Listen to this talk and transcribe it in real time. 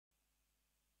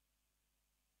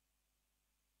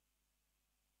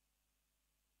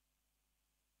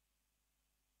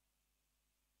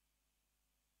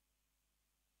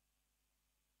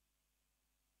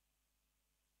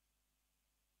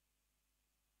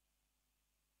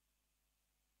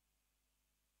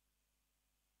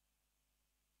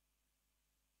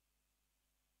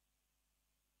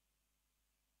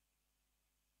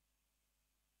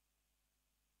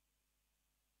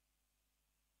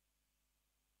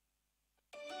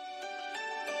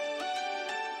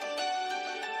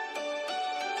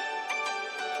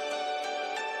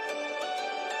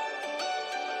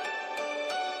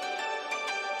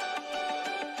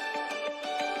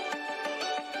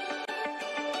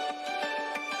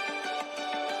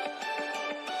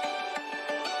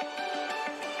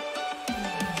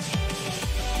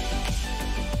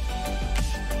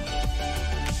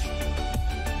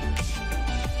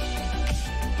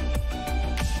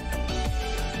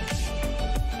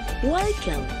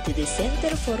Welcome to the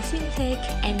Center for Fintech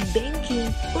and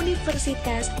Banking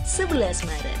Universitas 11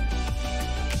 Maret.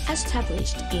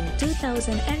 Established in 2020,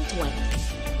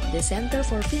 the Center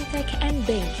for Fintech and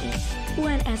Banking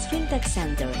UNS Fintech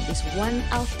Center is one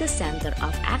of the Center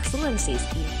of Excellences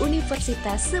in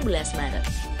Universitas 11 Maret.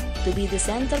 To be the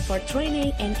center for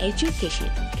training and education,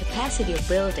 capacity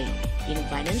building in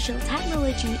financial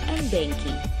technology and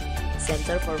banking,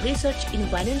 Center for Research in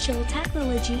Financial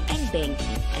Technology and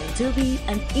Banking, and to be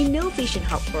an innovation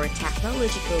hub for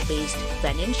technological-based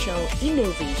financial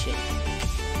innovation.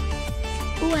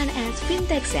 UNS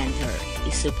Fintech Center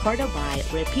is supported by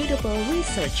reputable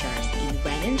researchers in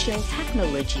financial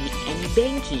technology and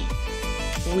banking,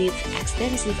 with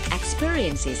extensive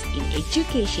experiences in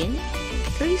education,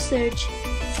 research,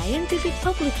 scientific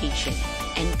publication,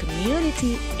 and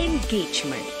community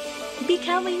engagement,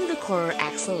 becoming the core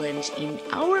excellence in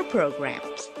our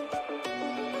programs.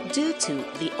 Due to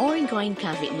the ongoing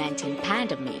COVID-19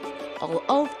 pandemic, all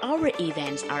of our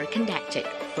events are conducted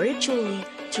virtually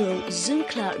through Zoom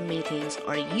cloud meetings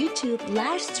or YouTube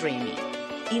live streaming.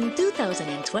 In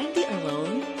 2020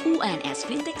 alone, UNS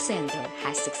Fintech Center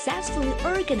has successfully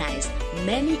organized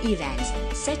many events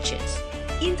such as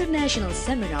International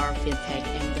Seminar Fintech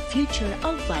and the Future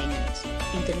of Finance,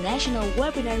 International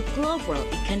Webinar Global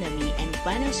Economy and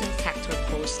Financial Sector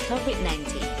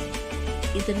Post-COVID-19,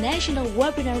 International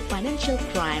Webinar Financial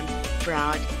Crime,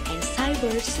 Fraud, and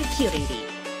Cyber Security,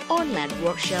 Online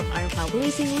Workshop on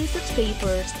Publishing Research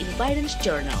Papers in Finance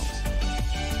Journals,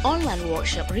 Online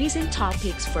Workshop Recent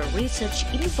Topics for Research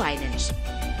in Finance,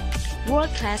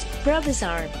 World-Class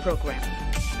Professor Program.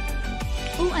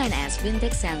 UNS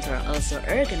Fintech Center also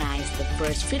organized the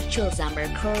first virtual summer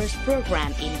course program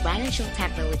in financial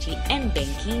technology and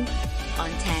banking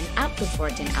on 10 up to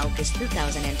 14 August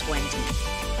 2020,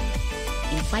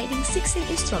 inviting 16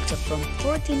 instructors from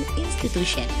 14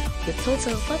 institutions with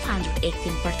total 518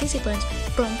 participants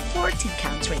from 14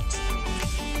 countries.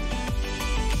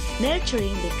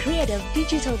 Nurturing the creative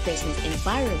digital business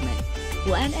environment,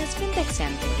 UNS Fintech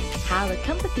Center held a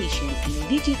competition in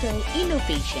digital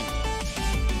innovation.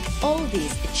 All these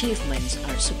achievements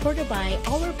are supported by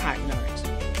our partners.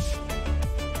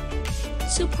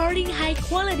 Supporting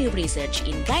high-quality research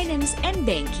in finance and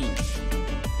banking,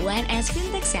 UNS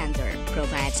Fintech Center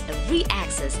provides a free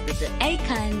access to the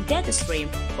Icon data stream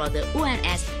for the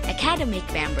UNS academic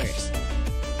members.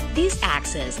 This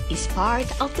access is part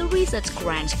of the research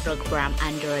grants program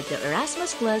under the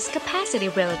Erasmus Plus Capacity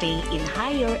Building in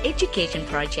Higher Education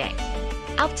project,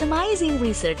 optimizing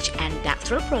research and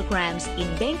doctoral programs in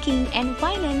banking and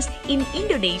finance in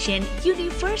Indonesian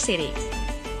universities.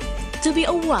 To be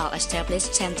a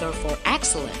well-established center for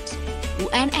excellence,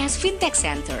 UNS Fintech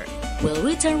Center will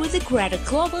return with a greater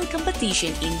global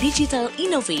competition in digital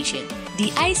innovation, the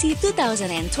IC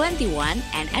 2021,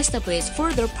 and establish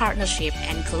further partnership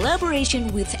and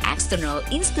collaboration with external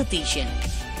institutions.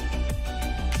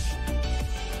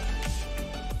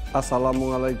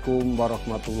 Assalamualaikum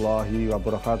warahmatullahi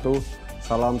wabarakatuh.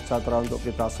 Salam sejahtera untuk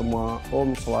kita semua.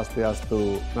 Om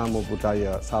Swastiastu, Namo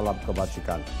Buddhaya, salam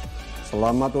kebajikan.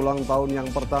 Selamat ulang tahun yang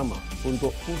pertama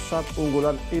untuk Pusat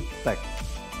Unggulan Iptek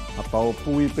atau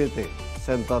PUI-PT,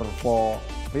 Center for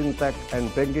Fintech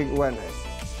and Banking UNS.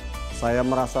 Saya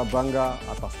merasa bangga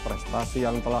atas prestasi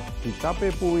yang telah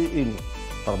dicapai PUI ini,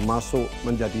 termasuk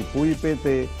menjadi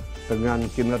PUI-PT dengan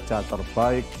kinerja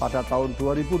terbaik pada tahun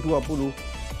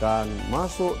 2020 dan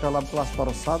masuk dalam klaster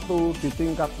 1 di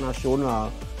tingkat nasional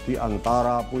di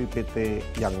antara PUI-PT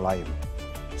yang lain.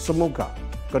 Semoga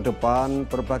ke depan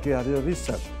berbagai hasil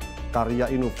riset,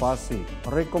 karya inovasi,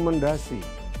 rekomendasi,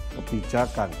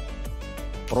 kebijakan,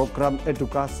 program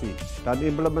edukasi, dan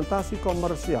implementasi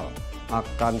komersial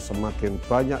akan semakin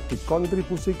banyak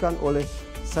dikontribusikan oleh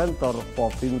Center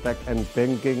for Fintech and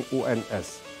Banking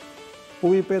UNS.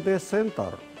 PUI-PT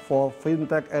Center for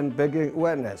Fintech and Banking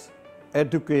UNS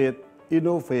educate,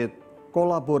 innovate,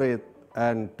 collaborate,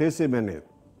 and disseminate.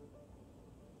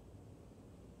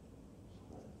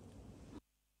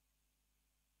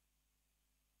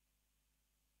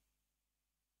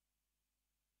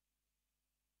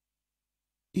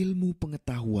 Ilmu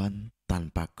pengetahuan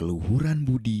tanpa keluhuran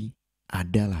budi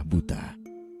adalah buta.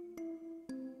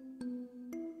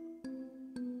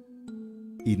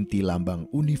 Inti lambang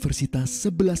Universitas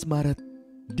 11 Maret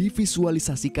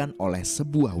divisualisasikan oleh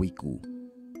sebuah wiku.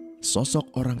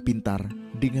 Sosok orang pintar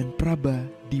dengan praba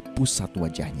di pusat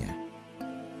wajahnya.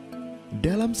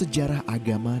 Dalam sejarah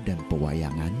agama dan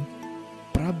pewayangan,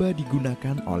 praba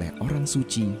digunakan oleh orang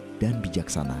suci dan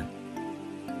bijaksana,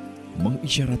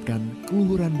 mengisyaratkan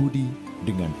keluhuran budi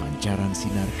dengan pancaran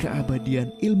sinar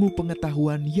keabadian ilmu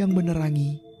pengetahuan yang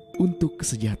menerangi untuk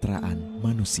kesejahteraan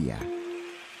manusia.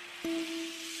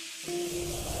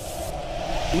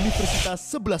 Universitas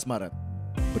 11 Maret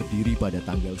berdiri pada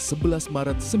tanggal 11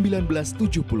 Maret 1976.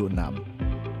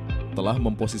 Telah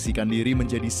memposisikan diri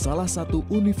menjadi salah satu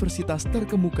universitas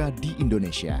terkemuka di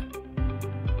Indonesia.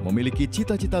 Memiliki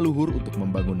cita-cita luhur untuk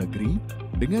membangun negeri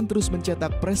dengan terus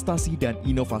mencetak prestasi dan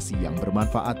inovasi yang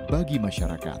bermanfaat bagi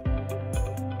masyarakat.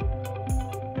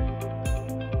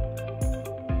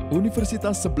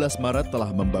 Universitas 11 Maret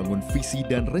telah membangun visi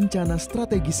dan rencana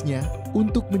strategisnya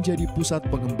untuk menjadi pusat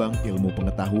pengembang ilmu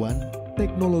pengetahuan,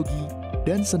 teknologi,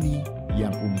 dan seni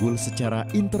yang unggul secara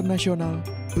internasional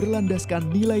berlandaskan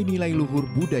nilai-nilai luhur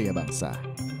budaya bangsa.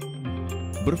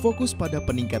 Berfokus pada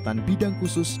peningkatan bidang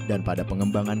khusus dan pada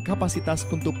pengembangan kapasitas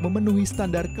untuk memenuhi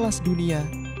standar kelas dunia,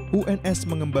 UNS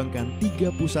mengembangkan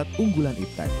 3 pusat unggulan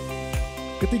iptek.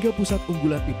 Ketiga pusat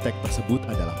unggulan iptek tersebut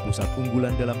adalah pusat unggulan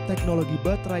dalam teknologi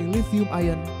baterai lithium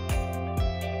ion,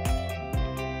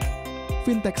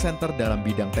 Fintech Center dalam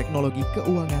bidang teknologi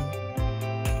keuangan,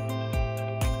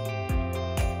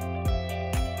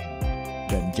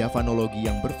 dan Javanologi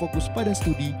yang berfokus pada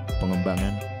studi,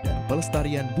 pengembangan, dan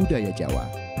pelestarian budaya Jawa.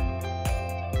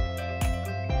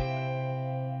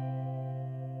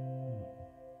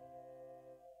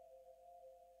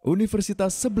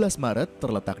 Universitas 11 Maret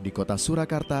terletak di kota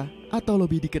Surakarta atau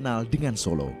lebih dikenal dengan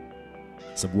Solo.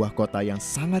 Sebuah kota yang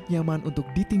sangat nyaman untuk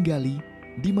ditinggali,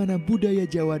 di mana budaya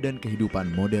Jawa dan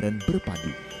kehidupan modern berpadu.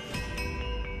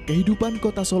 Kehidupan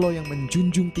kota Solo yang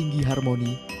menjunjung tinggi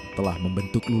harmoni telah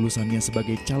membentuk lulusannya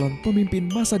sebagai calon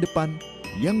pemimpin masa depan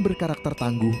yang berkarakter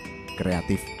tangguh,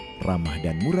 kreatif, ramah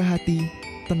dan murah hati,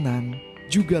 tenang,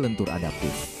 juga lentur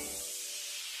adaptif.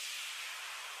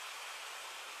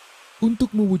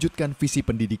 Untuk mewujudkan visi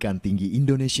pendidikan tinggi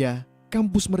Indonesia,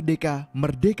 Kampus Merdeka,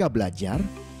 Merdeka Belajar,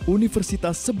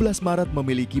 Universitas 11 Maret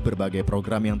memiliki berbagai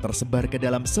program yang tersebar ke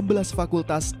dalam 11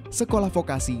 fakultas, sekolah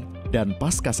vokasi, dan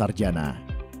pascasarjana.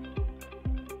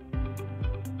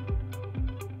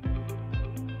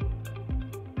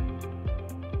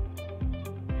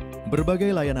 Berbagai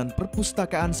layanan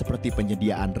perpustakaan seperti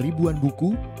penyediaan ribuan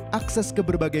buku, akses ke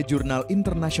berbagai jurnal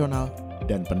internasional,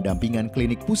 dan pendampingan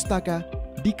klinik pustaka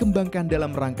dikembangkan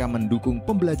dalam rangka mendukung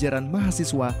pembelajaran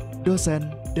mahasiswa, dosen,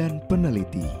 dan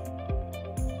peneliti.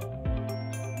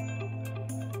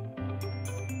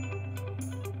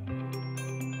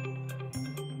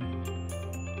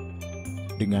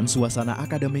 Dengan suasana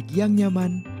akademik yang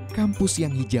nyaman, kampus yang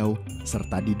hijau,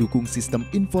 serta didukung sistem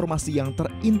informasi yang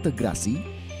terintegrasi,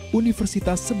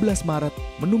 Universitas 11 Maret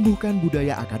menumbuhkan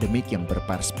budaya akademik yang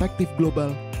berperspektif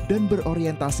global dan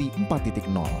berorientasi 4.0.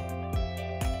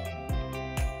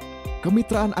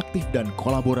 Kemitraan aktif dan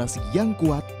kolaborasi yang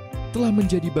kuat telah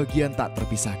menjadi bagian tak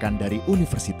terpisahkan dari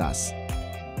universitas.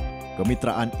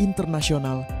 Kemitraan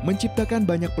internasional menciptakan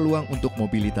banyak peluang untuk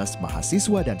mobilitas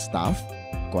mahasiswa dan staf,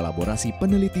 kolaborasi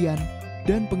penelitian,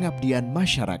 dan pengabdian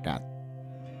masyarakat.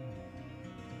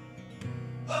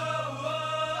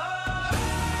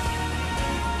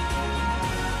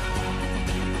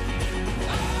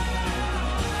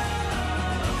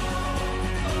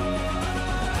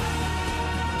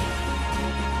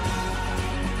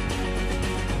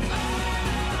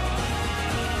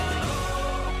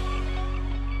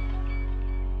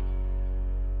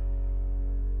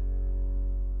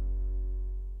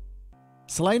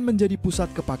 Selain menjadi pusat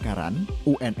kepakaran,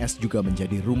 UNS juga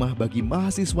menjadi rumah bagi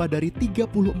mahasiswa dari 34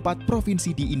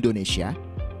 provinsi di Indonesia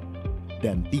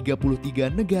dan 33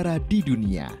 negara di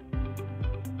dunia.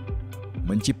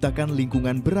 Menciptakan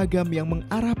lingkungan beragam yang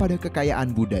mengarah pada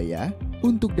kekayaan budaya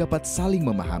untuk dapat saling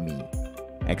memahami.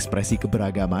 Ekspresi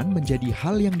keberagaman menjadi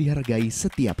hal yang dihargai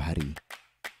setiap hari.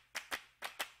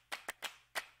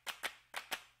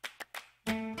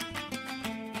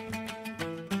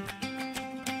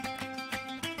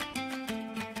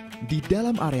 Di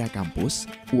dalam area kampus,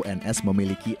 UNS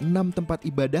memiliki 6 tempat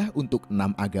ibadah untuk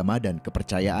 6 agama dan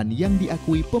kepercayaan yang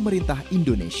diakui pemerintah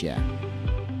Indonesia.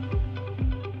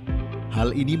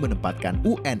 Hal ini menempatkan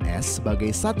UNS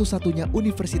sebagai satu-satunya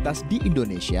universitas di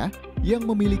Indonesia yang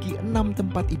memiliki 6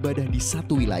 tempat ibadah di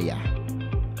satu wilayah.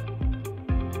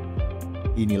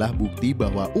 Inilah bukti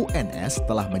bahwa UNS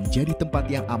telah menjadi tempat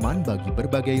yang aman bagi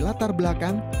berbagai latar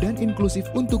belakang dan inklusif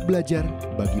untuk belajar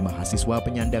bagi mahasiswa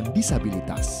penyandang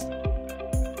disabilitas.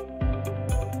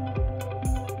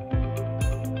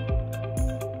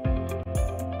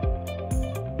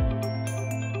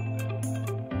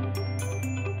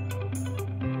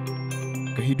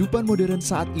 Kehidupan modern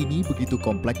saat ini begitu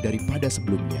kompleks daripada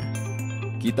sebelumnya.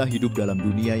 Kita hidup dalam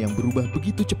dunia yang berubah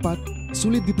begitu cepat,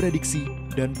 sulit diprediksi,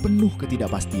 dan penuh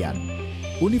ketidakpastian.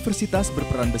 Universitas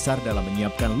berperan besar dalam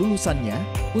menyiapkan lulusannya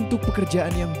untuk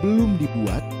pekerjaan yang belum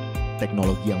dibuat,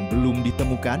 teknologi yang belum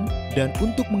ditemukan, dan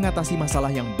untuk mengatasi masalah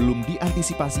yang belum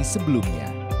diantisipasi sebelumnya.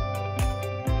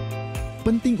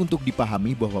 Penting untuk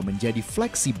dipahami bahwa menjadi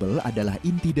fleksibel adalah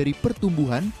inti dari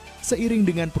pertumbuhan seiring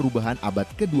dengan perubahan abad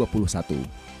ke-21.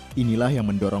 Inilah yang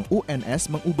mendorong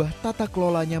UNS mengubah tata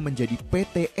kelolanya menjadi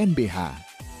PT NBH.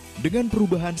 Dengan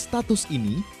perubahan status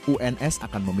ini, UNS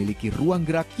akan memiliki ruang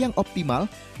gerak yang optimal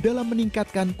dalam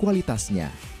meningkatkan kualitasnya,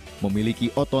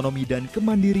 memiliki otonomi dan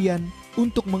kemandirian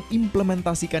untuk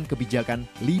mengimplementasikan kebijakan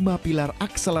 5 pilar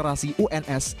akselerasi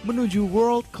UNS menuju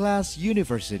World Class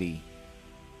University.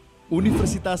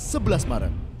 Universitas 11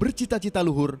 Maret, bercita-cita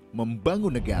luhur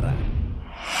membangun negara.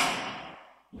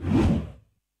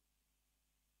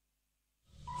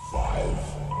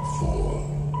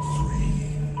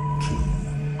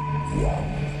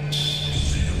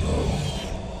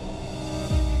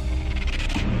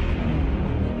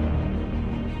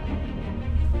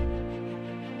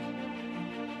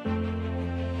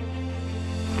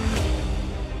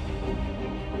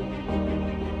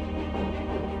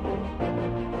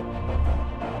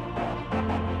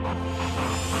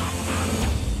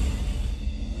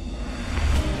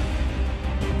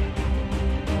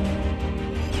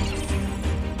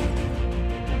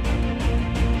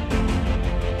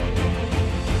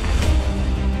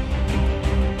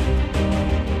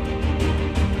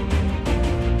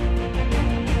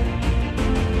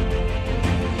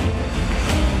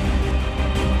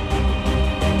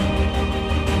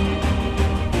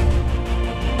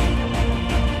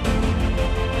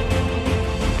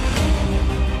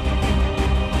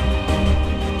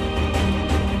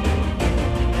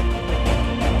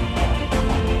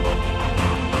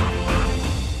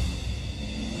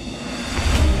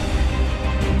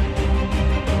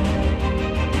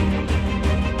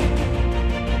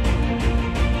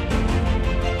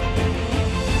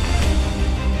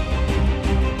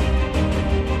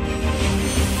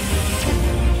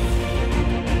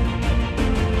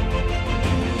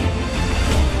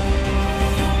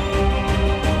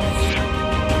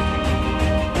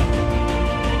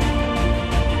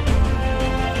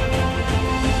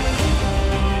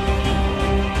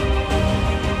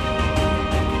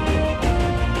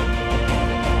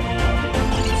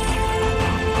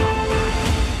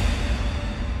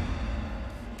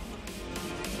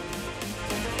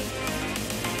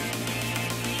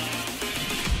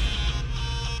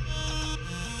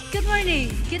 Good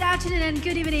morning, good afternoon, and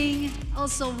good evening.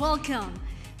 Also welcome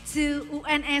to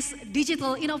UNS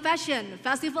Digital Innovation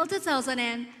Festival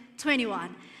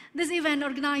 2021. This event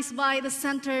organized by the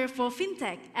Center for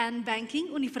Fintech and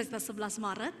Banking Universitas 11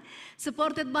 Maret,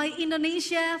 supported by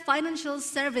Indonesia Financial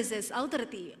Services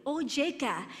Authority, OJK,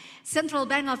 Central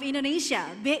Bank of Indonesia,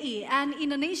 BI, and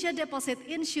Indonesia Deposit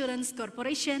Insurance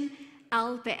Corporation,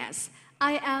 LPS.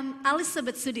 I am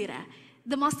Elizabeth Sudira,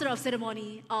 the Master of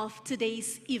Ceremony of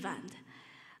today's event.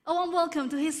 A warm welcome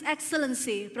to His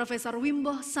Excellency Professor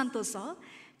Wimboh Santoso,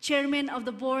 Chairman of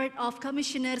the Board of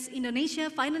Commissioners Indonesia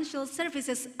Financial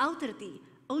Services Authority,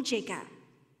 OJK.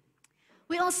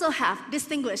 We also have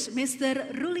distinguished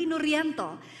Mr. Ruli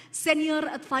Nurianto, Senior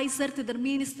Advisor to the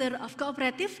Minister of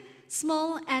Cooperative,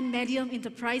 Small and Medium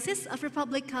Enterprises of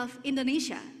Republic of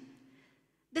Indonesia.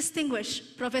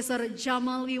 Distinguished Professor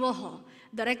Jamal Wiwoho,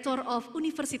 Director of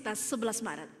Universitas 11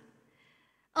 Maret.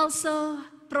 Also,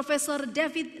 Professor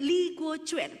David Lee Kuo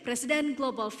Chuen, President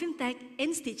Global Fintech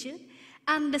Institute,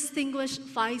 and Distinguished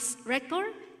Vice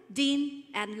Rector, Dean,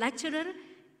 and Lecturer,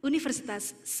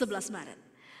 Universitas 11 Maret.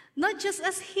 Not just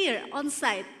us here on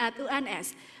site at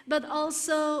UNS, but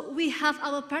also we have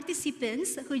our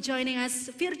participants who joining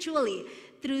us virtually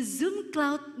through Zoom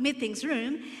Cloud Meetings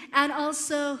Room, and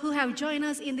also who have joined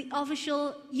us in the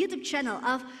official YouTube channel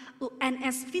of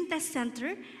UNS Fintech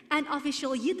Center and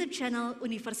official YouTube channel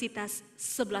Universitas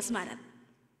 11 Maret.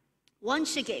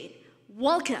 Once again,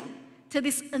 welcome to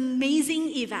this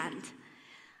amazing event.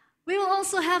 We will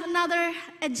also have another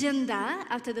agenda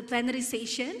after the plenary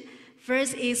session.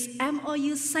 First is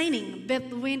MOU signing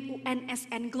between UNS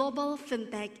and Global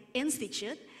Fintech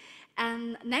Institute.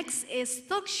 And next is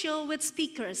talk show with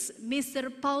speakers, Mr.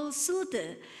 Paul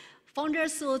Sulte, founder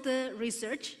Sulte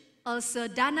Research, also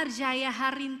Danarjaya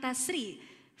Harintasri,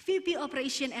 VP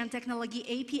Operation and Technology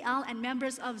APL and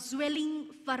members of Zwelling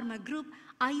Pharma Group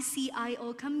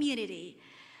ICIO community.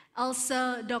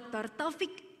 Also Dr.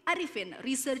 Taufik Arifin,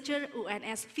 researcher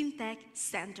UNS Fintech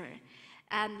Center.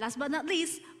 And last but not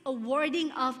least,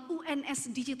 awarding of UNS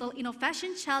Digital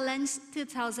Innovation Challenge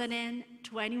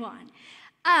 2021.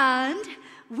 And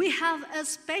we have a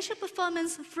special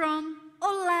performance from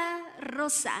Ola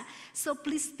Rosa. So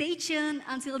please stay tuned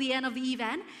until the end of the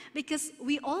event because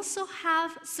we also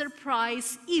have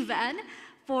surprise event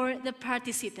for the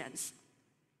participants.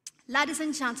 Ladies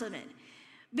and gentlemen,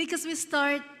 because we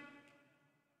start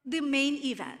the main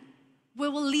event, we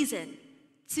will listen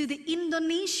to the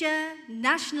Indonesia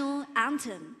National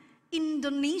Anthem,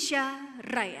 Indonesia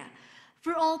Raya.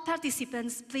 For all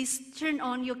participants, please turn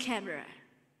on your camera.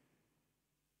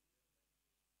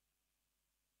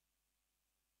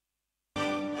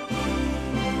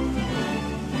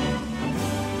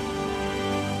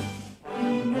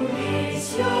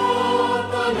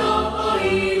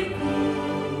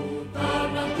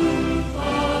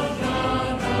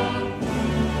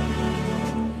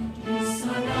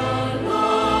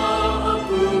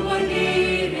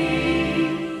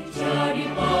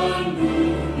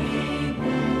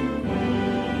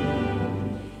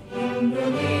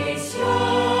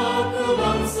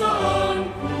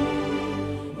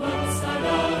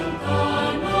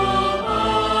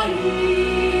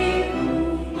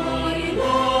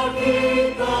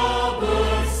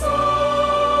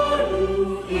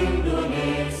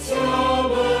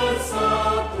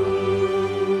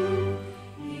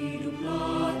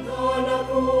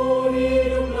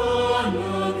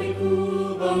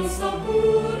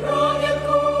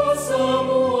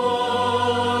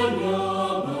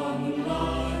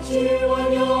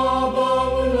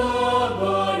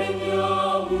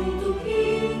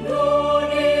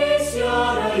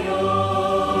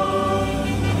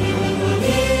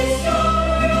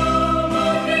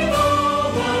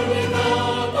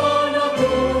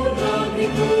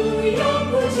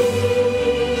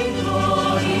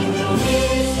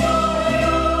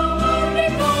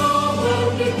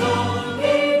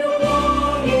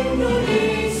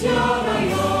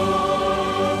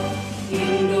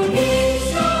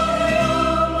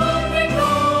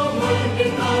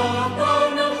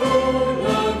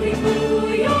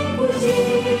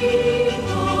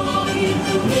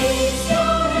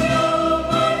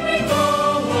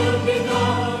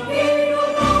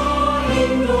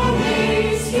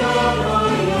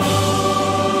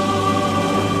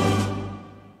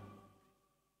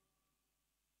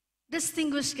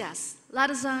 Distinguished guests,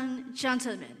 ladies and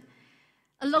gentlemen,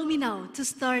 allow me now to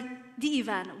start the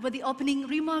event with the opening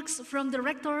remarks from the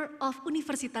Rector of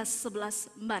Universitas 11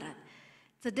 Maret,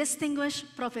 the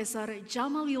distinguished Professor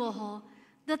Jamal Wimboh.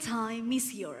 The time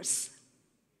is yours.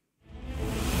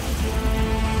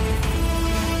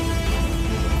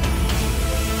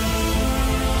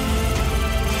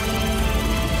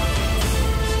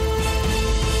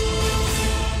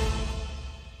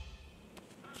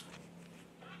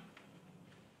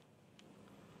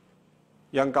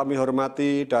 Yang kami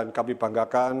hormati dan kami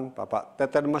banggakan Bapak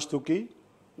Teten Masduki,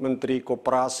 Menteri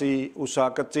Koperasi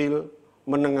Usaha Kecil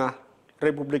Menengah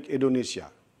Republik Indonesia.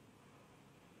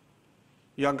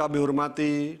 Yang kami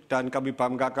hormati dan kami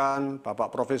banggakan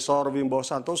Bapak Profesor Wimboh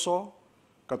Santoso,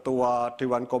 Ketua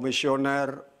Dewan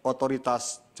Komisioner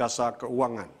Otoritas Jasa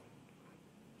Keuangan.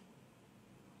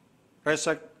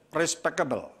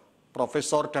 Respectable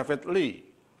Profesor David Lee,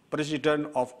 President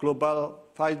of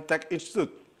Global Fintech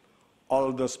Institute,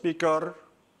 all the speaker,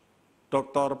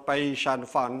 Dr. Pei Shan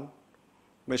Fan,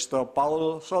 Mr.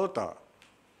 Paul Solter,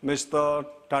 Mr.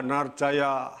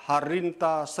 Danarjaya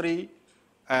Harinta Sri,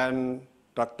 and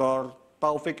Dr.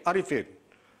 Taufik Arifin,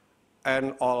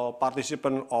 and all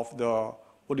participants of the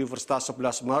Universitas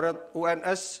 11 Maret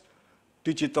UNS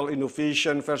Digital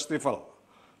Innovation Festival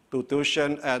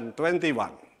 2021.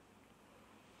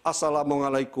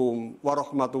 Assalamualaikum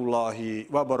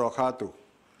warahmatullahi wabarakatuh.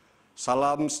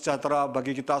 Salam sejahtera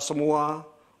bagi kita semua.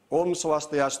 Om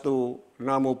Swastiastu,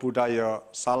 Namo Buddhaya,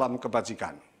 salam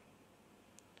kebajikan.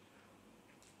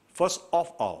 First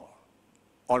of all,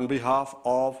 on behalf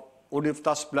of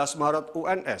Universitas 11 Maret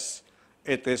UNS,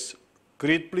 it is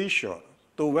great pleasure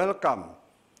to welcome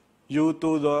you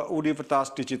to the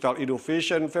Universitas Digital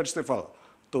Innovation Festival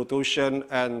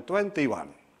 2021.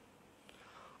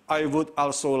 I would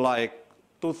also like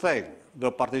to thank the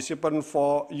participants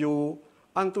for your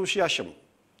enthusiasm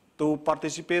to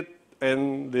participate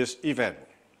in this event.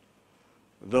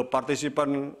 The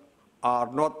participants are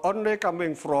not only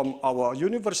coming from our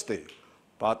university,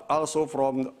 but also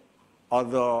from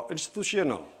other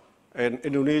institutions in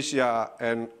Indonesia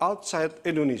and outside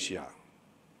Indonesia.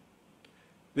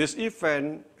 This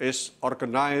event is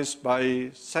organized by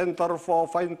Center for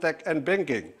Fintech and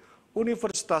Banking,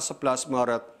 Universitas 11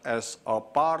 Maret, as a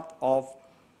part of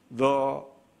the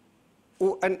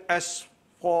UNS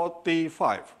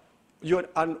 45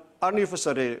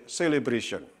 anniversary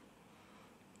celebration.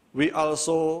 We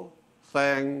also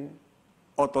thank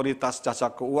Otoritas Jasa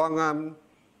Keuangan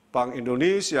Bank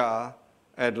Indonesia,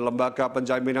 and Lembaga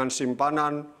Penjaminan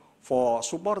Simpanan for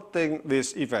supporting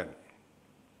this event.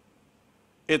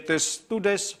 It is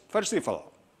today's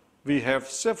festival. We have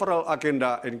several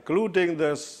agenda, including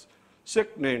the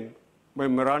signing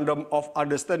Memorandum of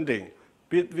Understanding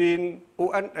between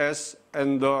UNS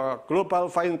and the Global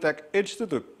Fintech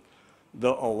Institute,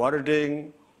 the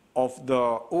awarding of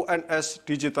the UNS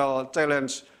Digital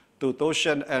Challenge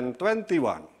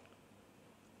 2021,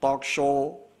 talk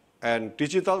show and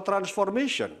digital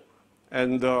transformation,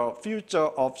 and the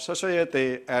future of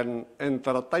society and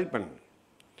entertainment.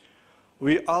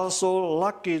 We also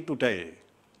lucky today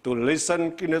to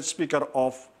listen keynote speaker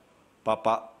of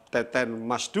Bapak Teten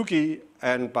Masduki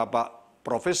and Bapak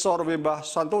Professor Wimboh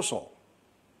Santoso.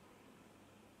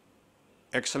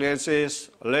 Excellencies,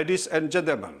 ladies and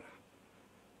gentlemen,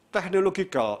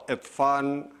 technological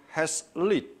advance has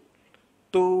led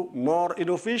to more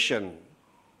innovation,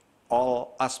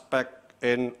 all aspects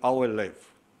in our life.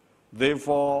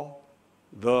 Therefore,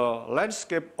 the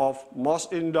landscape of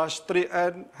most industry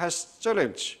has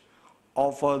changed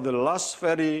over the last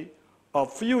a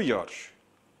few years.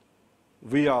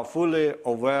 We are fully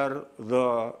aware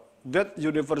that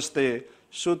university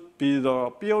should be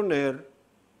the pioneer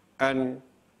and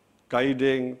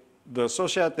guiding the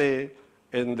society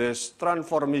in this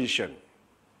transformation.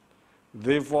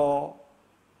 Therefore,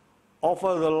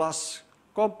 over the last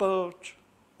couple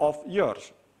of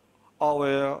years,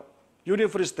 our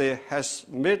university has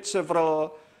made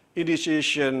several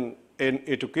initiations in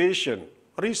education,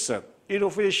 research,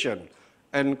 innovation,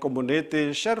 and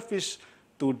community service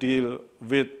to deal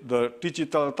with the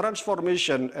digital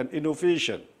transformation and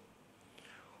innovation.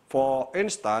 For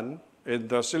instance, in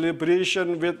the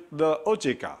celebration with the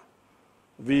OJK,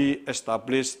 we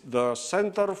established the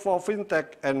Center for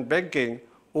Fintech and Banking,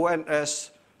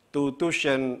 UNS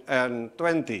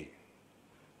 2020.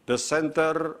 The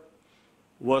center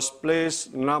was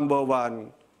placed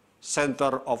 #1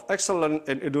 Center of Excellence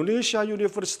in Indonesia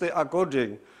University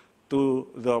according to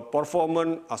the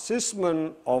performance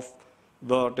assessment of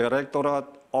the Directorate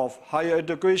of Higher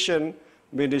Education,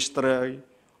 Ministry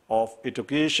of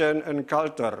Education and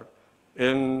Culture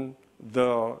in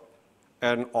the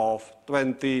end of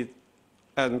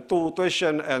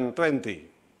 2020.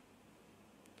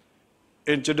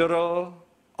 In general,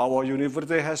 our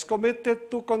university has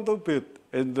committed to contribute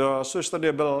in the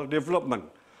sustainable development,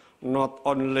 not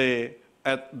only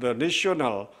at the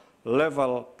national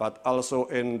level, but also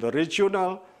in the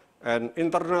regional and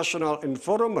international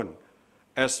environment,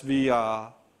 as we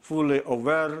are fully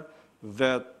aware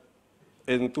that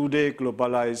in today's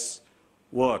globalized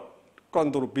world,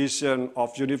 contribution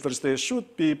of university should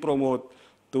be promoted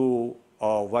to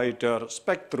a wider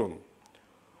spectrum.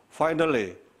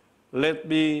 Finally, let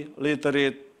me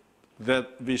reiterate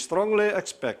that we strongly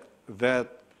expect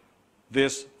that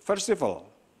this festival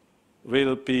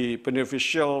will be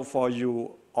beneficial for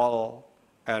you all.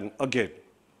 And again,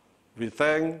 we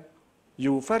thank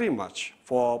you very much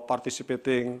for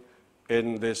participating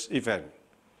in this event.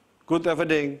 Good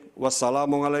evening.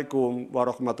 Wassalamualaikum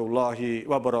warahmatullahi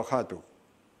wabarakatuh.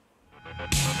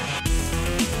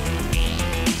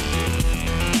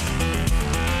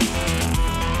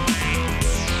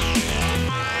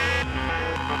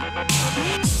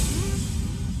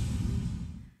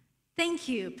 Thank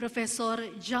you,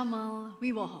 Professor Jamal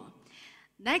Wimboh.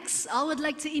 Next, I would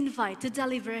like to invite to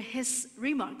deliver his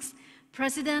remarks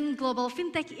President Global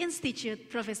Fintech Institute,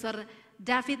 Professor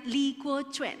David Lee Kuo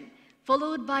Chuen,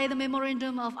 followed by the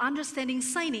Memorandum of Understanding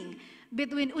signing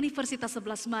between Universitas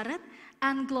 11 Maret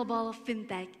and Global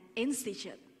Fintech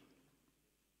Institute.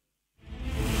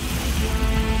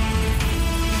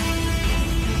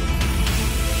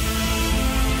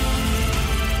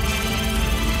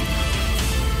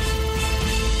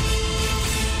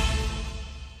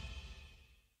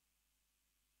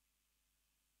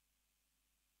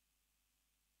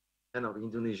 Of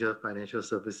Indonesia Financial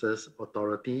Services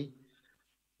Authority,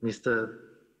 Mr.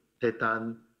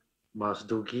 Teten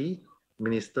Masduki,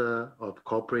 Minister of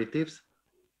Cooperatives,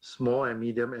 Small and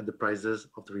Medium Enterprises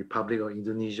of the Republic of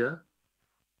Indonesia,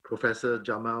 Professor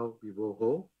Jamal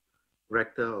Wimboh,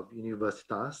 Rector of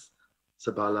Universitas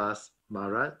 11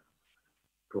 Maret,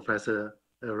 Professor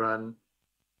Eran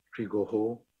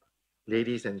Trigoho,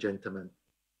 ladies and gentlemen,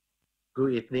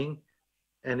 good evening,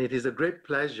 and it is a great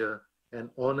pleasure and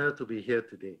honor to be here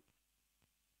today.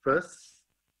 First,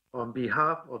 on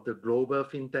behalf of the Global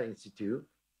Fintech Institute,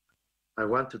 I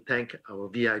want to thank our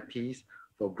VIPs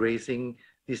for gracing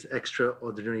this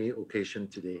extraordinary occasion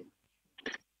today.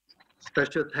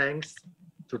 Special thanks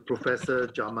to Professor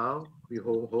Jamal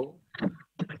Wimboh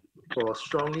for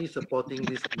strongly supporting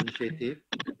this initiative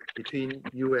between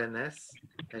UNS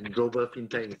and Global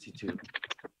FinTech Institute.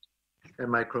 And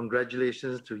my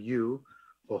congratulations to you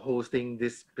for hosting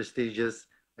this prestigious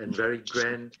and very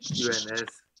grand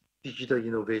UNS Digital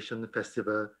Innovation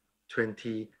Festival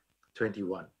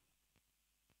 2021.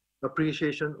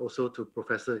 Appreciation also to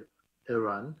Professor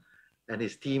Iran and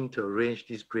his team to arrange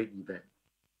this great event.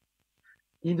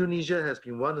 Indonesia has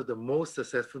been one of the most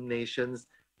successful nations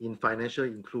in financial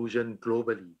inclusion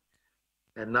globally,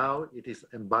 and now it is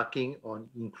embarking on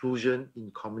inclusion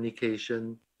in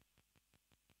communication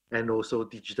and also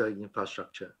digital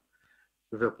infrastructure.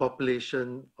 With a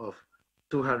population of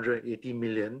 280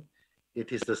 million,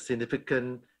 it is a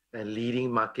significant and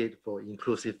leading market for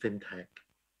inclusive fintech.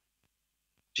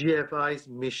 GFI's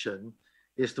mission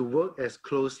is to work as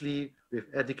closely with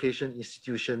education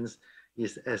institutions in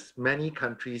as many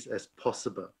countries as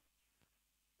possible.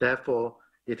 Therefore,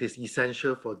 it is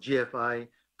essential for GFI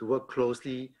to work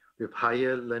closely with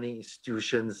higher learning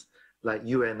institutions like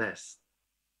UNS,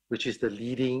 which is the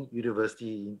leading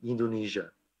university in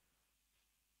Indonesia.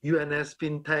 UNS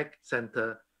FinTech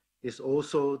Center is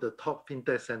also the top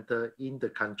fintech center in the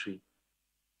country.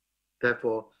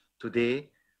 Therefore, today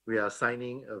we are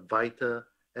signing a vital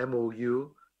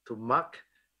MOU to mark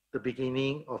the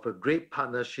beginning of a great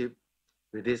partnership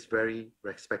with this very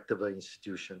respectable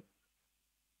institution.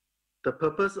 The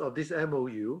purpose of this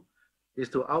MOU is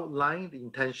to outline the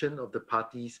intention of the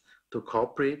parties to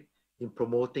cooperate in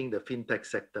promoting the fintech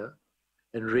sector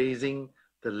and raising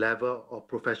the level of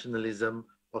professionalism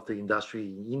of the industry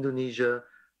in Indonesia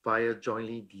via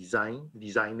jointly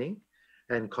designing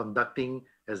and conducting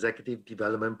executive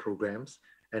development programs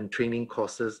and training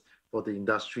courses for the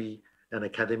industry and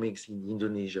academics in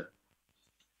Indonesia.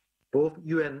 Both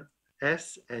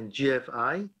UNS and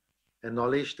GFI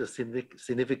acknowledge the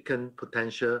significant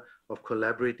potential of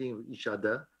collaborating with each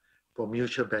other for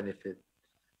mutual benefit.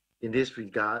 In this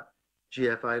regard,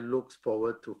 GFI looks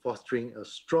forward to fostering a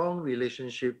strong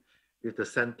relationship with the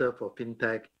Center for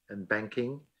FinTech and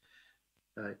Banking,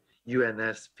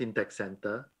 UNS FinTech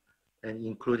Center, and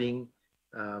including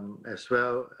as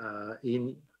well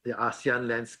in the ASEAN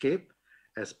landscape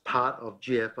as part of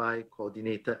GFI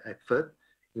coordinated effort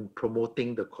in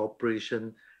promoting the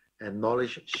cooperation and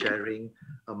knowledge sharing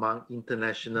among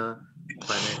international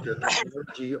financial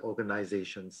technology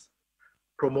organizations,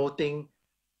 promoting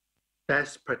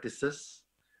best practices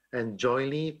and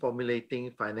jointly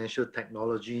formulating financial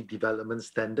technology development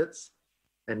standards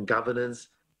and governance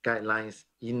guidelines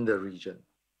in the region.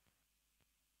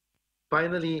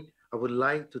 Finally, I would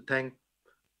like to thank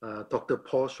Dr.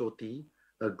 Paul Shoti,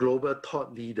 a global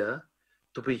thought leader,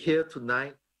 to be here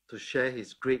tonight to share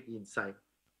his great insight.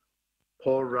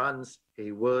 Paul runs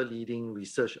a world-leading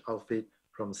research outfit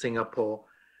from Singapore,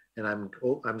 and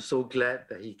I'm so glad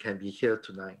that he can be here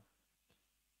tonight.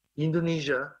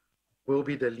 Indonesia will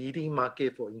be the leading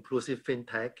market for inclusive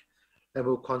fintech and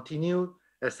will continue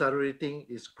accelerating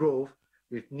its growth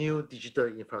with new digital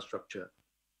infrastructure.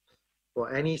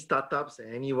 For any startups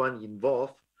and anyone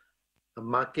involved, a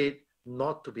market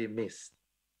not to be missed.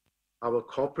 Our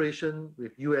cooperation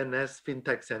with UNS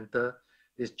FinTech Center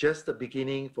is just the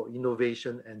beginning for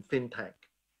innovation and fintech.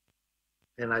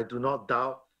 And I do not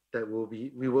doubt that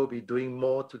we will be doing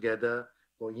more together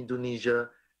for Indonesia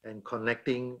and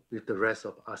connecting with the rest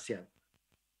of ASEAN.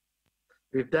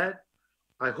 With that,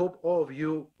 I hope all of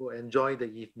you will enjoy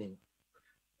the evening.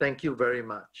 Thank you very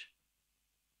much.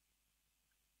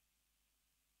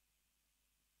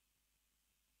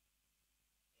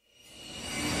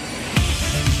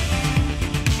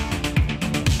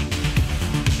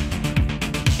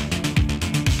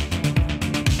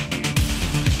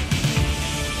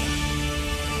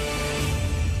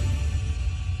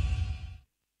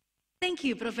 Thank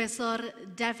you, Professor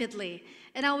David Lee.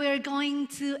 And now we are going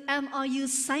to MOU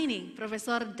signing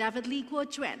Professor David Lee Kuo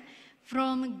Chuan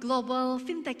from Global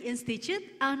FinTech Institute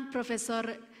and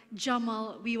Professor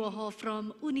Jamal Wimboh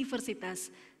from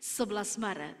Universitas 11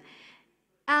 Maret.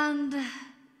 And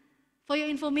for your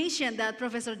information that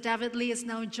Professor David Lee is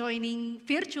now joining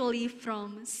virtually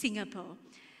from Singapore.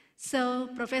 So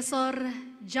Professor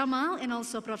Jamal and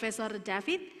also Professor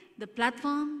David, the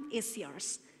platform is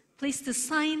yours. Please to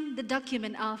sign the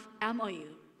document of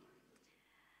MOU.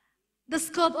 The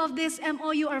scope of this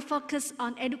MOU are focused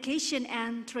on education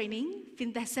and training,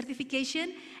 fintech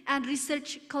certification, and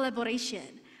research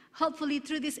collaboration. Hopefully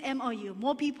through this MOU,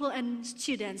 more people and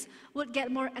students would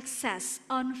get more access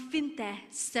on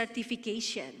fintech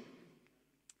certification.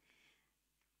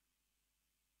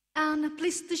 And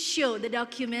please to show the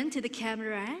document to the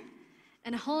camera.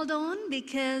 And hold on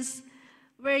because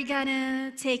we're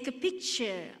gonna take a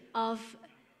picture of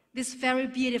this very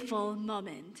beautiful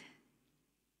moment.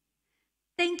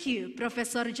 Thank you,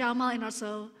 Professor Jamal and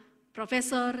also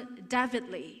Professor David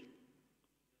Lee.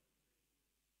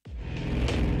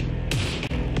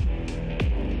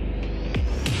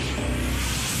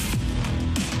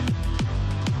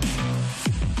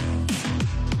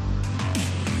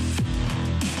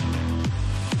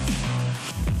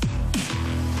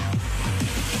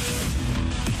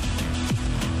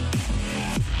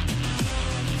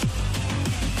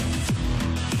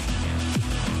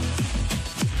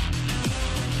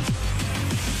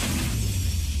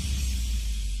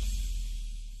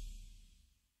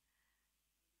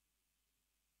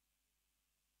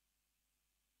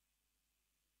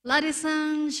 Ladies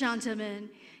and gentlemen,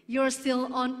 you're still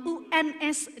on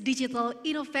UNS Digital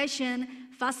Innovation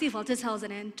Festival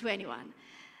 2021.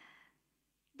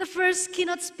 The first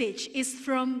keynote speech is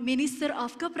from Minister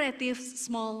of Cooperatives,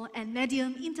 Small and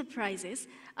Medium Enterprises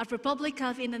of Republic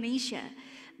of Indonesia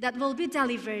that will be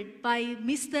delivered by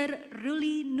Mr.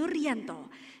 Ruli Nuryanto,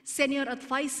 Senior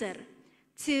Advisor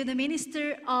to the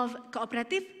Minister of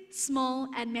Cooperative,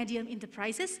 Small and Medium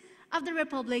Enterprises of the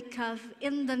Republic of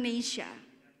Indonesia.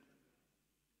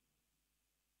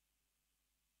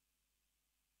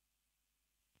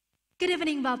 Good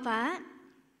evening, Bapak.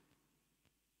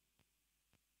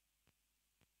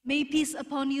 May peace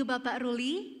upon you, Bapak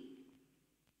Ruli.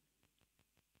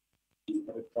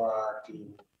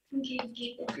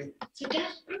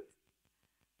 Sudah.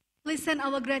 Please send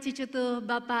our gratitude to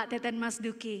Bapak Teten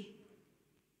Masduki.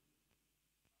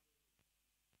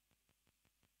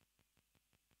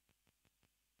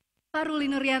 Pak Ruli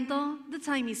Nuryanto, the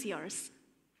time is yours.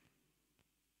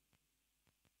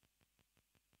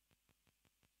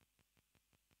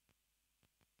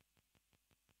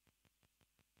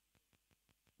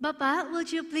 Bapak, would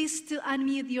you please to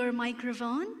unmute your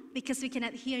microphone because we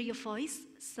cannot hear your voice.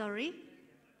 Sorry.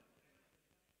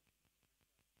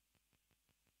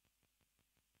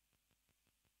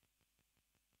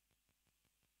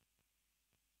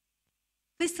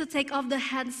 Please to take off the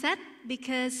headset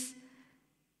because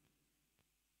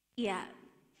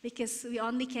we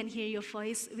only can hear your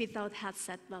voice without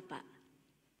headset, Bapak.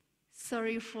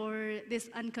 Sorry for this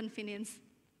inconvenience.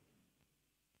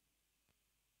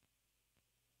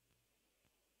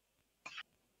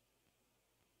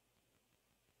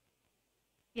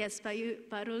 Yes,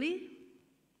 Pak Ruli?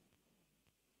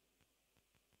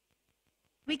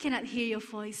 We cannot hear your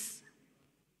voice.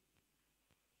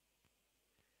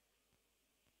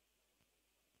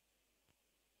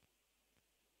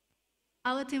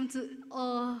 Our team to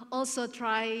also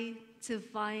try to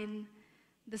find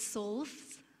the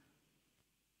solves.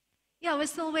 Yeah,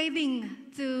 we're still waiting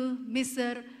to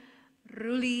Mr.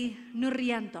 Ruli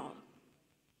Nuryanto.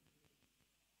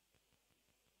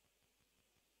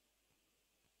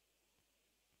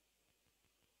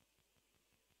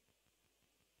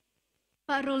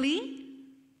 Pak Ruli,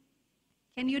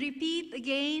 can you repeat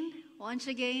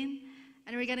once again,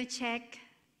 and we're gonna check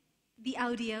the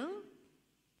audio.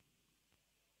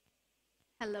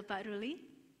 Hello, Pak Ruli.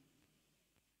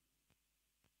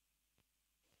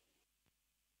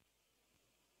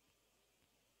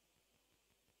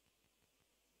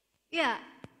 Ya.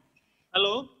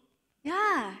 Halo.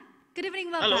 Ya, good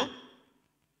evening, Bapak. Halo.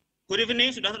 Good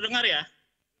evening, sudah terdengar ya?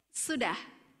 Sudah,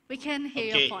 we can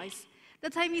hear your voice. The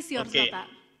time is yours, Bapak.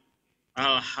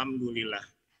 Alhamdulillah.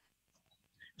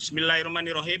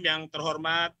 Bismillahirrahmanirrahim. Yang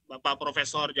terhormat Bapak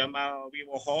Profesor Jamal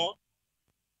Wimboh,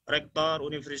 Rektor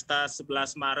Universitas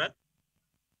 11 Maret.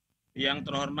 Yang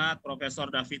terhormat Profesor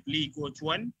David Lee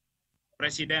Kuochuan,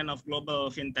 Presiden of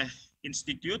Global Fintech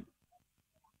Institute.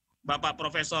 Bapak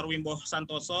Profesor Wimboh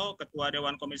Santoso, Ketua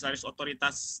Dewan Komisaris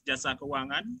Otoritas Jasa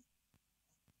Keuangan.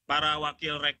 Para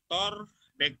Wakil Rektor,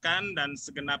 Dekan, dan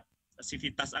segenap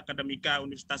Sivitas Akademika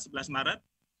Universitas 11 Maret,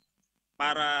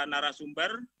 para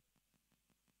narasumber,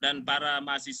 dan para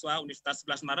mahasiswa Universitas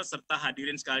 11 Maret, serta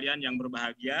hadirin sekalian yang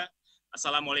berbahagia.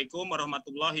 Assalamualaikum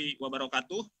warahmatullahi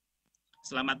wabarakatuh.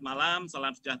 Selamat malam,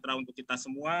 salam sejahtera untuk kita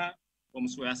semua. Om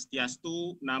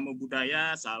Swastiastu, Namo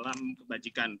Buddhaya, salam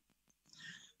kebajikan.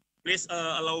 Please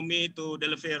allow me to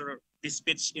deliver this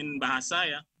speech in bahasa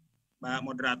ya, Mbak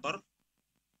Moderator.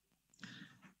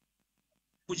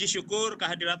 Puji syukur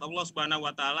kehadirat Allah Subhanahu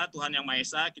wa Ta'ala, Tuhan Yang Maha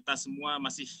Esa, kita semua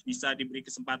masih bisa diberi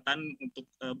kesempatan untuk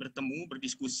bertemu,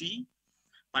 berdiskusi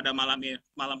pada malam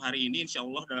hari ini, insya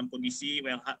Allah dalam kondisi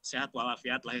sehat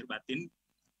walafiat lahir batin,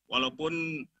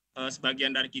 walaupun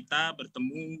sebagian dari kita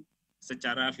bertemu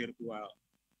secara virtual.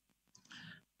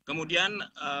 Kemudian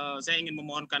saya ingin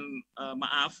memohonkan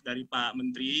maaf dari Pak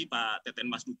Menteri, Pak Teten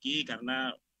Masduki,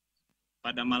 karena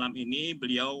pada malam ini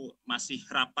beliau masih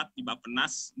rapat di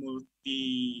Bappenas multi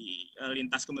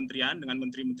lintas kementerian dengan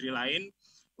menteri-menteri lain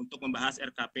untuk membahas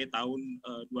RKP tahun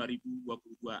 2022.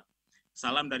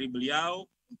 Salam dari beliau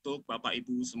untuk Bapak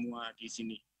Ibu semua di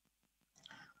sini.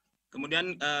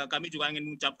 Kemudian kami juga ingin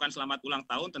mengucapkan selamat ulang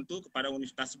tahun tentu kepada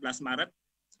Universitas 11 Maret,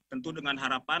 tentu dengan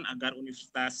harapan agar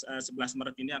Universitas 11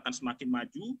 Maret ini akan semakin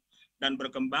maju dan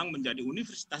berkembang menjadi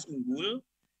universitas unggul,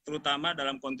 terutama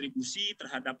dalam kontribusi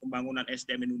terhadap pembangunan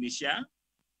SDM Indonesia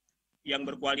yang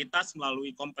berkualitas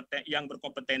melalui yang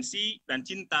berkompetensi dan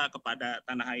cinta kepada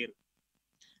tanah air.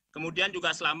 Kemudian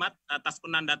juga selamat atas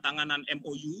penandatanganan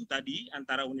MOU tadi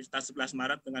antara Universitas 11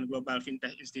 Maret dengan Global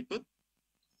Fintech Institute.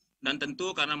 Dan tentu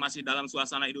karena masih dalam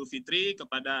suasana Idul Fitri,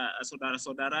 kepada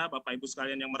saudara-saudara, Bapak Ibu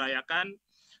sekalian yang merayakan,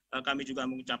 kami juga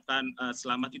mengucapkan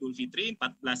selamat Idul Fitri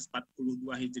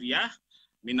 1442 Hijriah.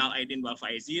 Minal aidin wal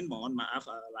faizin, mohon maaf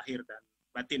lahir dan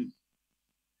batin.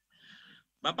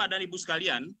 Bapak dan Ibu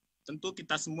sekalian, tentu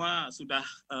kita semua sudah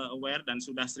aware dan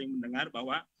sudah sering mendengar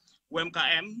bahwa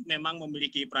UMKM memang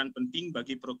memiliki peran penting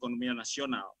bagi perekonomian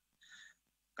nasional.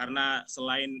 Karena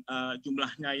selain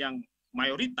jumlahnya yang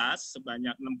mayoritas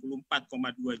sebanyak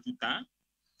 64,2 juta,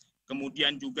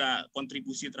 kemudian juga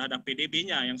kontribusi terhadap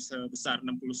PDB-nya yang sebesar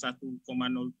 61,07%,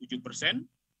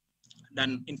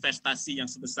 dan investasi yang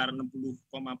sebesar 60,42%,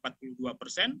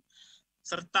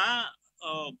 serta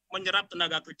menyerap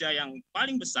tenaga kerja yang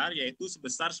paling besar yaitu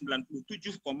sebesar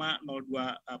 97,02%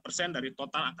 dari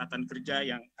total angkatan kerja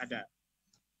yang ada.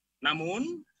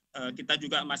 Namun kita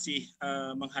juga masih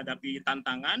menghadapi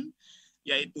tantangan,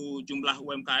 yaitu jumlah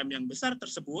UMKM yang besar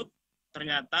tersebut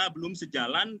ternyata belum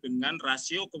sejalan dengan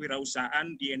rasio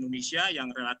kewirausahaan di Indonesia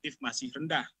yang relatif masih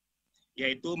rendah,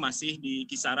 yaitu masih di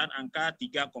kisaran angka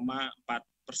 3,4%.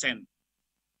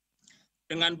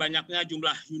 Dengan banyaknya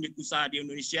jumlah unit usaha di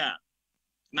Indonesia,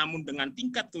 namun dengan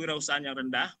tingkat kewirausahaan yang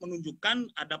rendah,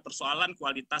 menunjukkan ada persoalan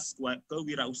kualitas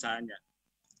kewirausahaannya.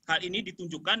 Hal ini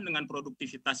ditunjukkan dengan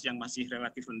produktivitas yang masih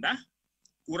relatif rendah,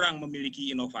 kurang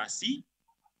memiliki inovasi,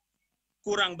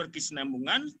 kurang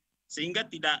berkesinambungan,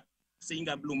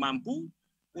 sehingga belum mampu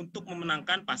untuk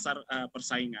memenangkan pasar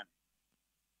persaingan.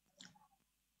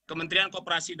 Kementerian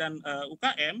Koperasi dan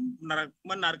UKM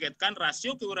menargetkan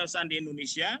rasio kewirausahaan di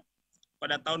Indonesia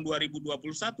pada tahun 2021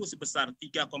 sebesar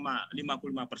 3,55%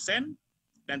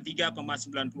 dan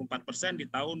 3,94% di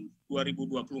tahun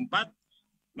 2024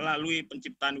 melalui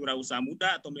penciptaan wirausaha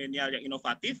muda atau milenial yang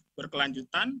inovatif,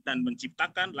 berkelanjutan, dan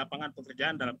menciptakan lapangan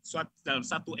pekerjaan dalam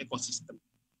satu ekosistem.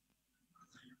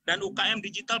 Dan UKM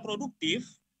digital produktif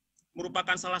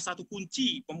merupakan salah satu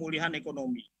kunci pemulihan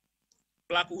ekonomi.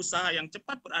 Pelaku usaha yang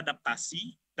cepat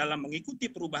beradaptasi dalam mengikuti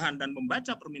perubahan dan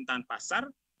membaca permintaan pasar,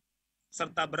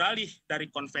 serta beralih dari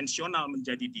konvensional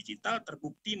menjadi digital,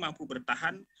 terbukti mampu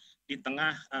bertahan di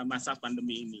tengah masa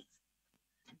pandemi ini.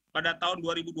 Pada tahun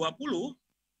 2020,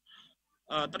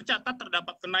 tercatat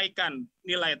terdapat kenaikan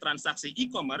nilai transaksi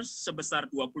e-commerce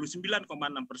sebesar 29,6%,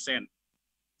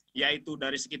 yaitu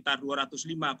dari sekitar 205,5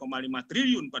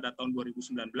 triliun pada tahun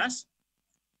 2019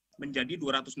 menjadi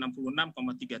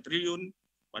 266,3 triliun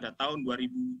pada tahun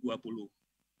 2020.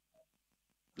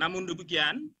 Namun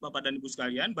demikian, Bapak dan Ibu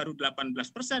sekalian, baru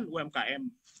 18% UMKM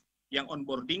yang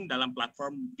onboarding dalam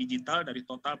platform digital dari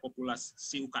total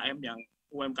populasi UMKM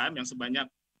yang sebanyak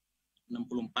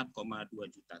 64,2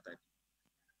 juta tadi.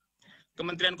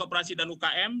 Kementerian Koperasi dan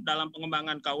UKM dalam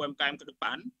pengembangan KUMKM ke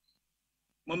depan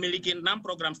memiliki 6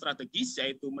 program strategis,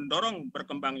 yaitu mendorong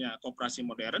berkembangnya koperasi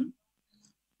modern,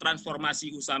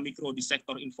 transformasi usaha mikro di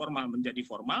sektor informal menjadi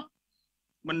formal,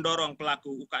 mendorong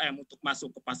pelaku UKM untuk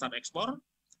masuk ke pasar ekspor,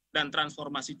 dan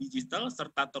transformasi digital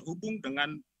serta terhubung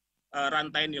dengan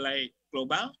rantai nilai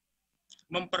global,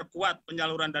 memperkuat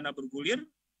penyaluran dana bergulir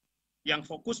yang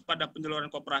fokus pada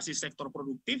penyaluran koperasi sektor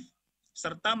produktif,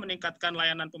 serta meningkatkan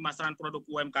layanan pemasaran produk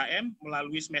UMKM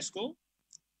melalui SMESCO,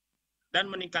 dan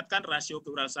meningkatkan rasio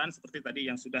kewirausahaan seperti tadi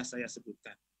yang sudah saya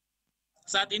sebutkan.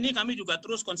 Saat ini kami juga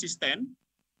terus konsisten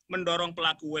mendorong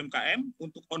pelaku UMKM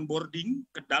untuk onboarding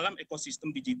ke dalam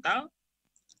ekosistem digital,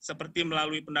 seperti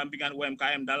melalui pendampingan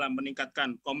UMKM dalam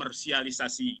meningkatkan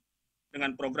komersialisasi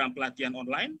dengan program pelatihan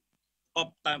online,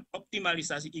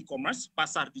 optimalisasi e-commerce,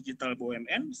 pasar digital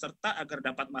BUMN, serta agar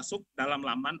dapat masuk dalam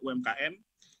laman UMKM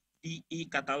di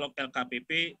e-katalog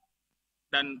LKPP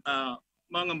dan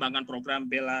mengembangkan program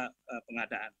bela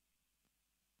pengadaan.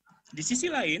 Di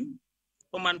sisi lain,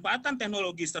 pemanfaatan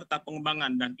teknologi serta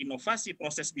pengembangan dan inovasi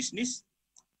proses bisnis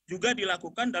juga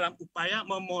dilakukan dalam upaya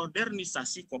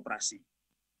memodernisasi koperasi.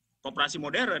 Koperasi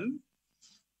modern,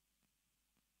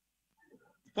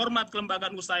 format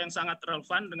kelembagaan usaha yang sangat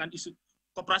relevan dengan isu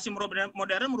Koperasi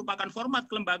modern merupakan format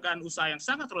kelembagaan usaha yang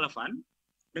sangat relevan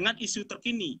dengan isu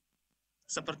terkini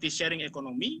seperti sharing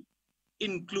ekonomi,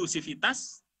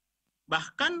 inklusivitas,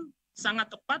 bahkan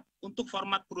sangat tepat untuk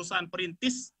format perusahaan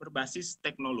perintis berbasis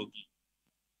teknologi.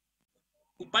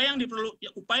 Upaya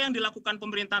yang dilakukan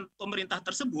pemerintah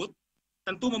tersebut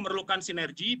tentu memerlukan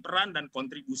sinergi, peran, dan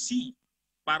kontribusi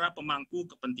para pemangku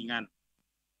kepentingan,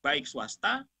 baik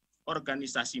swasta,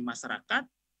 organisasi masyarakat,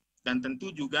 dan tentu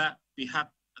juga pihak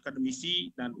akademisi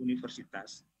dan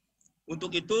universitas.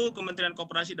 Untuk itu, Kementerian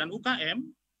Koperasi dan UKM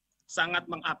sangat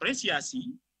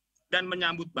mengapresiasi dan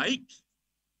menyambut baik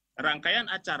rangkaian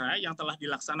acara yang telah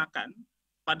dilaksanakan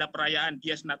pada perayaan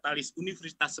Dies Natalis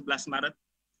Universitas 11 Maret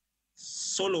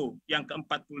Solo yang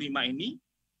ke-45 ini,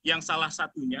 yang salah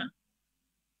satunya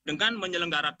dengan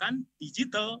menyelenggarakan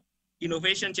Digital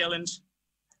Innovation Challenge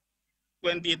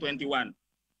 2021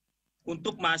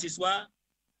 untuk mahasiswa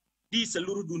di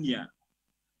seluruh dunia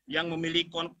yang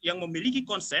memiliki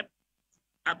konsep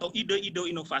atau ide-ide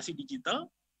inovasi digital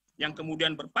yang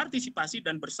kemudian berpartisipasi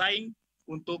dan bersaing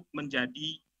untuk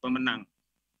menjadi pemenang.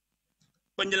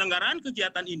 Penyelenggaraan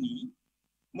kegiatan ini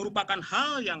merupakan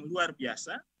hal yang luar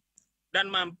biasa dan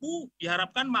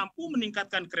diharapkan mampu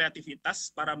meningkatkan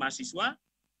kreativitas para mahasiswa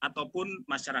ataupun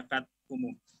masyarakat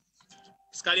umum.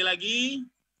 Sekali lagi,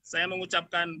 saya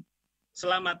mengucapkan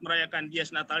selamat merayakan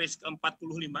Dies Natalis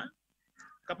ke-45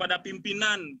 kepada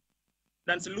pimpinan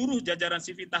dan seluruh jajaran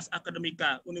Sivitas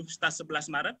Akademika Universitas 11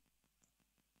 Maret.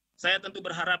 Saya tentu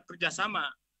berharap kerjasama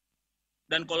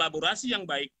dan kolaborasi yang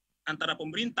baik antara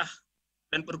pemerintah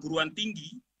dan perguruan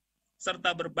tinggi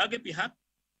serta berbagai pihak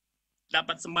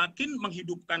dapat semakin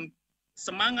menghidupkan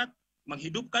semangat,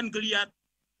 menghidupkan geliat,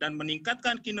 dan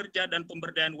meningkatkan kinerja dan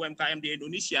pemberdayaan UMKM di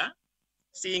Indonesia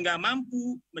sehingga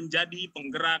mampu menjadi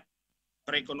penggerak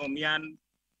perekonomian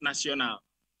nasional.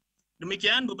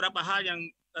 Demikian beberapa hal yang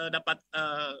dapat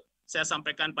saya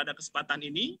sampaikan pada kesempatan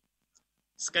ini.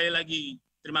 Sekali lagi,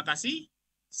 terima kasih.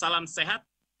 Salam sehat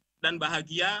dan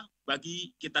bahagia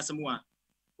bagi kita semua.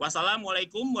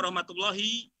 Wassalamualaikum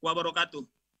warahmatullahi wabarakatuh.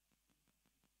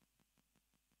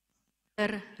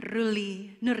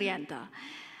 Ruli Nuryanto.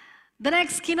 The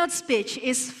next keynote speech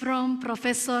is from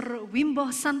Professor Wimboh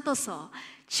Santoso,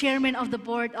 Chairman of the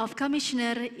Board of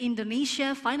Commissioner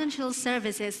Indonesia Financial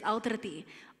Services Authority,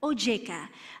 OJK,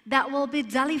 that will be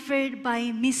delivered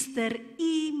by Mr.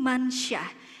 Iman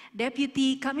Shah,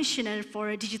 Deputy Commissioner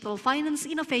for Digital Finance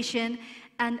Innovation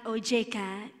and OJK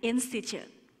Institute.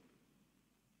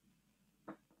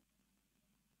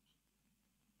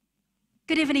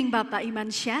 Good evening, Bapak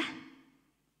Iman Shah.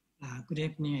 Good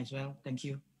evening as well. Thank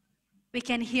you. We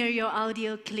can hear your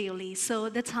audio clearly, so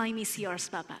the time is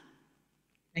yours, Bapak.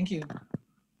 Thank you.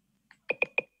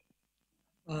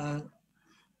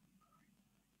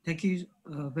 Thank you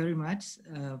very much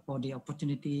for the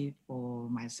opportunity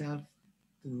for myself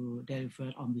to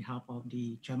deliver on behalf of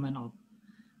the Chairman of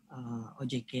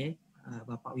OJK,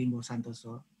 Bapak Wimboh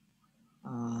Santoso.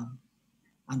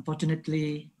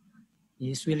 Unfortunately,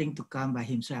 he is willing to come by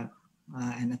himself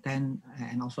and attend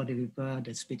and also deliver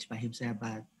the speech by himself,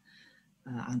 but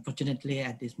unfortunately,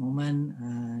 at this moment,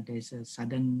 there is a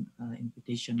sudden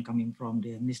invitation coming from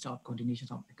the Minister of Coordination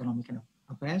of Economic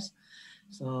Affairs.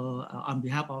 So, on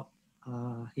behalf of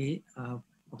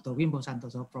Dr. Wimboh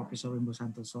Santoso, Professor Wimboh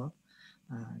Santoso,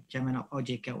 Chairman of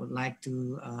OJK, would like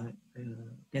to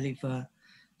deliver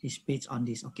his speech on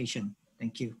this occasion.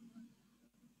 Thank you.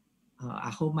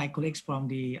 I hope my colleagues from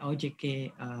the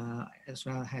OJK as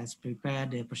well has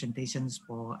prepared the presentations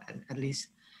for at least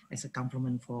as a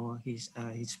compliment for his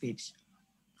speech.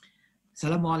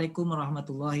 Assalamualaikum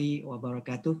warahmatullahi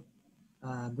wabarakatuh.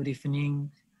 Good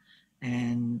evening,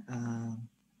 and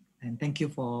thank you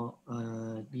for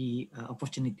the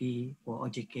opportunity for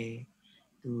OJK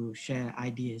to share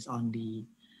ideas on the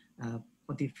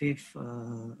 45th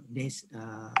days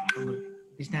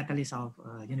Dies Natalis of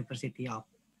University of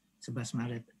 11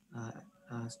 Maret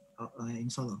in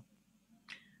Solo.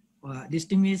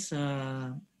 Distinguished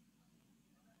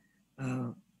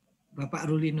Bapak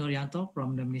Ruli Nuryanto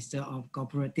from the Minister of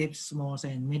Cooperatives, Small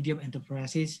and Medium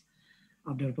Enterprises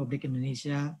of the Republic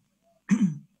Indonesia.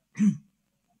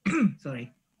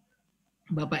 Sorry.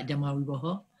 Bapak Jamal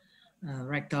Wimboh,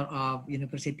 Rector of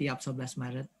University of 11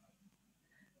 Maret.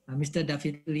 Mr.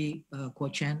 David Lee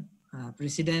Kuo-Chen,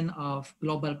 President of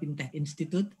Global FinTech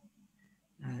Institute.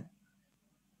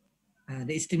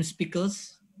 The esteemed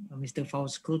speakers, Mr.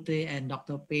 Faust Kulte and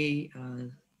Dr. Pei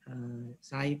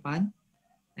Saipan,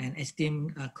 and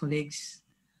esteemed colleagues,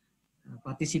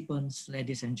 participants,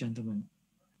 ladies and gentlemen.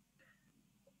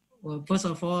 Well, first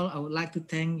of all, I would like to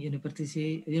thank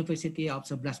University of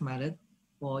 11 Maret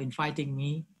for inviting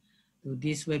me to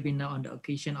this webinar on the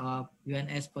occasion of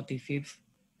UNS 45th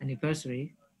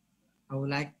anniversary. I would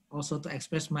like also to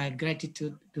express my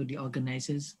gratitude to the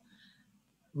organizers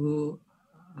who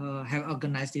have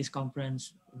organized this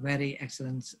conference very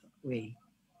excellent way.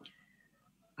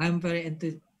 I'm very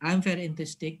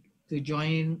enthusiastic to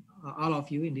join all of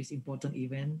you in this important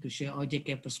event to share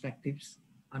OJK perspectives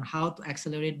on how to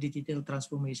accelerate digital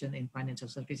transformation in financial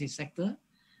services sector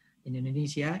in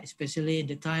Indonesia, especially in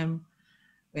the time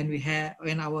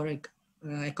when our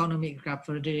economic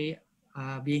recovery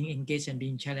being engaged and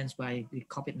being challenged by the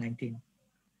COVID-19.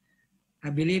 I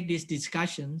believe these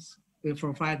discussions will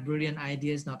provide brilliant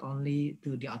ideas not only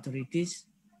to the authorities,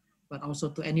 but also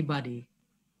to anybody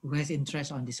who has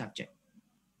interest on the subject.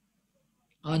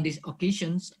 On these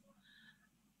occasions,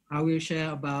 I will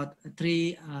share about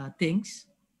three things.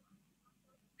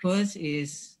 First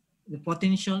is the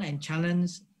potential and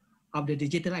challenge of the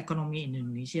digital economy in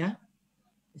Indonesia.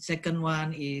 The second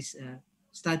one is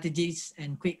strategies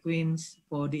and quick wins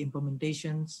for the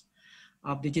implementations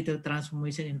of digital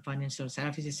transformation in financial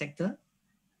services sector.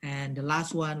 And the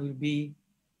last one will be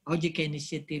OJK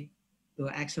initiative to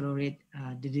accelerate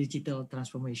the digital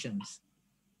transformations.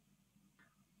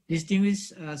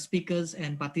 Distinguished speakers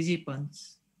and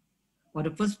participants, for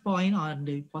the first point on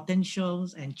the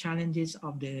potentials and challenges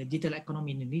of the digital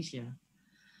economy in Indonesia,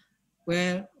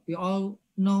 where we all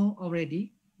know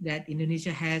already that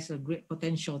Indonesia has a great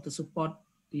potential to support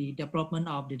the development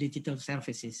of the digital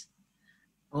services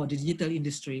or the digital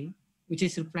industry, which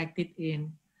is reflected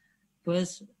in,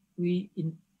 first,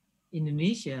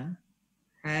 Indonesia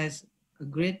has a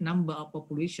great number of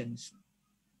populations,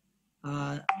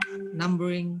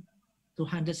 numbering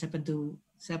 272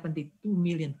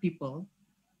 million people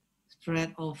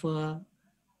spread over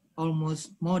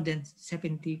almost more than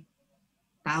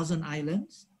 70,000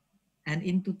 islands. And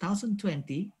in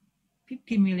 2020,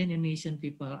 50 million Indonesian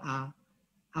people are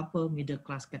upper middle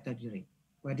class category.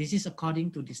 Well, this is according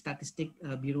to the Statistics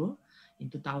Bureau in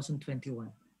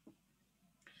 2021.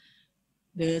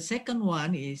 The second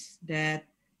one is that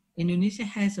Indonesia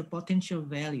has a potential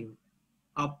value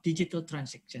of digital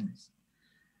transactions.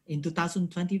 In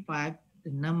 2025, the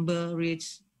number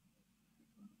reached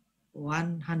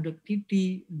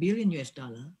 150 billion US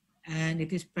dollar, and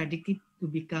it is predicted to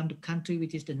become the country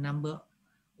which is the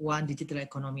 #1 digital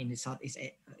economy in the Southeast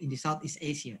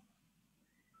Asia.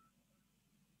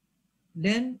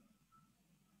 Then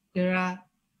there are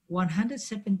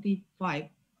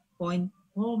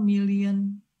 175.4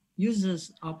 million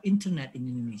users of internet in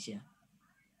Indonesia.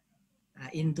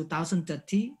 In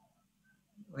 2030,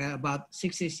 well, about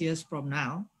 6 years from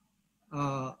now,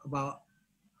 about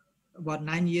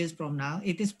 9 years from now,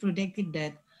 it is predicted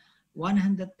that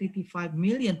 135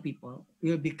 million people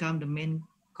will become the main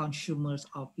consumers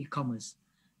of e-commerce.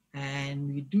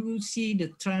 And we do see the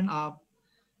trend of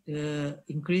the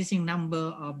increasing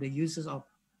number of the users of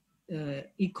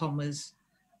e-commerce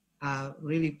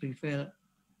really prefer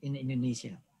in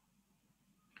Indonesia.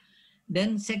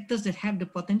 Then sectors that have the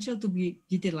potential to be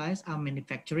digitalized are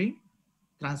manufacturing,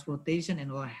 transportation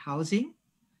and warehousing,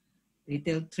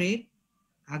 retail trade,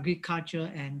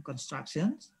 agriculture and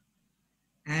constructions.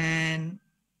 And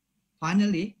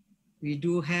finally, we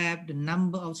do have the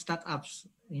number of startups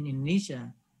in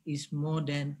Indonesia is more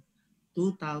than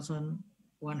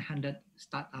 2,100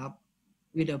 startups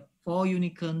with 4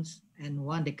 unicorns and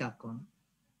 1 decacorn.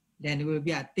 Then it will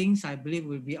be, I believe,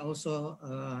 will be also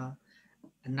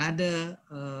another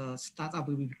startup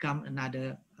will become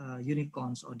another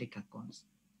unicorns or decacorns.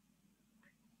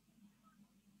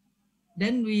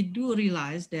 Then we do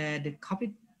realize that the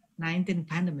COVID-19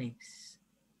 pandemic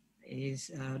is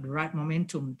the right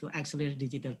momentum to accelerate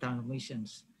digital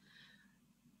transformations.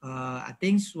 I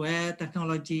think where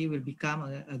technology will become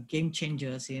a game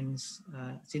changer since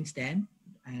then.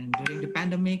 And during the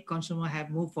pandemic, consumers have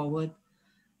moved forward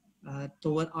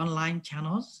toward online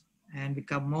channels and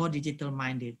become more digital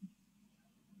minded.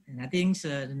 And I think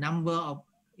the number of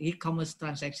e-commerce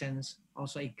transactions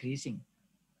also increasing.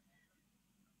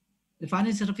 The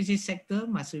financial services sector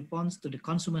must respond to the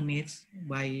consumer needs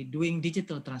by doing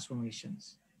digital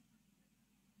transformations.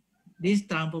 This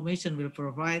transformation will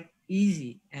provide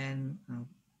easy and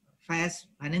fast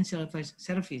financial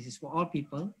services for all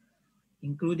people,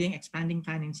 including expanding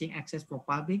financing access for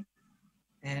public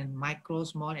and micro,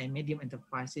 small, and medium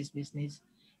enterprises business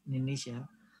in Indonesia.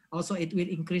 Also, it will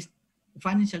increase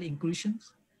financial inclusion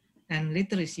and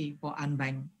literacy for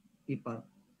unbanked people.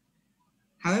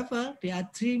 However, there are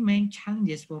 3 main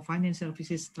challenges for financial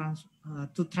services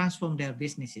to transform their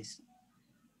businesses.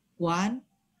 One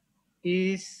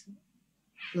is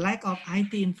lack of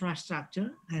IT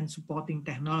infrastructure and supporting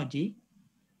technology,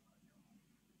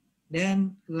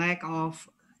 then lack of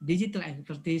digital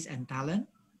expertise and talent,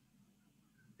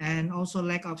 and also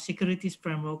lack of securities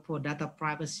framework for data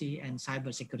privacy and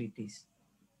cyber securities.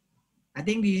 I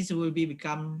think this will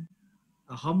become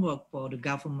a homework for the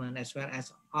government as well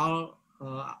as all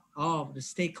of the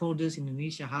stakeholders in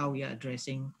Indonesia, how we are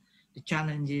addressing the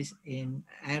challenges in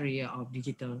area of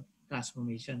digital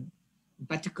transformation, in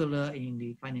particular in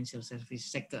the financial service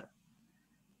sector.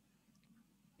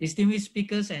 Distinguished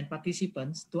speakers and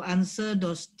participants, to answer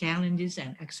those challenges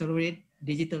and accelerate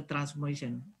digital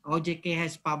transformation, OJK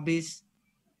has published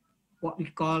what we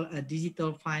call a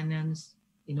digital finance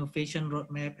innovation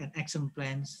roadmap and action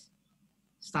plans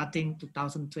starting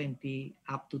 2020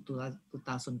 up to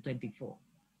 2024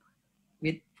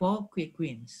 with 4 quick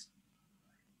wins.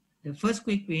 The first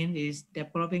quick win is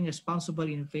developing responsible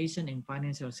innovation in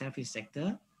financial service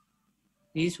sector.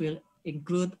 This will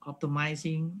include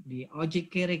optimizing the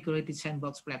OJK regulated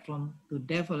sandbox platform to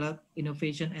develop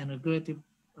innovation and regulatory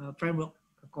framework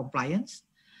compliance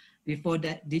before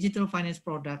that digital finance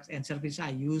products and services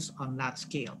are used on large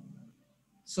scale.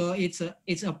 So it's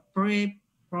a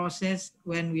pre-process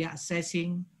when we are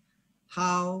assessing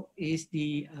how is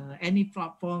the any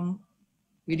platform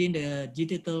within the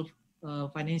digital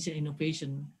financial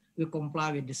innovation will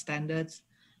comply with the standards,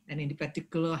 and in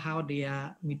particular how they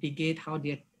mitigate, how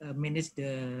they manage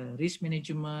the risk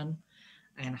management,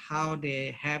 and how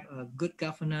they have a good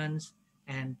governance,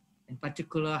 and in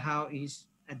particular how is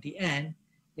at the end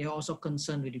they are also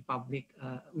concerned with the public,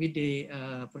 with the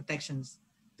protections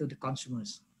to the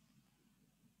consumers.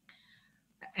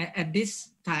 At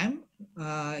this time,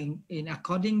 in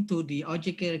according to the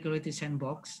OJK regulated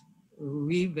sandbox,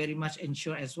 we very much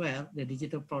ensure as well the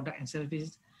digital product and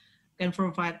services can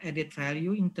provide added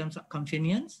value in terms of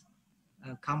convenience,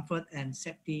 comfort, and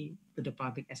safety to the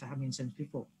public, as I have mentioned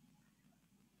before.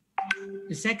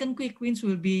 The second quick wins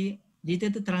will be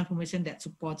digital transformation that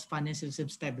supports financial system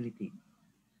stability.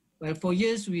 Well, for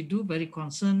years, we do very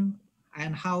concerned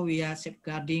and how we are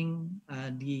safeguarding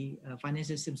the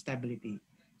financial system stability.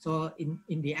 So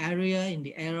in the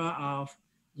era of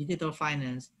digital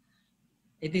finance,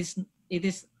 it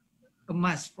is a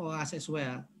must for us as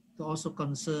well to also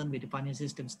concern with the financial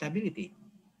system stability.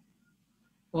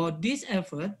 For this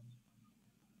effort,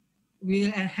 we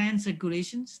will enhance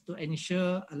regulations to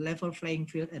ensure a level playing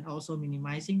field and also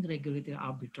minimizing regulatory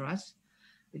arbitrage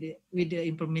with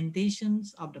the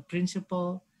implementations of the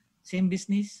principle, same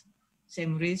business,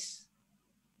 same risk,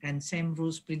 and same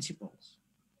rules principles.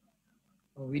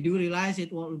 We do realize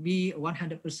it won't be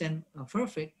 100%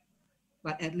 perfect,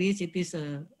 but at least it is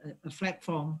a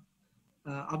platform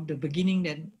of the beginning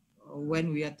that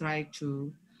when we are trying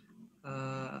to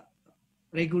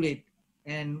regulate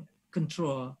and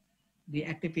control the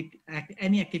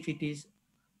any activities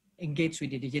engaged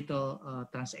with the digital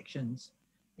transactions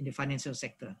in the financial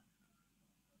sector.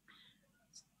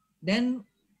 Then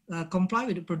comply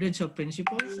with the prudential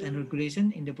principles and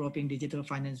regulation in developing digital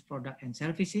finance product and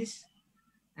services,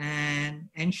 and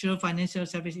ensure financial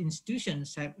service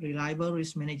institutions have reliable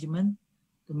risk management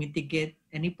to mitigate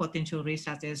any potential risks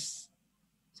such as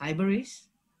cyber risk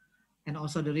and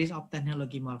also the risk of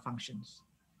technology malfunctions.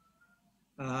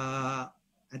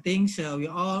 I think so we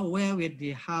are all aware with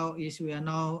the how is we are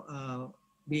now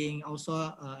being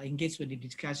also engaged with the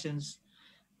discussions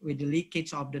with the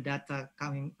leakage of the data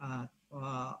coming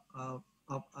of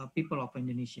people of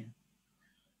Indonesia.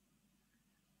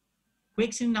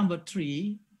 Question number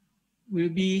 3 will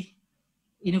be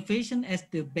innovation as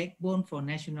the backbone for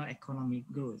national economic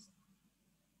growth.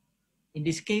 In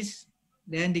this case,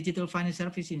 then digital finance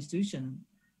service institution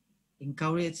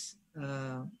encourage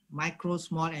micro,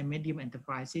 small, and medium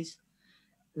enterprises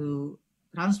to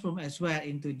transform as well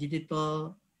into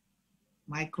digital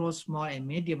micro, small, and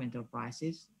medium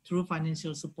enterprises through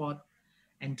financial support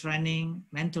and training,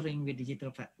 mentoring with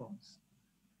digital platforms.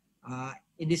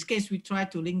 In this case, we try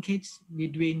to linkage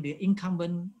between the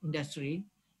incumbent industry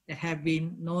that have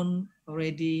been known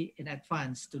already in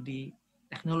advance to the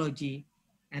technology,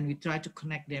 and we try to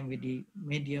connect them with the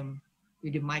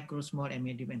micro, small, and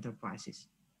medium enterprises.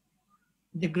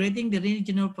 Integrating the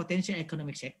regional potential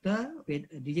economic sector with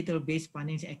a digital-based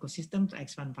financial ecosystem to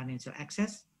expand financial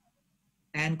access,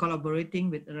 and collaborating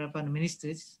with relevant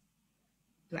ministries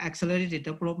to accelerate the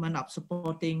development of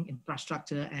supporting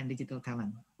infrastructure and digital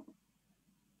talent.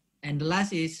 And the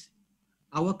last is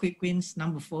our quick wins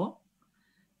number 4,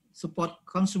 support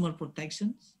consumer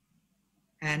protections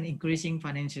and increasing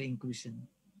financial inclusion.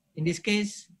 In this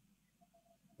case,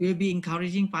 we'll be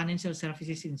encouraging financial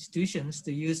services institutions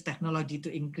to use technology to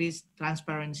increase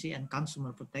transparency and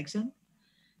consumer protection,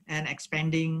 and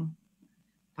expanding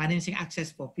financing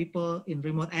access for people in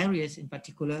remote areas in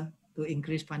particular to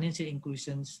increase financial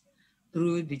inclusions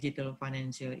through digital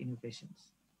financial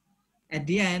innovations. At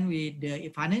the end, with the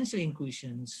financial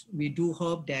inclusions, we do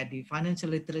hope that the financial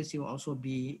literacy will also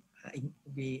be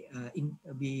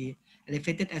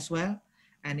elevated as well,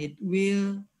 and it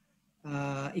will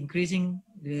increasing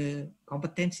the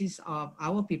competencies of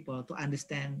our people to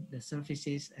understand the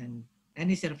services and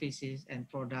any services and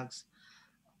products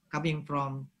coming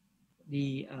from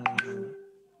the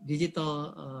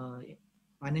digital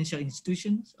financial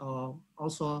institutions or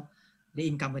also the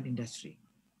incumbent industry.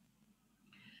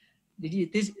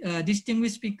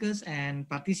 Distinguished speakers and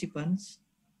participants,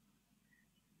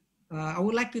 I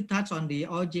would like to touch on the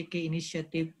OJK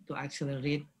initiative to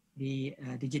accelerate the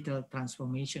digital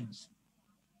transformations.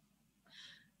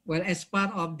 Well, as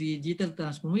part of the digital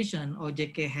transformation,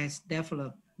 OJK has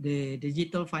developed the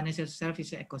digital financial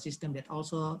services ecosystem that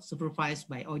also supervised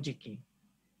by OJK.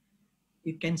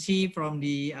 You can see from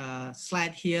the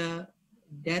slide here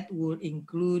that will be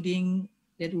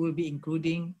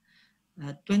including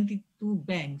 22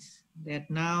 banks that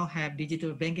now have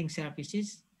digital banking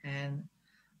services, and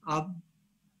 10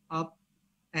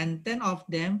 of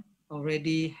them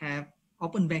already have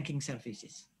open banking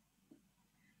services.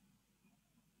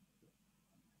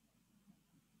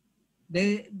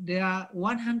 There are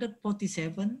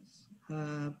 147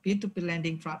 peer-to-peer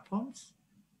lending platforms,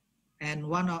 and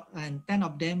 10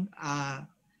 of them are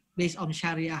based on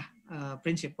Sharia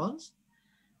principles.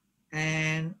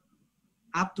 And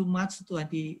up to March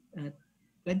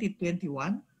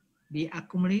 2021, the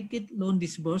accumulated loan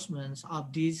disbursements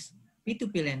of this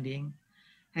P2P lending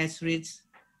has reached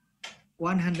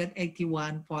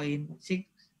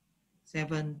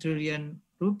 181.67 trillion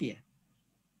rupiah.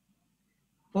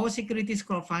 For securities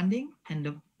crowdfunding,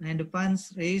 and the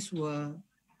funds raised were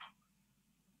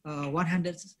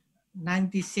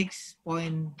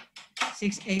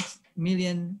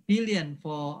 196.68 billion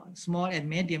for small and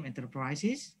medium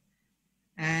enterprises.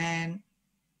 And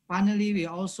finally, we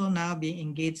also now being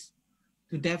engaged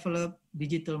to develop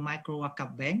digital micro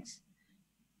wakaf banks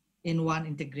in one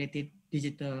integrated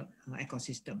digital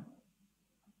ecosystem.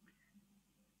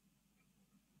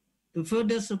 To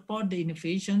further support the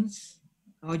innovations,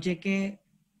 OJK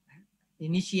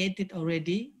initiated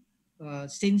already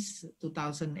since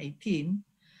 2018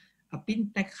 a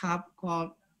fintech hub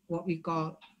called what we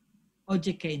call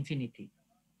OJK Infinity.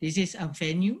 This is a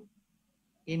venue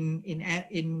in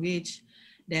which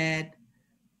that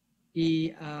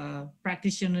the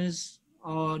practitioners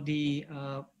or the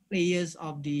players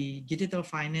of the digital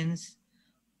finance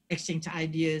exchange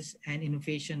ideas and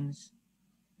innovations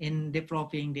in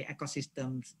developing the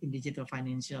ecosystems in digital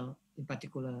financial, in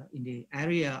particular in the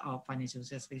area of financial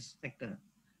services sector.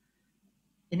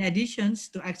 In addition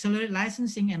to accelerate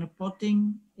licensing and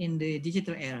reporting in the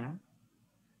digital era,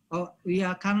 we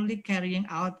are currently carrying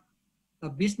out a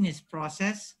business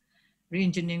process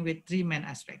re-engineering with three main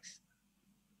aspects.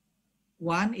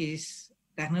 One is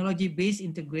technology-based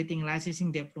integrating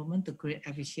licensing development to create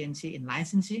efficiency in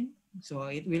licensing. So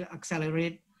it will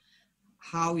accelerate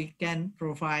how we can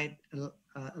provide a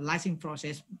licensing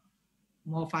process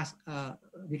more fast,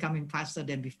 becoming faster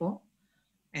than before.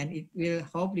 And it will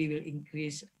hopefully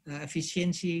increase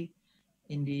efficiency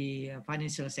in the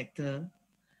financial sector.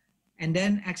 And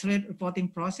then accelerate reporting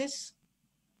process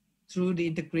through the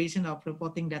integration of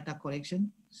reporting data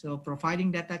collection. So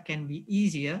providing data can be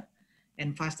easier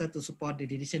and faster to support the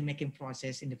decision-making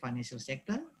process in the financial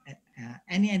sector.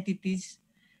 Any entities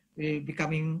will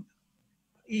becoming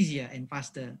easier and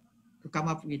faster to come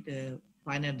up with a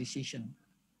final decision.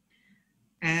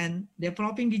 And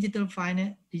developing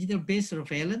digital-based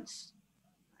surveillance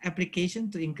application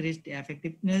to increase the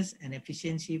effectiveness and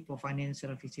efficiency for financial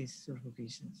services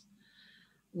supervisions.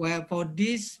 Well, for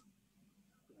this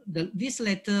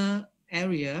latter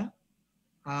area,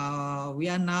 we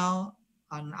are now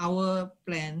on our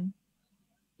plan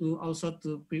to also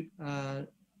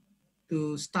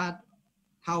to start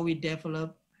how we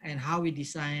develop and how we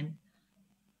design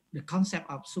the concept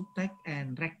of subtech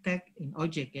and regtech in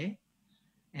OJK,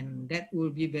 and that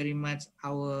will be very much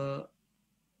our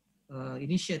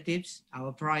initiatives,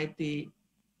 our priority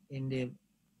in the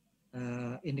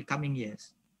coming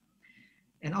years.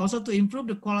 And also to improve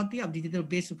the quality of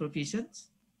digital-based supervisions,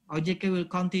 OJK will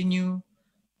continue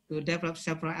to develop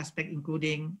several aspects,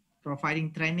 including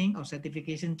providing training or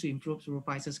certification to improve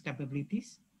supervisors'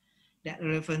 capabilities that are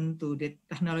relevant to the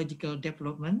technological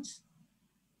developments,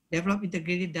 develop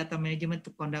integrated data management to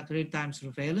conduct real-time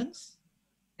surveillance,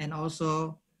 and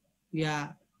also we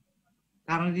are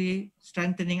currently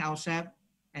strengthening ourselves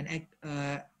and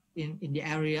in the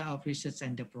area of research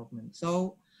and development.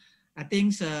 So I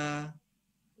think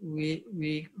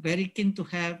we very keen to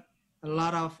have a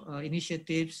lot of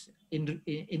initiatives in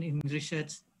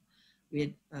research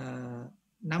with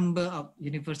number of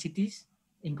universities,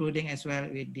 including as well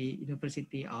with the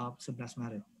University of 11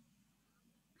 Maret.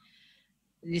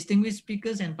 Distinguished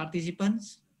speakers and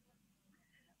participants,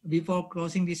 before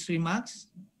closing these remarks,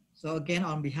 so again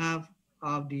on behalf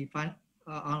of the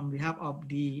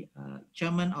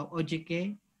Chairman of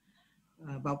OJK,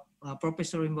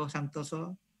 Professor Wimboh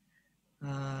Santoso,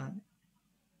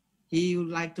 he would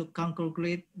like to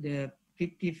congratulate the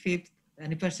 55th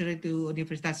anniversary to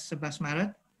Universitas 11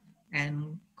 Maret,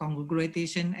 and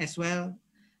congratulations as well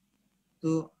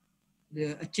to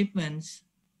the achievements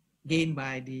gained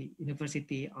by the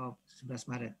University of 11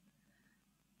 Maret.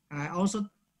 I also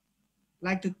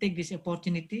like to take this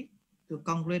opportunity to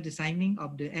congratulate the signing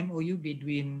of the MOU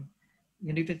between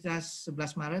Universitas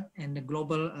 11 Maret and the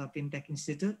Global FinTech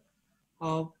Institute.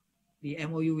 Of the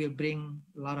MOU will bring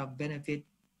a lot of benefit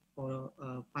for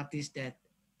parties that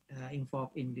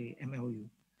involved in the MOU.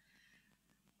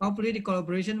 Hopefully, the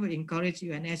collaboration will encourage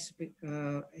UNS,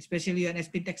 especially UNS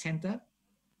FinTech Center,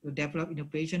 to develop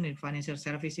innovation in financial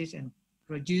services and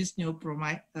produce new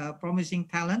promising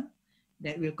talent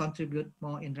that will contribute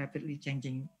more in rapidly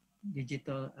changing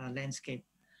digital landscape.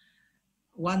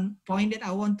 One point that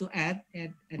I want to add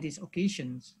at these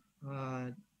occasions,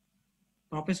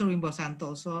 Professor Wimboh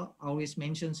Santoso always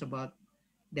mentions about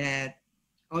that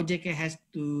OJK has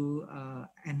to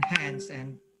enhance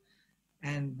and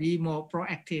be more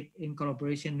proactive in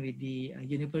collaboration with the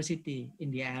university in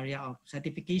the area of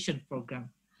certification program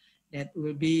that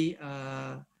will be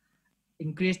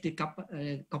increase the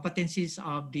competencies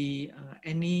of the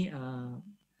any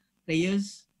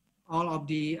players, all of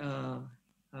the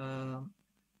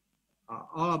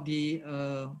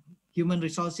human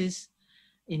resources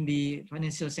in the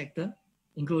financial sector,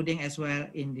 including as well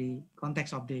in the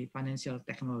context of the financial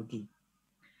technology.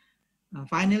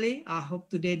 Finally, I hope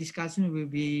today's discussion will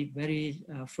be very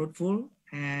fruitful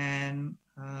and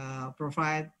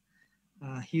provide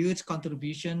huge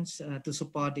contributions to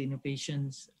support the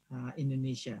innovations in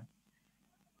Indonesia.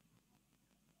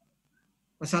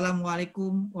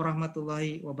 Wassalamualaikum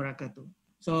warahmatullahi wabarakatuh.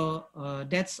 So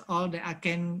that's all that I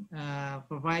can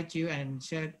provide you and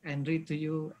share and read to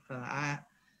you. I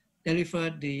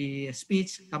delivered the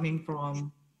speech coming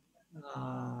from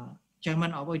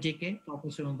Chairman of OJK,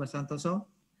 Professor Wimboh Santoso.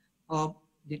 Hope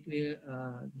it will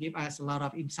give us a lot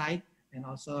of insight and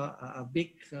also a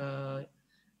big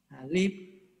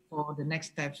leap for the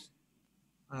next steps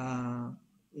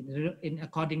in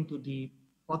according to the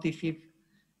 45th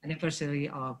anniversary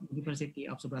of University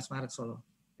of 11 Maret Solo.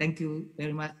 Thank you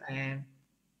very much, and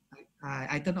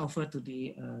I turn over to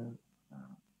the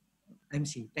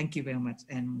MC. Thank you very much,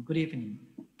 and good evening.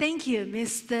 Thank you,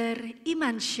 Mr.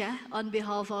 Iman Shah, on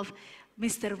behalf of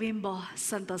Mr. Wimboh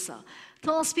Santoso. To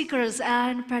all speakers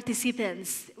and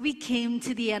participants, we came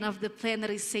to the end of the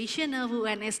plenary session of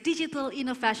UNS Digital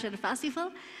Innovation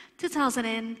Festival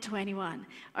 2021,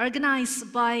 organized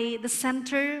by the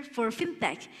Center for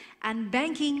Fintech and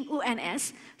Banking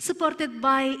UNS, supported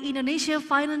by Indonesia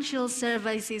Financial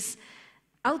Services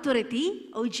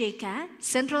Authority, OJK,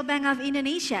 Central Bank of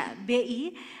Indonesia,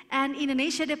 BI, and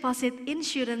Indonesia Deposit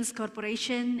Insurance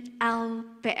Corporation,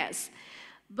 LPS.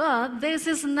 But this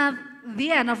is not the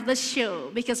end of the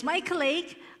show, because my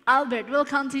colleague, Albert, will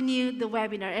continue the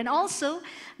webinar. And also,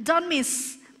 don't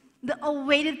miss the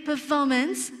awaited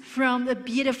performance from the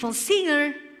beautiful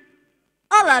singer,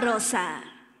 Ola Rosa.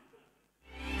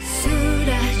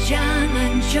 Sudah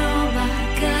jangan coba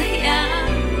ke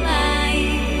yang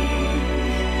lain,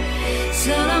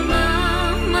 selama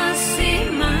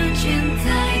masih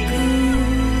mencintaiku.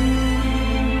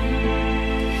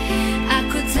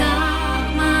 Aku tak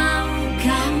mau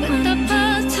kau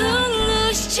betapa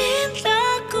tulus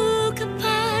cintaku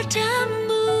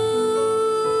kepadamu.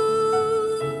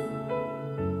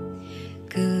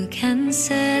 Ku kan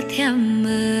setia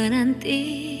menanti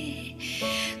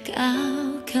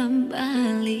kau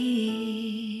kembali.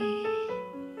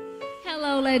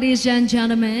 Hello ladies and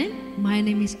gentlemen, my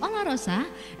name is Ola Rosa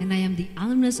and I am the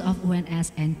alumnus of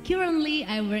UNS, and currently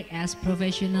I work as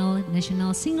professional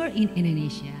national singer in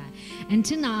Indonesia. And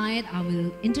tonight I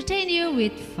will entertain you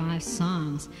with 5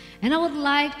 songs, and I would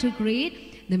like to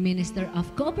greet the Minister of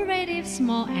Cooperatives,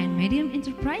 Small and Medium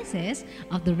Enterprises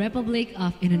of the Republic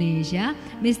of Indonesia,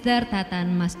 Mr.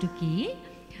 Teten Masduki,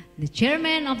 the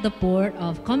Chairman of the Board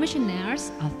of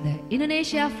Commissioners of the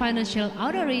Indonesia Financial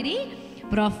Authority,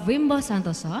 Prof. Wimboh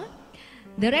Santoso,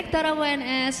 Director of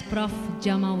UNS, Prof.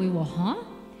 Jamal Wimboh,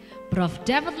 Prof.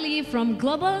 David Lee from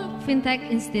Global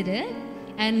FinTech Institute,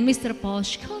 and Mr. Paul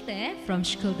Schulte from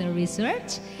Schulte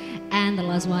Research. And the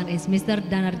last one is Mr.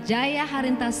 Danarjaya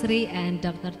Harintasri and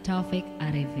Dr. Taufik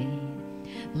Arifin.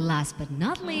 Last but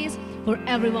not least, for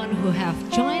everyone who have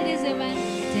joined this event,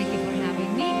 thank you for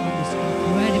having me on this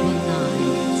incredible night.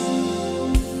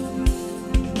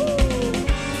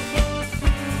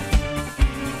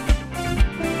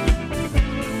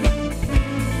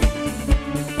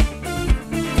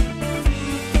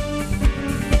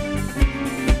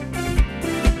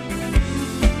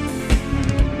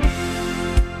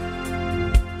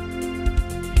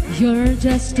 You're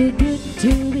just too good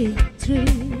to be true.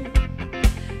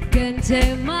 Can't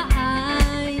take my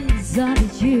eyes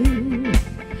off you.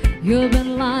 You've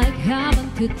been like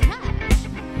heaven to touch.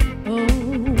 Oh,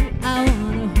 I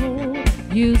wanna hold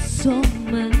you so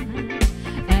much.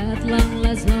 At long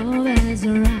last, love is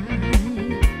right,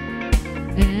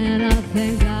 and I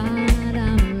thank God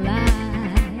I'm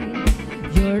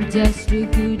alive. You're just too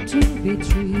good to be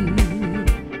true.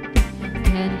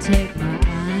 Can't take my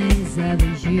eyes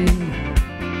off you.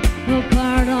 A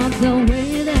part of the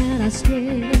way that I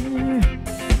stare,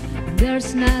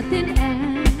 there's nothing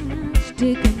else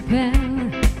to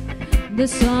compare. The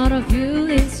thought of you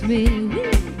leaves me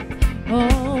weak.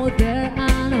 Oh, there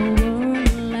are no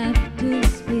words left to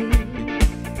speak.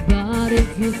 But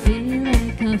if you feel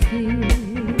like I feel,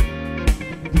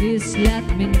 please let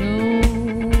me know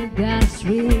that's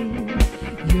real.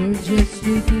 You're just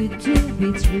too good to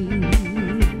be true.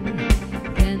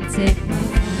 Can't take my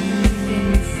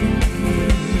eyes off you.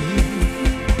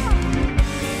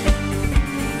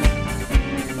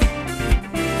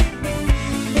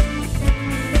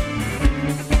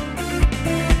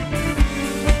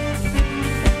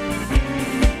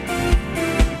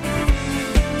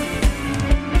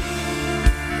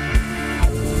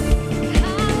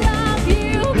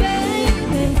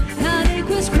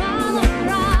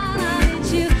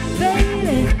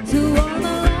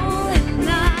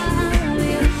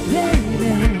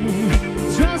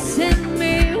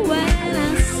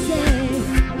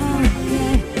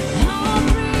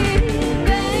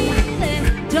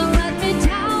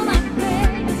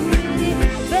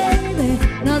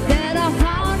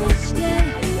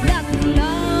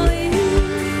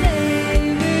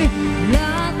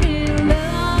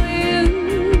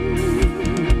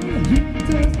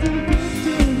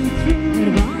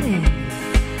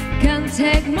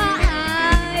 Take my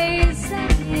eyes on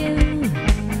you.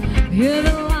 You're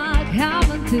the like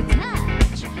heaven to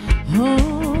touch.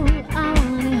 Oh, I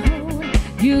wanna hold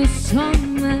you so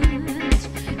much.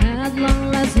 As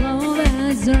long as love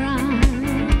is right,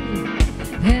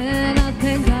 and I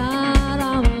thank God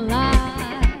I'm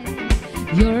alive.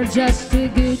 You're just too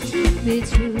good to be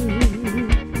true.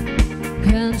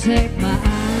 Can't take my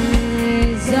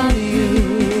eyes on you.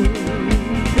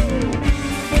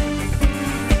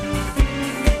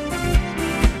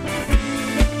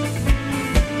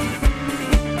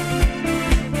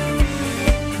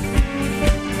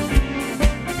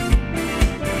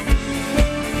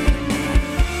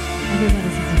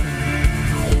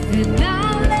 And I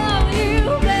love you,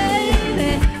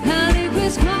 baby. Honey,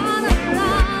 quit crying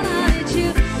around. I need you,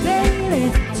 baby,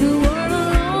 to work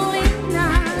alone and I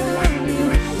love you,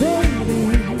 baby.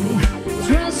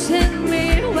 Trust in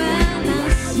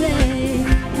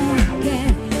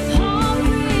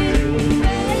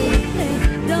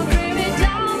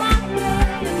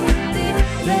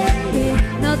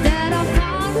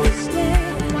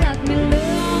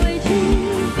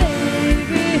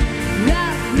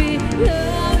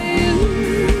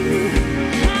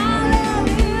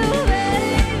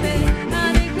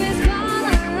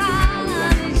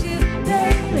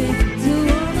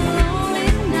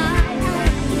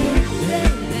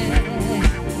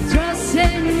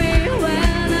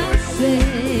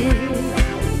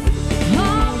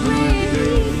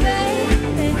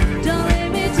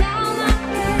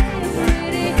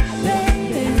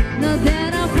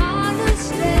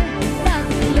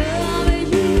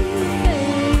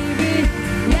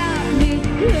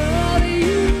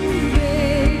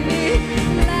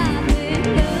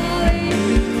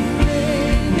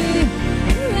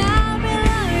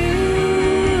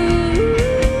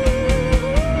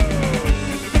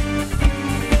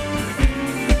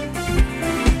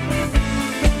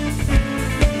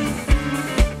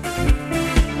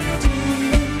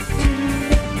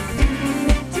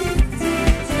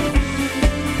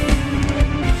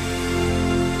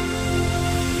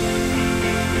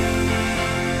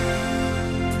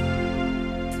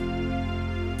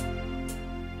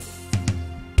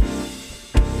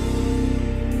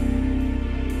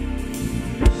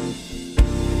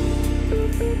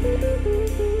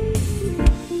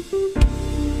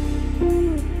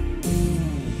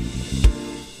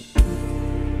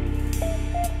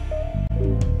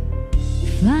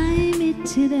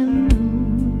to the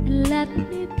moon and let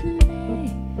me play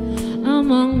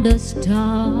among the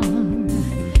stars.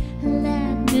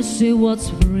 Let me see what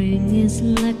spring is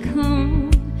like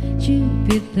on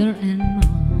Jupiter and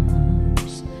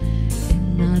Mars.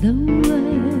 In other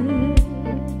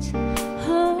words,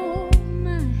 hold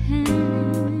my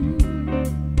hand.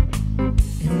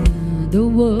 In other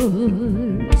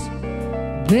words,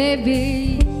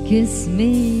 baby, kiss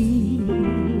me.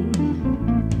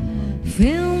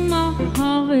 Fill my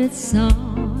heart with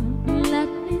song, let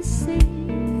me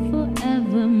sing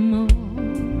forevermore.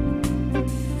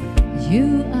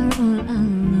 You are all I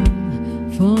know,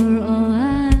 for all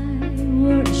I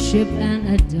worship and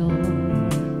adore.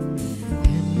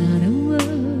 In other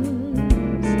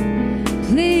words,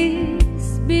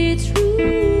 please be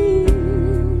true.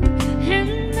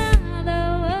 In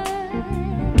other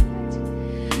words,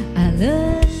 I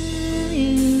love you.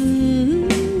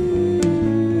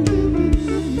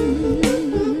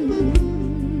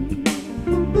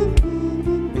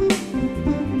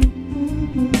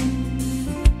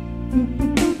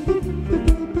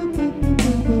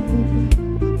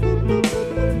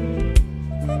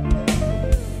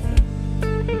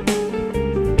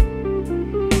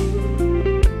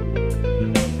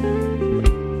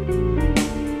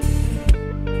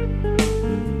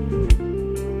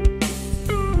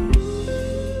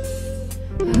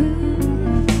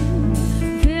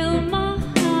 Fill my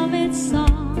heart with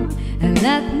song and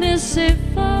let me sing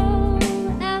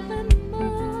forevermore.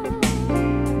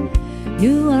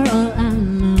 You are all I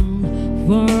know,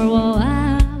 for all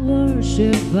I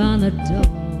worship and adore.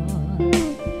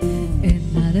 In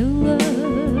other words,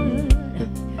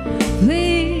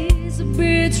 please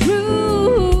be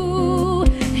true.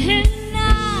 In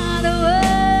other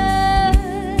words,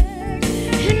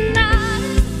 in other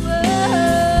words,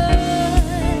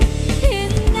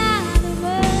 in other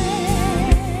words,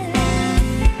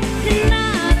 in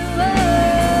other words,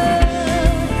 in other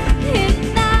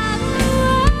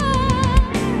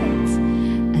words,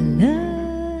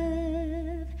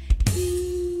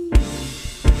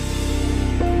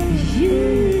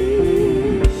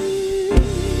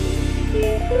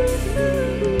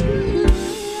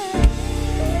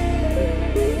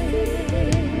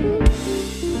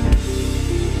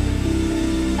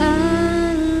 I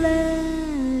love you. I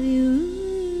love you.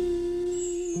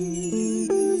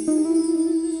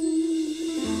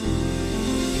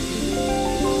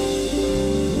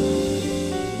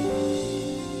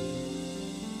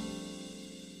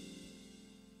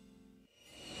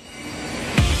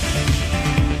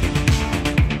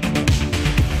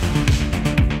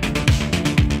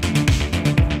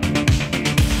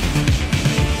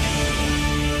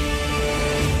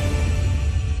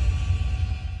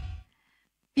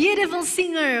 Beautiful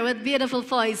singer with beautiful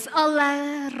voice,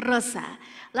 Ola Rosa.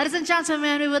 Ladies and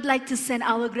gentlemen, we would like to send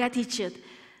our gratitude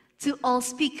to all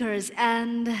speakers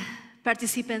and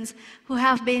participants who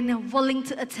have been willing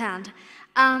to attend.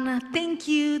 And thank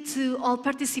you to all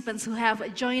participants who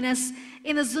have joined us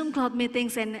in the Zoom Cloud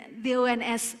meetings and the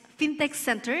UNS FinTech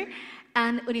Center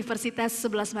and Universitas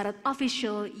 11 Maret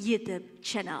official YouTube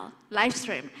channel, live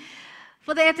stream.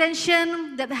 For the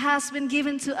attention that has been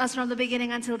given to us from the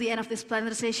beginning until the end of this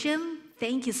plenary session,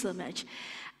 thank you so much.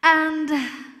 And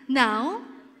now,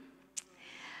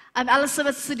 I'm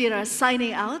Elizabeth Sudira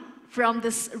signing out from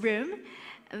this room.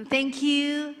 And thank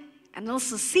you, and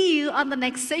also see you on the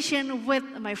next session with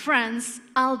my friends,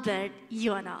 Albert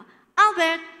Yuano.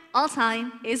 Albert, all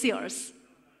time is yours.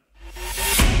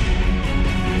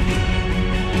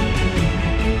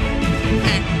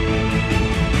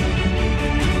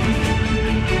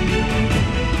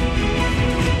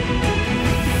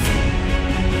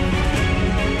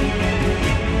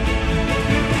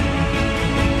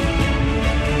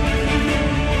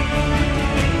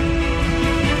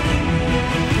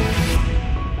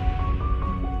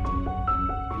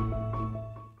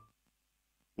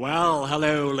 Well,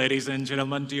 hello, ladies and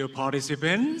gentlemen, dear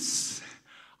participants.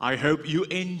 I hope you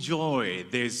enjoy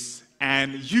this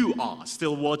and you are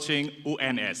still watching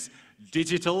UNS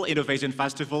Digital Innovation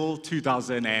Festival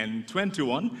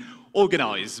 2021,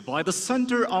 organized by the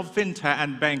Center of Fintech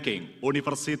and Banking,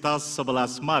 Universitas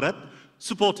 11 Maret,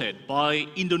 supported by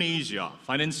Indonesia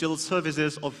Financial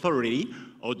Services Authority,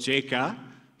 OJK,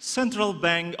 Central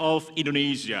Bank of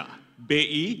Indonesia,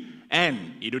 BI,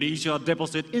 and Indonesia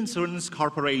Deposit Insurance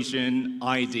Corporation,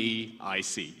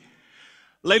 IDIC.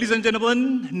 Ladies and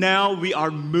gentlemen, now we are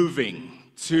moving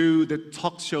to the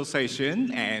talk show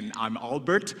session, and I'm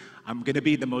Albert. I'm going to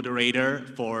be the moderator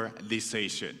for this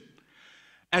session.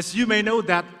 As you may know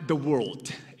that the world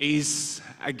is,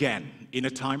 again, in a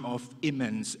time of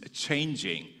immense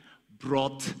changing,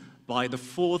 brought by the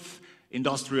fourth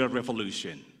industrial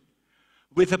revolution.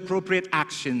 With appropriate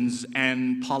actions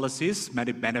and policies,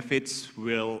 many benefits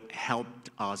will help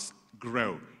us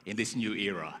grow in this new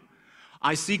era.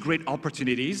 I see great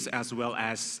opportunities as well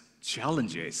as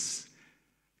challenges.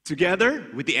 Together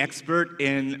with the expert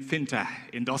in fintech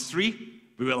industry,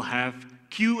 we will have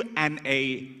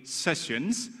Q&A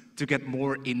sessions to get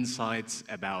more insights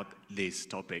about this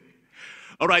topic.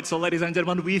 All right, so ladies and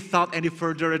gentlemen, without any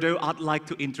further ado, I'd like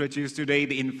to introduce today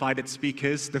the invited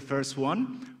speakers. The first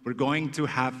one, we're going to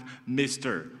have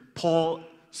Mr. Paul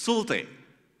Sulte,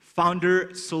 founder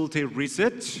Sulte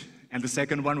Research. And the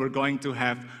second one, we're going to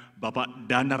have Bapak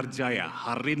Danarjaya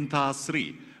Harinta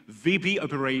Sri, VP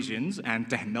Operations and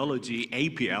Technology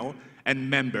APL and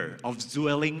member of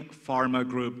Zueling Pharma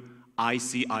Group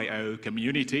ICIO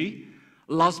community.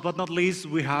 Last but not least,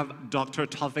 we have Dr.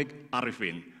 Taufik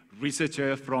Arifin,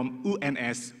 researcher from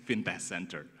UNS Fintech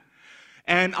Center.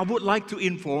 And I would like to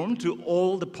inform to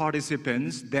all the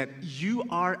participants that you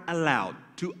are allowed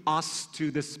to ask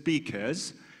to the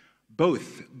speakers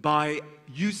both by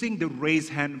using the raise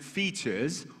hand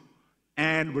features,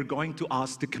 and we're going to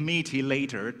ask the committee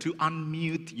later to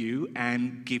unmute you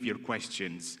and give your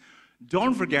questions.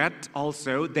 Don't forget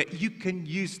also that you can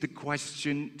use the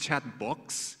question chat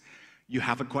box. You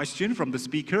have a question from the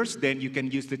speakers, then you can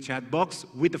use the chat box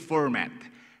with the format,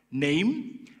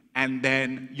 name, and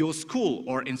then your school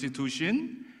or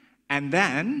institution, and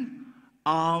then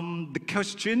the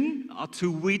question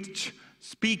to which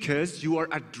speakers you are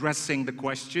addressing the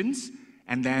questions,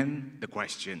 and then the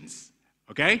questions,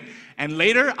 okay? And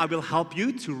later, I will help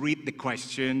you to read the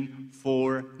question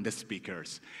for the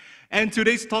speakers. And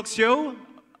today's talk show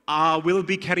will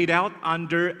be carried out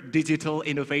under digital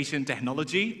innovation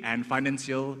technology and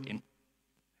financial.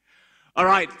 All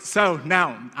right, so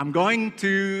now I'm going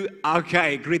to,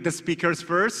 greet the speakers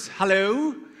first.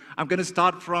 Hello, I'm going to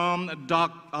start from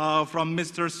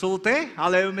Mr. Sulte.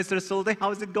 Hello, Mr. Sulte,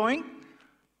 how is it going?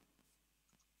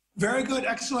 Very good,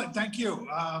 excellent, thank you.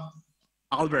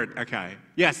 Albert, okay,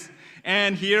 yes.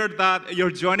 And here that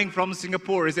you're joining from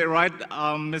Singapore, is it right,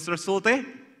 Mr. Sulte?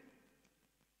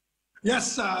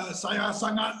 Yes, saya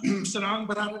sangat senang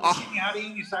berada di sini hari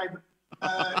ini. Saya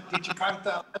di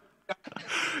Jakarta.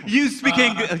 You speak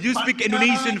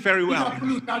Indonesian very well.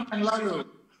 30 tahun yang lalu.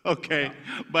 Okay,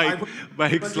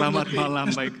 baik, selamat malam,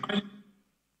 baik.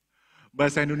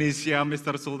 Bahasa Indonesia,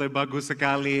 Mr. Sulte bagus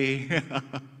sekali.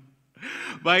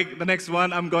 Baik, the next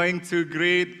one I'm going to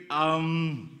greet.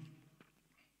 The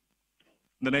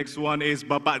next one is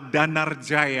Bapak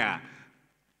Danarjaya.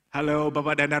 Hello,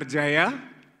 Bapak Danarjaya.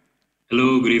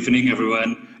 Hello, good evening,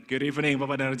 everyone. Good evening,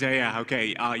 Bapak Danarjaya.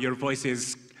 Okay, your voice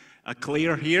is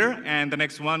clear here. And the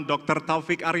next one, Dr.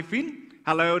 Taufik Arifin.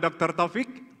 Hello, Dr.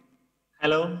 Taufik.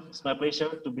 Hello, it's my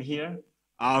pleasure to be here.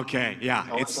 Okay, yeah.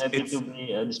 It's happy to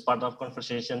be this part of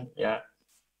conversation, yeah.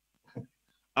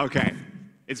 Okay,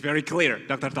 it's very clear,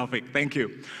 Dr. Taufik, thank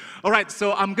you. All right,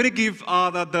 so I'm gonna give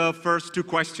the first two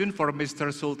questions for Mr.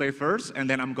 Sulte first, and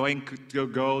then I'm going to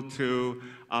go to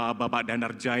Bapak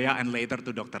Danarjaya and later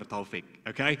to Dr. Taufik,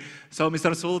 okay? So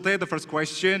Mr. Sulte, the first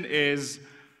question is,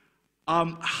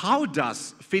 how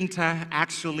does fintech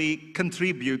actually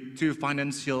contribute to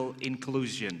financial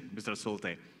inclusion, Mr.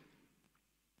 Sulte?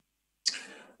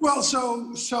 Well,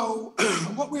 so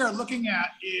what we are looking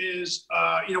at is,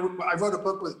 I wrote a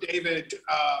book with David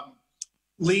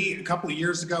Lee a couple of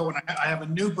years ago, and I have a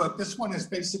new book. This one is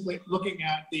basically looking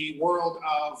at the world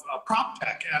of prop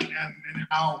tech and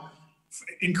how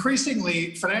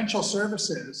increasingly financial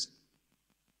services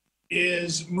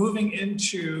is moving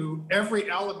into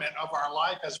every element of our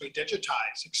life as we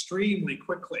digitize extremely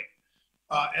quickly.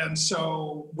 And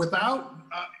so without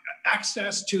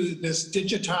access to this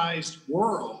digitized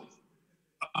world,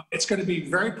 it's going to be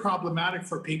very problematic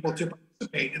for people to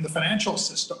participate in the financial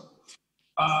system.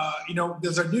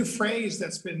 There's a new phrase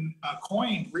that's been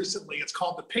coined recently. It's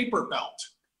called the paper belt.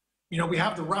 We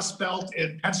have the Rust Belt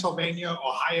in Pennsylvania,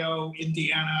 Ohio,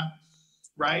 Indiana,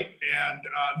 right, and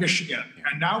Michigan.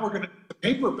 And now we're going to the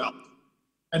paper belt.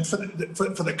 And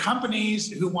for the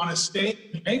companies who want to stay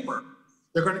in paper,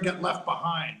 they're going to get left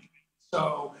behind.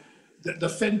 So the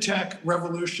fintech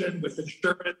revolution with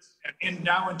insurance and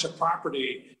now into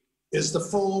property is the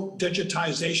full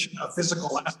digitization of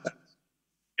physical assets.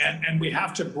 And we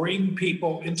have to bring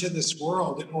people into this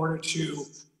world in order to,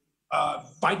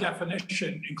 by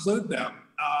definition, include them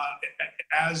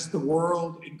as the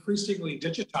world increasingly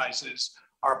digitizes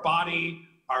our body,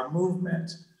 our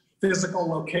movement, physical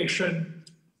location,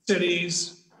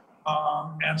 cities,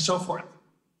 and so forth.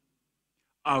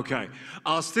 Okay.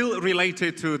 Still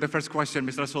related to the first question,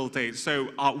 Mr. Solte. So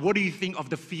what do you think of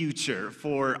the future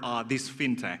for this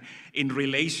fintech in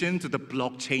relation to the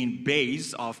blockchain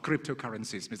base of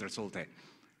cryptocurrencies, Mr. Solte?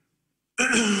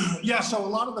 Yeah, so a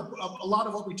lot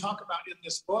of what we talk about in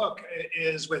this book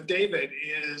is with David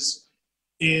is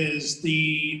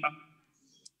the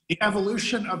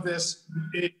evolution of this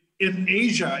in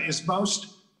Asia is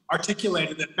most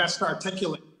articulated and best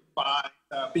articulated by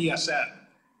BSN.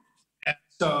 And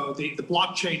so the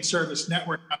blockchain service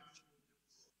network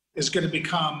is going to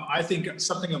become, I think,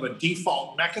 something of a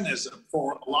default mechanism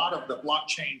for a lot of the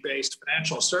blockchain-based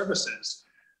financial services,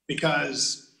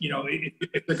 because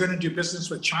if they're going to do business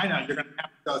with China, you're going to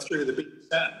have to go through the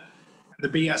BSN. The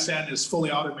BSN is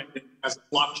fully automated as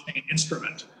a blockchain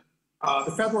instrument.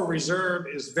 The Federal Reserve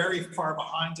is very far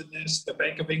behind in this. The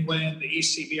Bank of England, the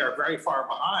ECB are very far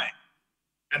behind.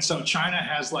 And so China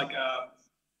has like a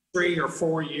 3 or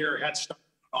 4 year head start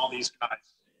on all these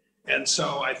guys. And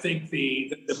so I think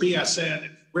the BSN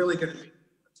is really going to be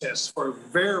for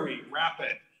very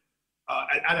rapid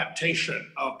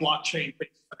adaptation of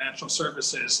blockchain-based financial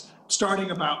services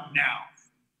starting about now.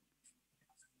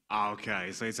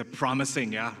 Okay, so it's a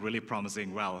promising, really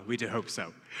promising. Well, we do hope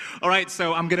so. All right,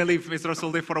 so I'm going to leave Mr.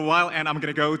 Solte for a while, and I'm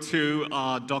going to go to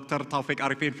Dr. Taufik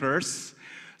Arifin first.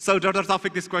 So, Dr.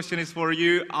 Taufik, this question is for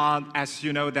you. As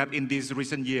you know that in these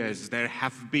recent years, there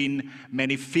have been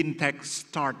many fintech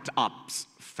startups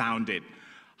founded.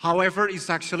 However, it's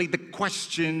actually the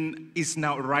question is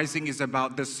now rising is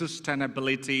about the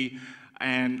sustainability.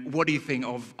 And what do you think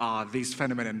of this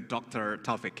phenomenon, Dr.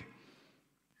 Taufik?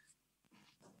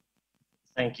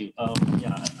 Thank you.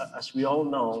 Yeah, as we all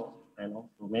know, and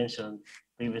mentioned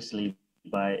previously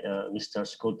by Mr.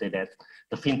 Scote, that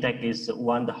the fintech is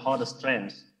one of the hottest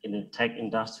trends in the tech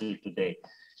industry today.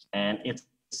 And it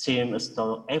seems as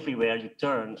though everywhere you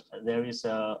turn, there is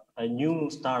a new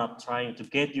startup trying to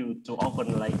get you to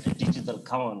open like a digital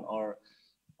account or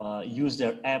use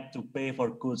their app to pay for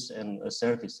goods and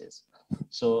services.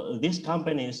 So these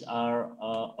companies are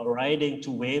riding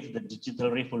to wave the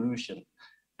digital revolution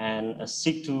and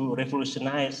seek to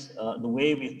revolutionize the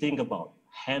way we think about,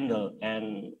 handle,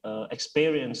 and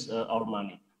experience our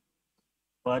money.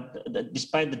 But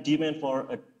despite the demand for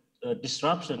a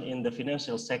disruption in the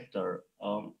financial sector,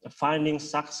 finding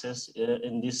success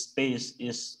in this space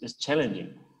is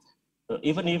challenging.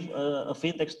 Even if a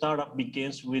fintech startup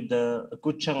begins with a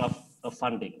good chunk of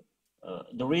funding,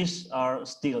 the risks are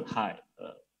still high.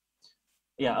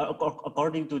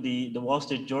 According to the Wall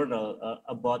Street Journal,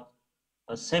 about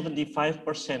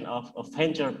 75% of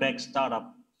venture-backed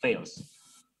startup fails.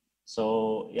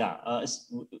 So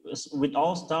with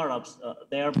all startups,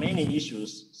 there are many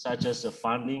issues such as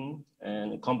funding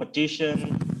and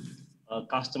competition,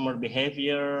 customer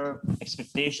behavior,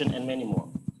 expectation, and many more.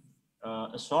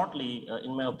 Shortly,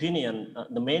 in my opinion,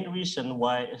 the main reason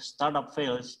why a startup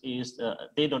fails is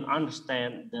they don't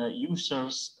understand the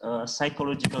users'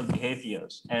 psychological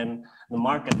behaviors and the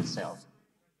market itself.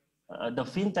 The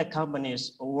fintech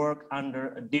companies work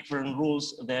under different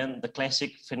rules than the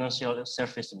classic financial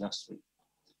service industry.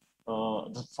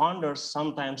 The founders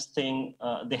sometimes think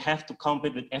they have to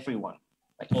compete with everyone,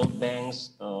 like old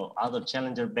banks, other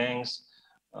challenger banks,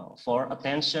 for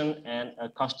attention and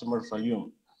customer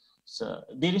volume. So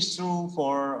this is true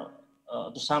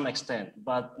to some extent,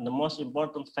 but the most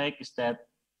important fact is that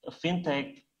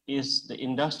fintech is the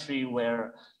industry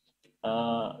where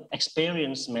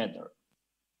experience matters.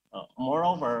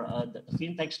 Moreover, the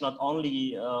fintech is not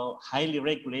only highly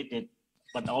regulated,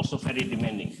 but also very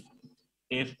demanding.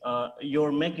 If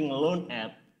you're making a loan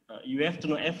app, you have to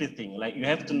know everything. Like you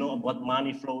have to know about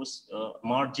money flows,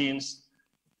 margins,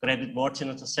 credit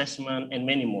worthiness assessment, and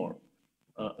many more.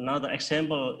 Another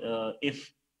example,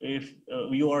 if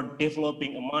you are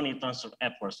developing a money transfer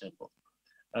app, for example,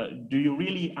 do you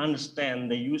really understand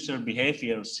the user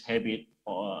behaviors, habit,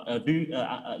 or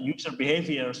user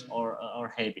behaviors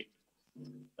or habit?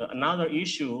 Another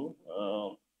issue,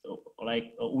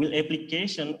 will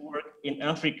application work in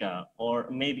Africa or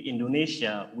maybe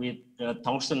Indonesia with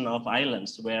thousands of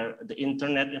islands where the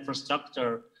internet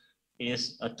infrastructure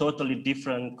is totally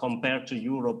different compared to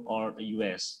Europe or the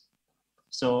US?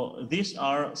 So these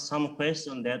are some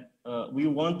questions that we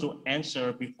want to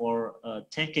answer before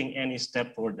taking any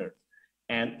step further.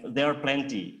 And there are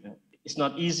plenty. It's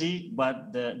not easy,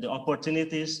 but the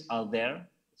opportunities are there.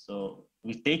 So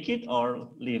we take it or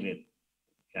leave it.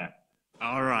 Yeah.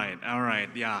 All right.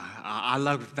 Yeah, I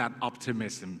love that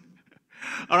optimism.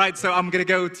 All right, so I'm going to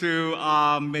go to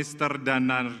Mr.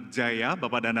 Danarjaya,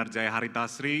 Bapak Danarjaya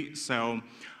Haritasri. So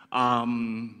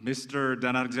Mr.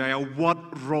 Danarjaya, what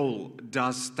role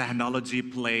does technology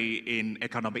play in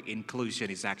economic inclusion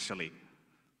is actually?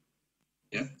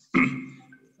 Yeah,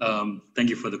 thank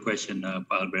you for the question,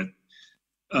 Pak Albert.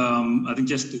 I think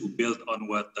just to build on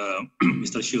what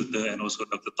Mr. Schulte and also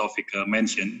Dr. Taufik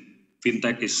mentioned,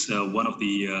 fintech is one of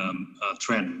the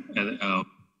trend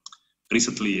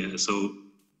recently. So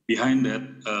behind that,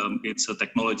 it's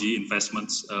technology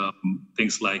investments,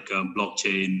 things like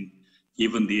blockchain,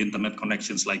 even the internet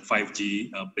connections like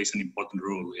 5G plays an important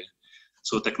role. Yeah.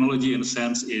 So technology, in a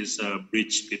sense, is a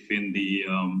bridge between the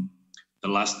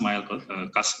last mile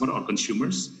customer or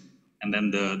consumers, and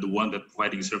then the one that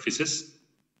providing services,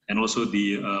 and also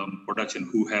the production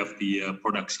who have the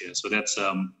products here. So that's,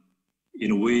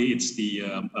 in a way, it's the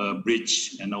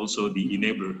bridge and also the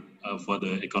enabler for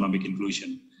the economic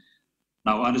inclusion.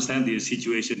 Now, I understand the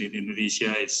situation in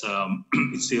Indonesia is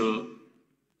it's still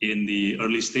in the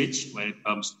early stage when it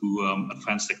comes to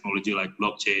advanced technology like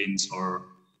blockchains or,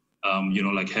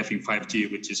 like having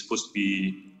 5G, which is supposed to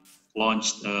be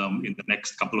launched in the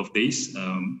next couple of days.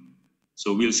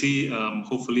 So we'll see,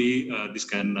 hopefully this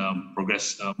can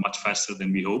progress much faster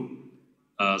than we hope,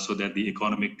 so that the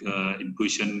economic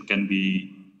inclusion can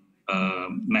be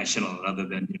national rather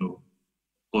than,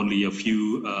 only a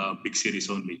few big cities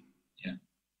only. Yeah.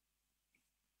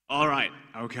 All right.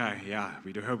 Okay. Yeah.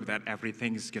 We do hope that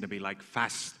everything's going to be like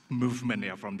fast movement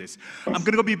here from this. I'm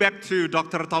going to be back to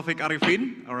Dr. Taufik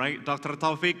Arifin. All right, Dr.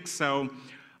 Taufik. So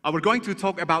we're going to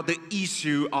talk about the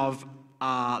issue of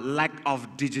lack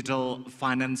of digital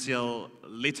financial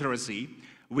literacy,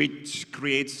 which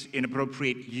creates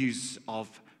inappropriate use of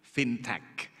fintech.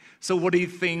 So what do you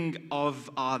think of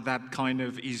that kind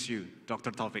of issue,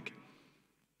 Dr. Taufik?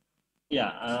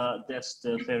 Yeah, that's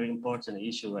the very important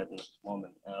issue at the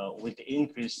moment. With the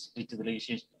increased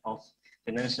digitalization of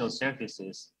financial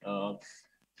services,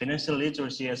 financial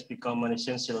literacy has become an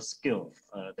essential skill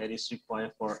that is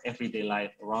required for everyday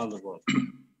life around the world.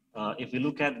 If you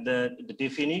look at the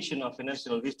definition of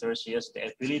financial literacy as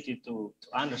the ability to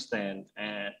understand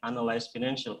and analyze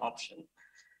financial options,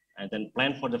 and then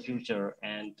plan for the future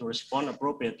and to respond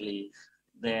appropriately,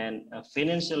 then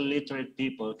financial literate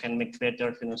people can make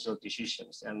better financial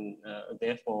decisions, and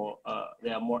therefore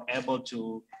they are more able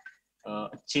to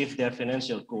achieve their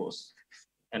financial goals,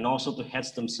 and also to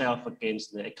hedge themselves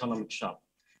against the economic shock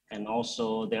and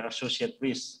also their associated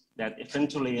risks that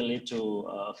eventually lead to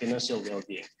financial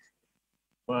well-being.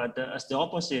 But as the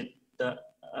opposite,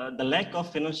 the lack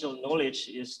of financial knowledge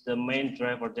is the main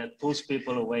driver that pulls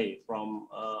people away from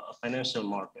financial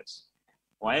markets.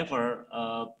 However,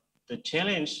 the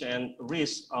challenge and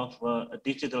risk of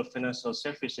digital financial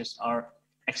services are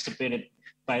exacerbated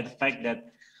by the fact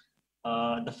that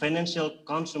the financial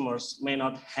consumers may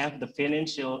not have the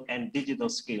financial and digital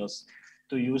skills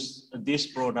to use these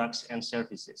products and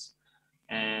services,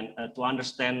 and to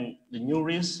understand the new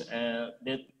risks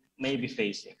that may be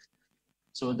facing.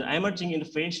 So the emerging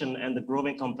innovation and the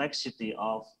growing complexity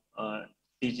of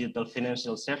digital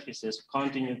financial services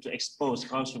continue to expose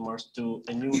consumers to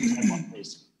a new type of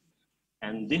risk.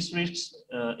 And these risks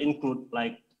include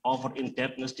like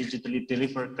over-indebtedness, digitally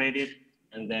delivered credit,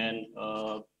 and then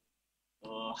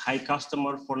high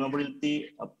customer vulnerability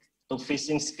to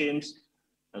phishing schemes,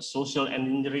 social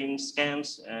engineering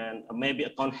scams, and maybe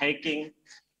account hacking,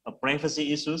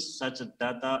 privacy issues such as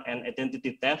data and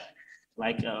identity theft,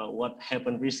 like what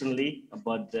happened recently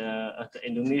about the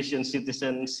Indonesian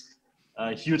citizens'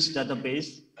 huge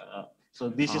database. So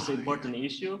this is an important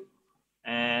issue,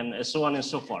 and so on and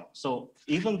so forth. So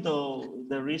even though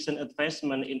the recent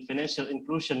advancement in financial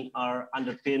inclusion are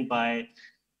underpinned by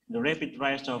the rapid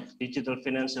rise of digital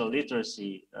financial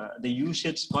literacy, the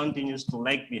usage continues to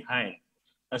lag behind,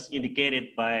 as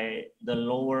indicated by the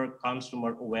lower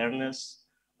consumer awareness,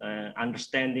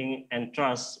 understanding, and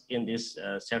trust in these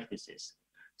services.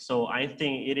 So I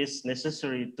think it is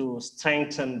necessary to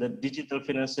strengthen the digital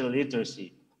financial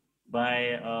literacy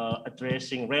by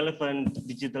addressing relevant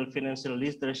digital financial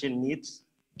literacy needs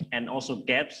and also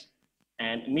gaps,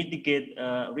 and mitigate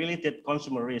related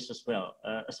consumer risks as well,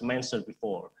 as mentioned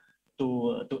before,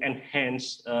 to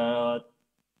enhance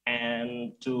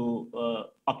and to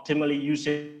optimally use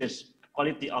the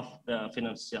quality of the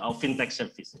fintech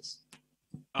services.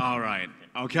 All right.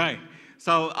 Okay.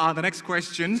 So the next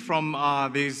question from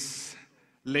this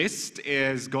list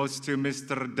goes to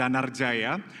Mr.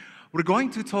 Danarjaya. We're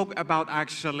going to talk about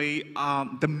actually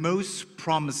the most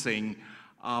promising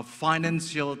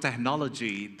financial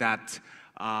technology that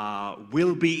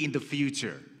will be in the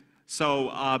future.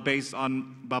 So based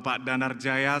on Bapak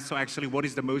Danarjaya, so actually what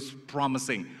is the most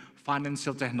promising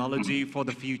financial technology for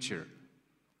the future?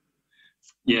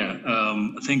 Yeah,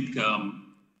 I think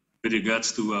with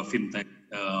regards to fintech,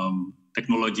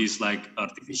 technologies like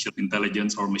artificial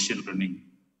intelligence or machine learning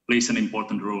plays an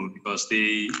important role because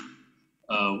they,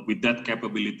 with that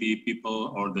capability,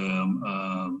 people or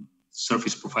the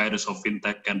service providers of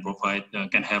fintech can provide,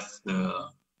 can have the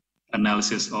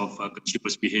analysis of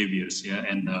consumers' behaviors, yeah,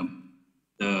 and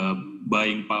the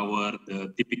buying power,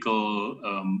 the typical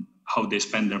how they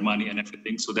spend their money and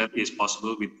everything. So that is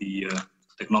possible with the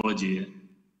technology.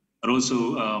 But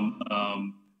also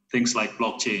things like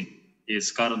blockchain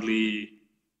is currently,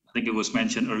 I think it was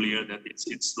mentioned earlier that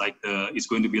it's like it's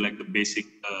going to be like the basic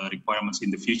requirements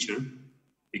in the future,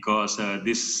 because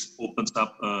this opens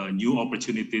up new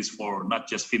opportunities for not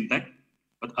just fintech,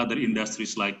 but other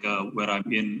industries like where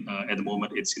I'm in at the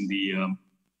moment. It's in the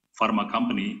pharma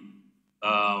company.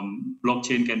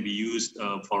 Blockchain can be used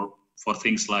for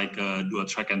things like do a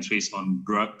track and trace on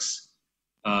drugs,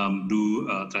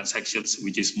 do transactions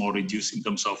which is more reduced in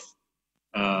terms of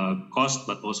cost,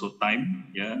 but also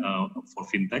time, yeah, for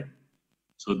fintech.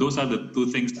 So those are the two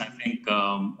things I think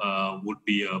would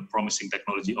be a promising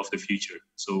technology of the future.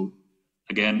 So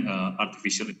again,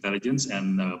 artificial intelligence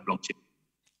and blockchain.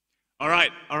 All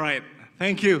right.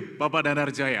 Thank you, Bapak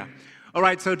Danarjaya. All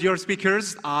right, so dear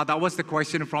speakers, that was the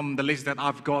question from the list that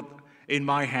I've got in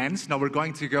my hands. Now we're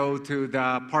going to go to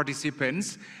the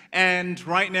participants. And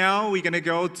right now we're going to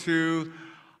go to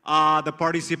the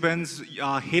participants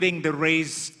hitting the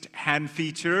raised hand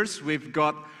features. We've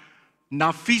got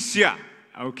Nafisya.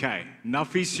 Okay,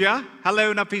 Nafisya.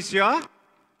 Hello, Nafisya.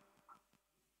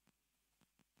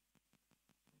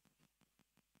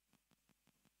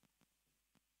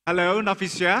 Hello,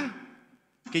 Nafisya.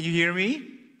 Can you hear me?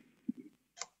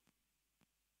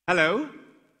 Hello?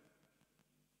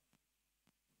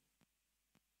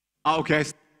 Okay.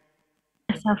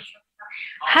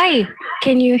 Hi,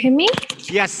 can you hear me?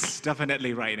 Yes,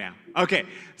 definitely right now. Okay,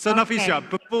 so Nafisya,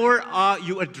 before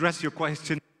you address your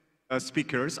question,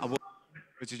 speakers, I will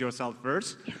introduce yourself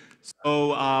first.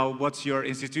 So what's your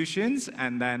institutions?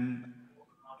 And then,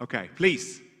 okay,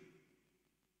 please.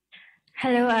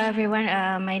 Hello, everyone.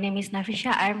 My name is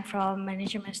Nafisya. I'm from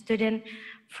management student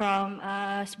from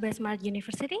Smart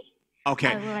University. Okay,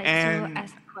 I would like and to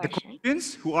ask a the question.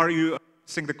 questions, who are you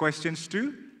asking the questions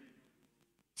to?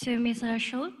 To Mr.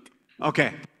 Schultz.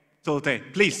 Okay,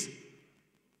 Solte, please.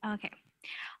 Okay.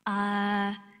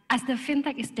 As the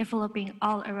fintech is developing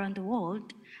all around the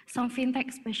world, some fintech,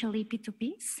 especially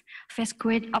P2Ps, face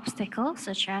great obstacles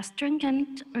such as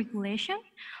stringent regulation,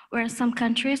 where some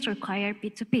countries require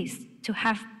P2Ps to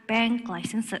have bank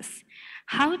licenses.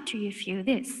 How do you view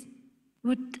this?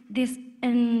 Would this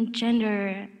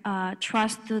engender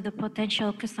trust to the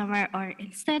potential customer, or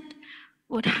instead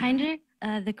would hinder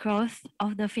the growth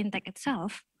of the fintech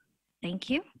itself? Thank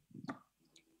you.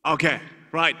 Okay,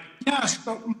 right. Yes.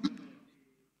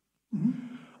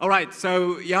 All right,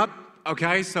 so, yep,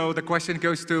 okay, so the question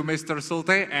goes to Mr.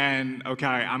 Sulte, and okay,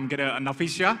 I'm gonna,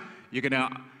 Nafisya, you're gonna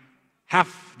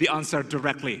have the answer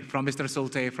directly from Mr.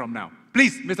 Sulte from now.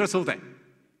 Please, Mr. Sulte.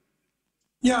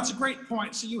 Yeah, it's a great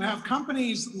point. So you have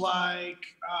companies like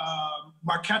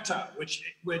Marqeta,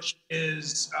 which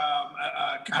is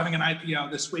having an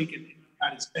IPO this week in the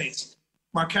United States.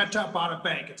 Marqeta bought a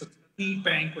bank. It's a key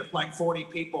bank with like 40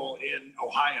 people in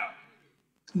Ohio.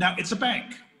 Now it's a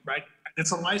bank, right?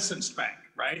 It's a licensed bank,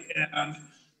 right? And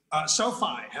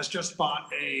SoFi has just bought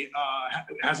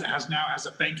has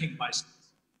a banking license.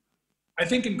 I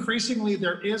think increasingly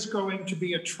there is going to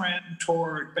be a trend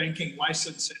toward banking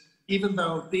licensing, even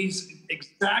though these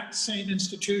exact same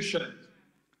institutions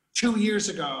 2 years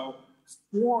ago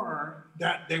swore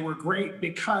that they were great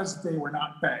because they were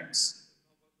not banks,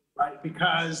 right?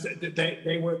 Because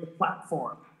they were the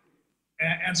platform.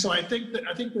 And so I think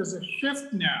there's a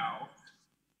shift now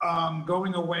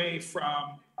going away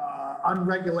from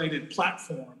unregulated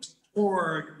platforms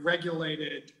toward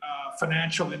regulated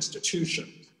financial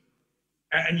institutions.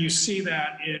 And you see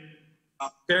that in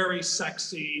very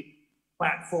sexy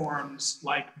platforms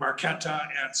like Marqeta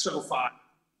and SoFi,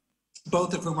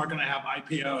 both of whom are going to have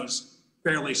IPOs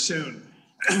fairly soon.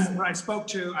 When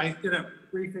I did a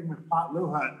briefing with Pat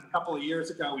Luhut a couple of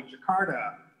years ago in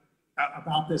Jakarta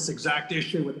about this exact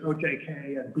issue with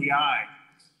OJK and BI.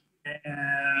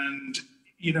 And,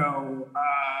 you know,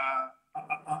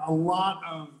 a lot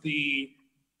of the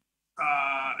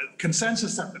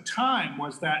consensus at the time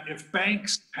was that if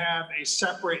banks have a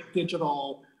separate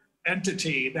digital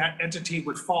entity, that entity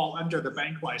would fall under the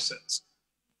bank license.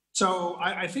 So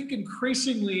I think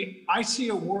increasingly, I see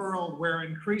a world where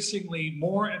increasingly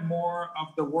more and more of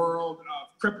the world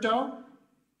of crypto,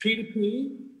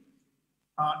 P2P,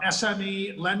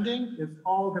 SME lending is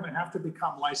all going to have to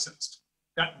become licensed.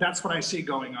 That's what I see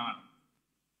going on.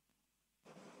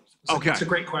 It's a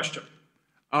great question.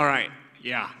 All right.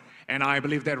 Yeah. And I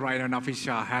believe that right now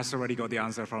Nafisha has already got the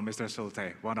answer from Mr.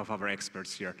 Sulte, one of our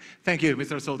experts here. Thank you,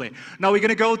 Mr. Sulte. Now we're going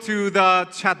to go to the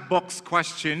chat box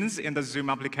questions in the Zoom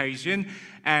application.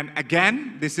 And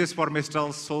again, this is for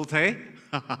Mr. Sulte.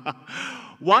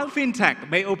 While fintech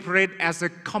may operate as a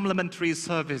complementary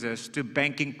services to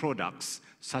banking products,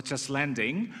 such as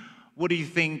lending, what do you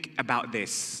think about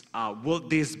this? Will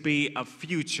this be a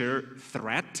future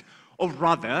threat, or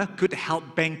rather could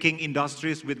help banking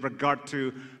industries with regard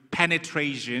to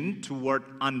penetration toward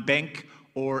unbanked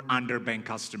or underbanked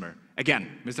customer?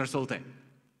 Again, Mr. Sulte.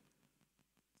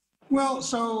 Well,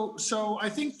 so I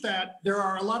think that there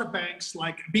are a lot of banks,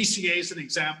 like BCA is an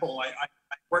example. I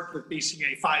worked with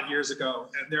BCA 5 years ago,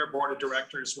 and their board of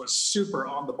directors was super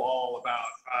on the ball about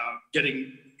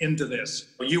getting into this.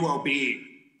 UOB,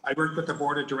 I worked with the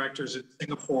board of directors in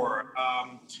Singapore.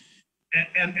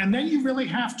 And then you really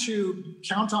have to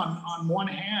count on one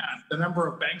hand the number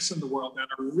of banks in the world that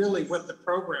are really with the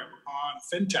program on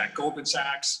fintech. Goldman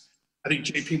Sachs, I think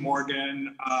JP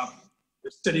Morgan,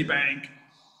 Citibank.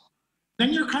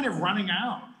 Then you're kind of running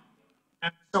out.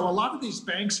 And so a lot of these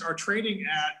banks are trading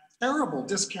at terrible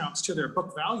discounts to their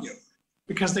book value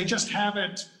because they just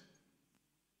haven't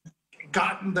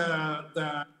gotten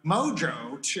the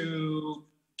mojo to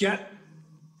get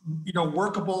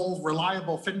workable,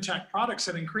 reliable fintech products.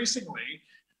 And increasingly,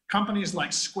 companies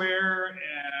like Square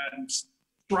and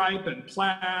Stripe and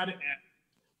Plaid and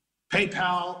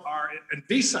PayPal and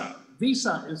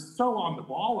Visa is so on the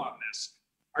ball on this,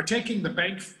 are taking the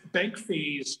bank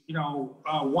fees,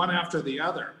 one after the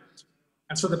other.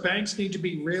 And so the banks need to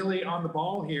be really on the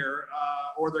ball here,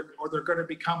 or they're going to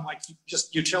become like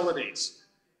just utilities,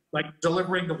 like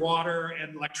delivering the water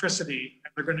and electricity,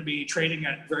 and they're going to be trading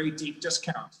at very deep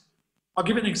discounts. I'll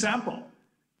give you an example.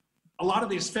 A lot of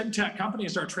these fintech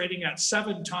companies are trading at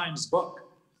 7 times book.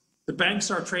 The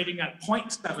banks are trading at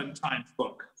 0.7 times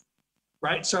book,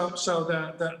 right? So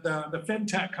the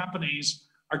fintech companies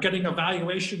are getting a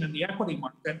valuation in the equity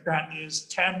market that is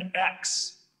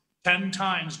 10x, 10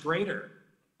 times greater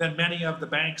than many of the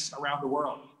banks around the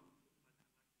world.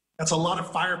 That's a lot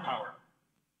of firepower.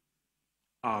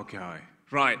 Okay,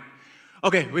 right.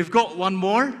 Okay, we've got one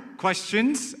more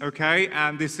questions, okay,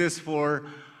 and this is for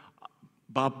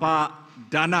Bapak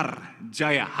Danar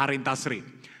Jaya Harintasri.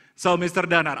 So, Mr.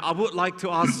 Danar, I would like to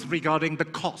ask regarding the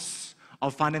costs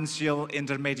of financial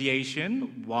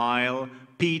intermediation while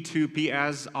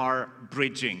P2Ps are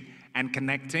bridging and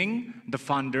connecting the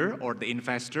funder or the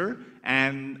investor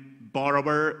and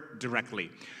borrower directly.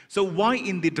 So why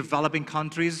in the developing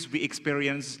countries we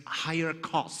experience higher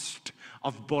cost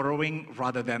of borrowing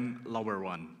rather than lower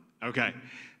one? Okay,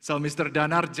 so Mr.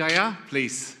 Danar Jaya,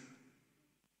 please.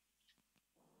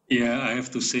 Yeah, I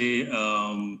have to say,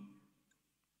 I'm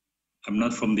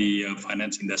not from the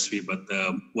finance industry, but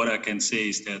what I can say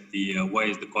is that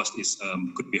why the cost is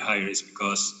could be higher is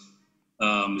because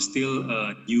still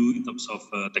new in terms of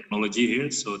technology here,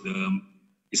 so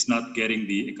it's not getting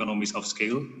the economies of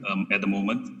scale at the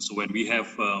moment. So when we have,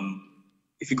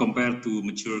 if you compare to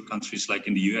mature countries like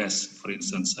in the US, for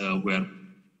instance, where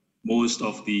most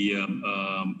of the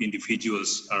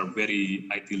individuals are very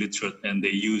IT literate and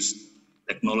they use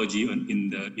technology in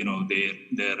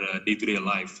their day-to-day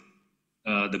life.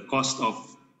 The cost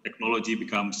of technology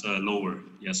becomes lower.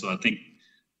 Yeah, so I think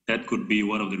that could be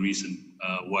one of the reasons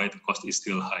why the cost is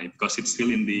still high, because it's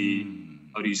still in the,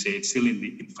 how do you say, it's still in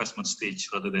the investment stage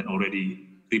rather than already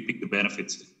reaping the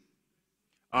benefits.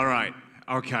 All right,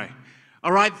 okay.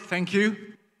 All right, thank you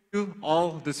to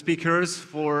all the speakers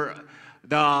for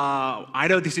I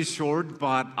know this is short,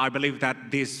 but I believe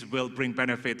that this will bring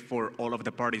benefit for all of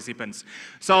the participants.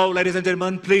 So, ladies and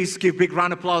gentlemen, please give big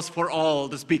round of applause for all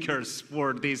the speakers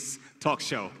for this talk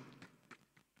show.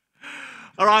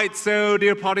 All right, so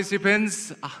dear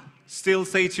participants, still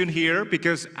stay tuned here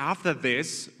because after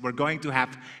this, we're going to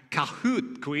have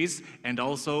Kahoot quiz and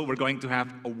also we're going to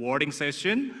have awarding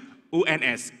session,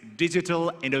 UNS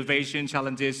Digital Innovation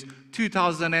Challenges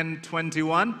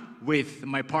 2021 with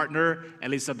my partner,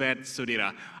 Elizabeth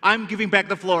Sudira. I'm giving back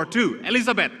the floor to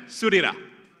Elizabeth Sudira.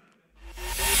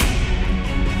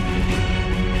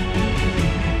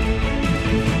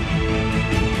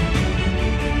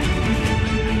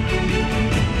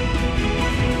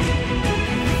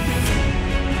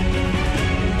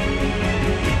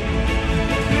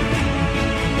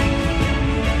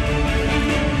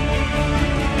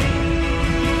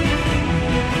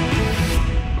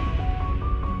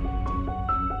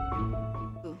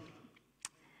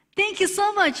 Thank you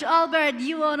so much, Albert,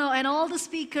 Yuono, and all the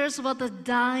speakers. What a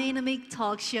dynamic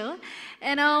talk show.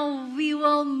 And now we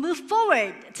will move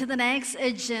forward to the next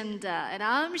agenda. And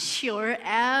I'm sure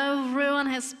everyone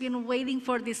has been waiting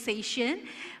for this session,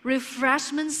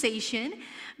 refreshment session,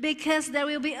 because there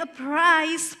will be a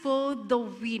prize for the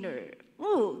winner.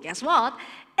 Ooh, guess what?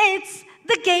 It's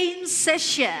the game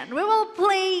session. We will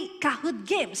play Kahoot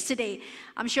games today.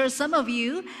 I'm sure some of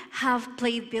you have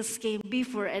played this game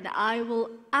before, and I will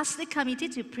ask the committee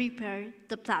to prepare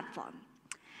the platform.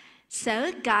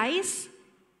 So, guys,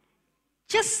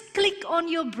 just click on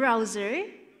your browser,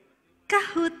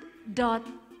 kahoot.it.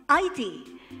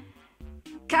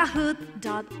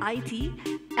 Kahoot.it,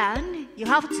 and you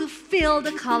have to fill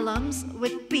the columns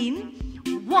with pin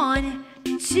 1,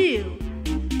 2,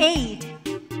 8,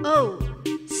 0,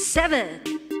 7,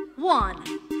 1,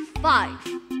 5.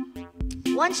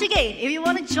 Once again, if you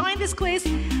want to join this quiz,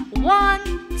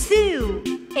 1,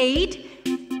 2, 8,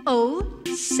 0,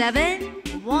 7,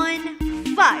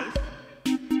 1, 5.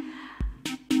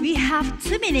 We have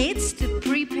 2 minutes to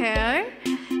prepare,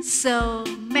 so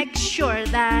make sure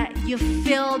that you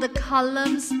fill the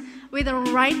columns with the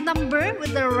right number,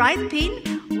 with the right pin,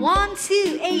 1,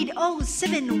 2, 8, 0,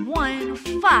 7, 1,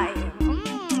 5.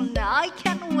 I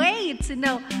can't wait to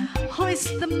know who is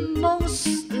the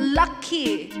most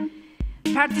lucky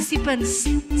participants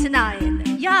tonight.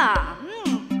 Yeah,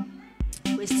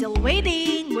 we're still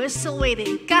waiting,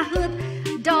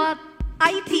 Kahoot.it.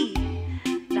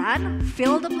 Then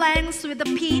fill the blanks with the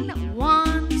pin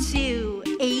 1, 2,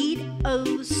 8,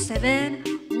 0, 7,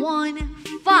 1,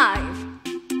 5.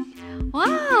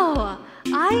 Wow,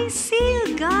 I see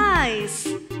you guys.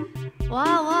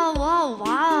 Wow.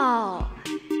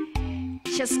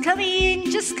 Just coming.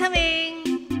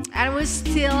 And we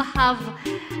still have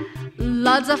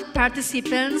lots of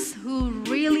participants who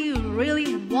really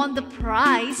want the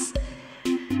prize.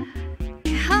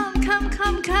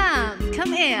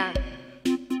 Come in.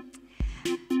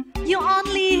 You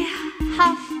only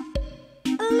have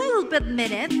a little bit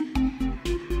minute.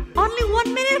 Only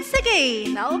 1 minute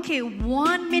again. Okay,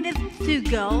 1 minute to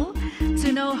go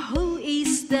to know who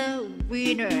is the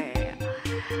winner.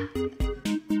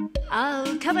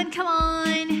 Oh, come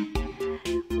on.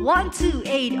 1, 2,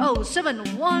 8, 0,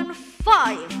 7, 1,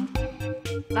 5.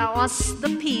 That was the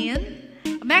pin.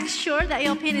 Make sure that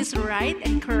your pin is right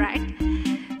and correct,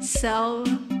 so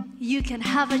you can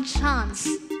have a chance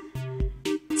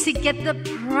to get the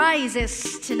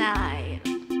prizes tonight.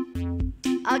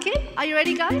 Okay, are you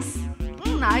ready, guys?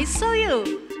 I saw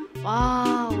you.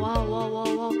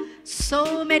 Wow.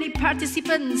 So many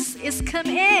participants is come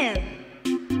in.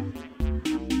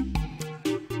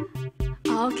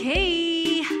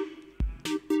 Okay.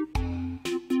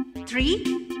 3,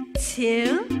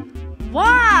 2,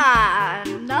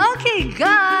 1. Okay,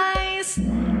 guys.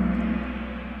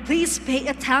 Please pay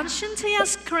attention to your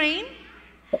screen.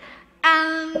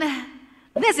 And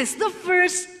this is the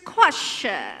first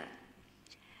question.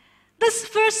 This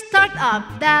first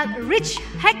startup that reached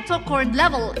hectocorn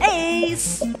level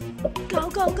is... Go,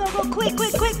 quick.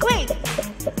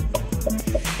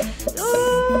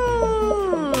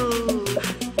 Ooh.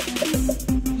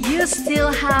 You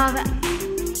still have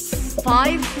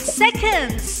 5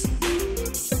 seconds.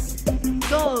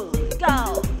 Go.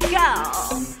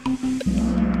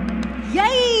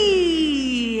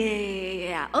 Yay!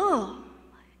 Oh,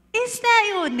 is that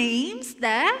your names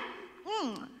there?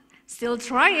 Still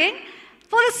trying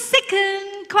for the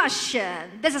second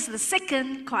question. This is the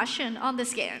second question on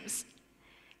this games.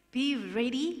 Be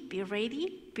ready,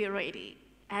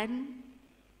 and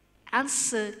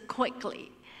answer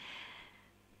quickly.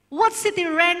 What city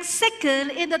ranks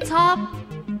second in the top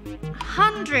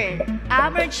 100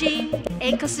 emerging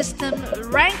ecosystem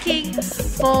ranking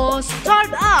for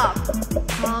startup?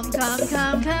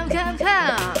 Come.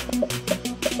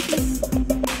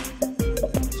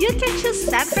 You can choose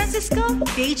San Francisco,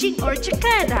 Beijing, or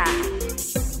Jakarta.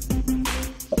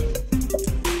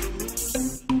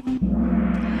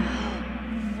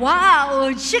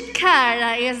 Wow,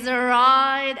 Jakarta is the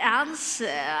right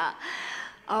answer.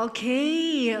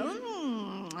 Okay.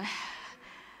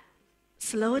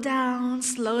 Slow down,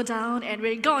 and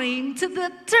we're going to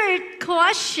the third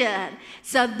question.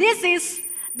 So this is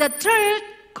the third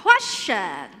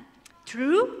question.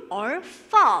 True or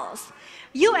false?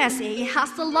 USA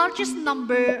has the largest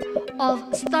number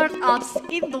of startups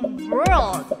in the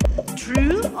world.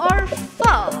 True or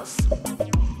false?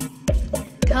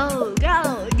 Go.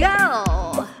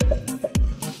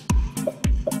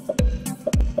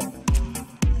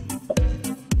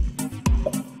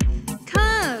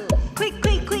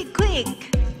 Quick.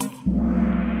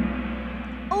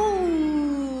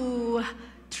 Oh,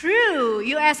 True,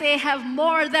 USA have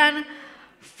more than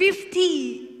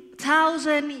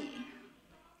 50,000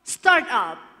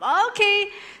 startup. Okay,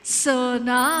 so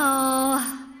now,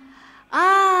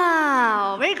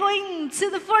 we're going to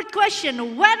the fourth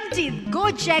question. When did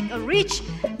Gojek reach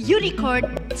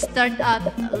unicorn startup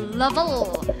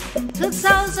level?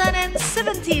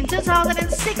 2017,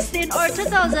 2016, or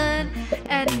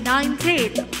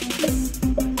 2019?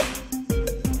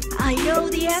 I know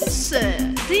the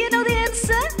answer. Do you know the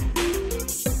answer?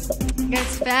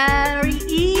 It's very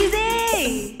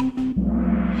easy.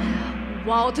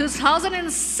 Wow,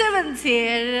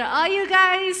 2017. Are you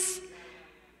guys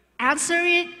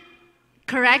answering it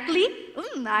correctly?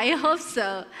 I hope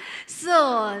so.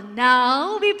 So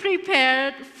now be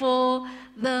prepared for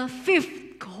the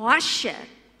fifth question.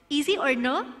 Easy or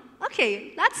no?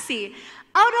 Okay, let's see.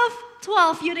 Out of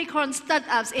 12 unicorn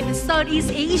startups in Southeast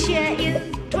Asia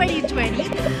in 2020,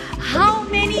 how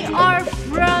many are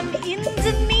from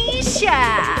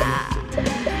Indonesia?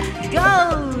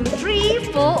 Go,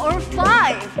 3, 4, or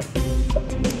 5?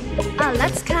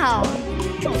 Let's count.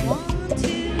 1,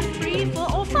 2, 3,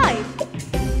 4, or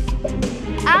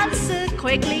 5? Answer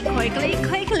quickly, quickly,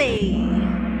 quickly.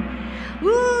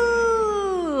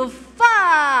 Woo!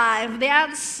 5, the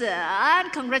answer.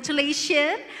 And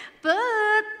congratulations.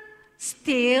 But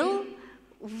still,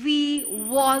 we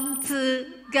want to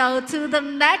go to the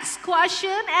next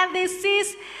question, and this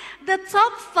is the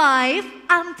top 5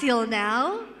 until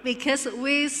now, because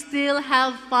we still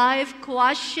have 5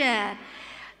 questions.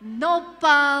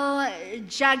 Nopal,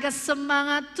 Jaga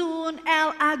Semangatun,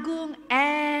 El Agung,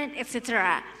 and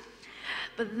etc.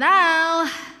 But now,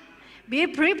 be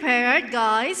prepared,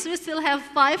 guys. We still have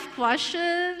 5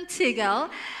 questions to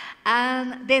go.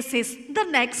 And this is the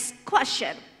next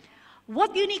question.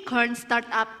 What unicorn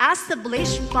startup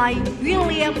established by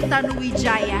William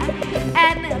Tanuwijaya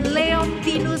and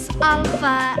Leontinus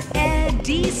Alva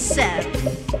Edison?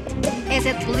 Is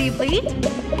it Blibli,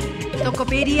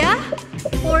 Tokopedia,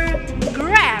 or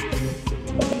Grab?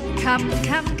 Come.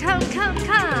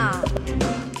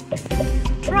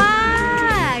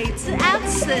 Try to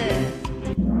answer.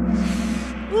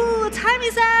 Time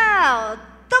is out.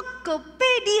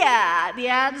 Tokopedia, the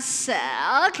answer.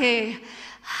 Okay,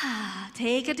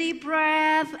 take a deep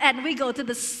breath and we go to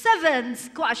the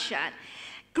 7th question.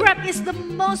 Grab is the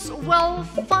most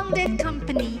well-funded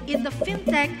company in the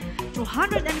FinTech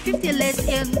 250 list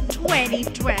in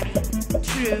 2020.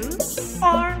 True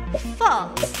or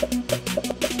false?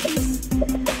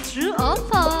 True or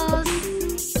false?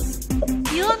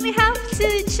 You only have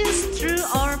to choose true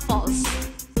or false.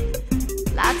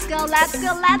 Let's go.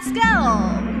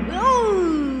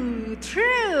 Ooh,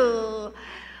 true.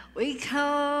 We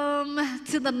come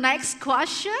to the next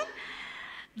question.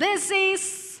 This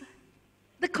is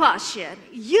the question.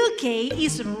 UK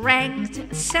is ranked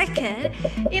 2nd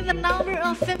in the number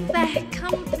of fintech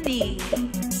companies.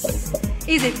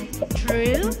 Is it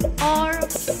true or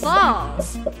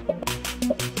false?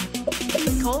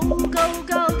 Go.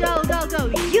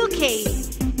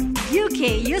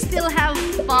 UK, you still have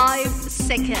 5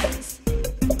 seconds.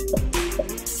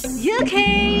 UK,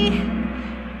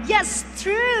 yes,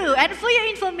 true. And for your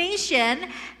information,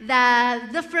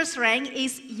 that the first rank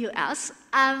is US,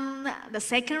 and the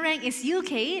second rank is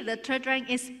UK, the third rank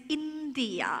is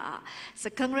India. So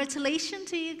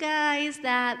congratulations to you guys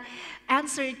that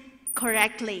answered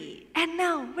correctly. And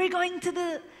now we're going to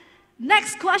the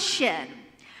next question.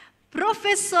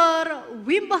 Professor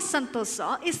Wimboh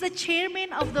Santoso is the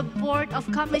chairman of the Board of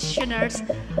Commissioners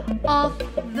of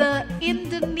the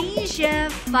Indonesia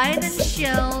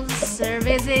Financial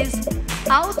Services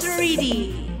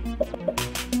Authority.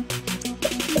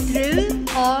 True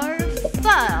or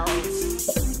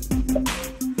false?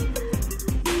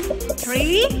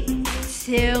 3,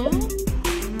 2,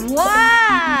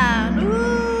 1.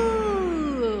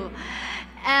 Ooh.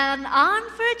 And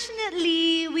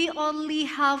unfortunately, we only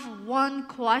have 1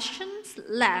 question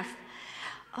left.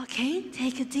 Okay,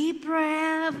 take a deep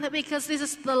breath because this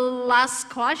is the last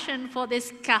question for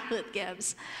this Kahoot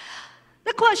Games.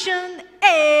 The question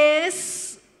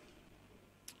is,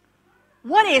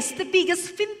 what is the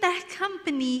biggest fintech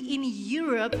company in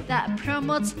Europe that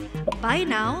promotes buy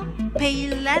now, pay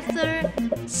later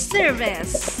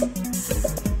service?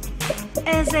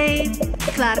 Is it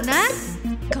Klarna,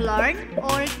 Klarn,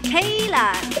 or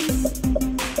Kaylan?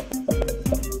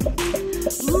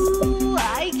 Ooh,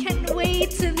 I can't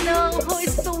wait to know who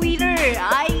is the winner.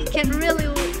 I can really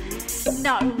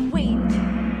not wait.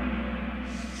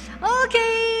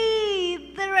 Okay,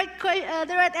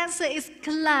 the right answer is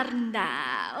Klarna.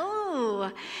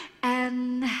 Oh,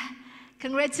 and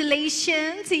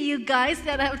Congratulations to you guys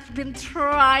that have been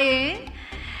trying.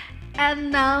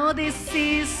 And now this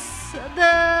is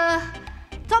the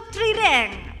top 3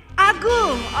 rank.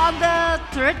 Agung on the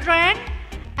 3rd rank,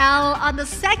 L on the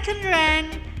 2nd rank,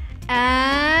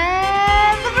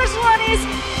 and the first one is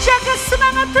Jaga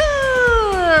Semangat Tun.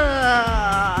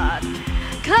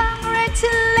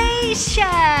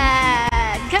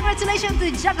 Congratulations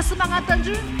to Jaga Semangat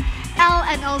Tun, L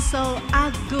and also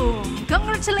Agung.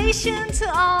 Congratulations to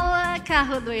all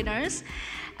Kahoot winners.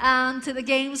 And to the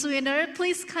games winner,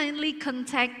 please kindly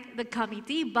contact the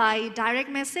committee by direct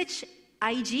message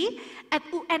IG at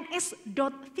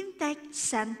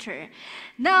uns.fintechcenter.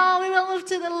 Now we will move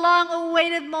to the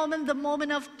long-awaited moment, the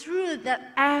moment of truth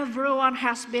that everyone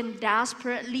has been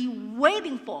desperately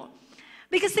waiting for.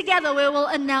 Because together we will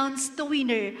announce the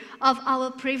winner of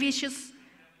our previous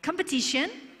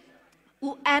competition,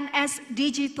 UNS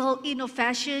Digital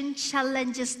Innovation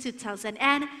Challenges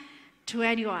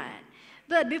 2021.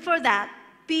 But before that,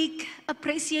 big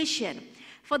appreciation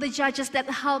for the judges that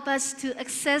help us to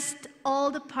access all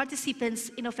the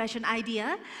participants' innovation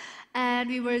idea. And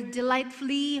we will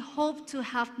delightfully hope to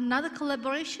have another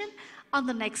collaboration on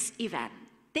the next event.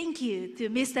 Thank you to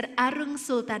Mr. Arung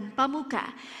Sultan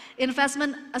Pamuka,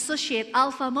 Investment Associate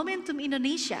Alpha Momentum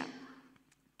Indonesia.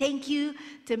 Thank you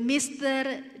to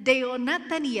Mr. Deo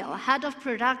Nathaniel, Head of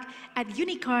Product at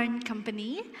Unicorn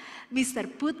Company, Mr.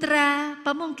 Putra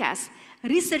Pamungkas,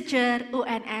 Researcher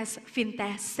UNS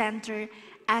Fintech Center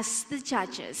as the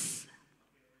judges.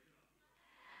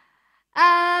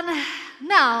 And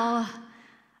now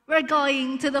we're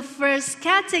going to the first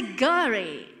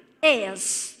category,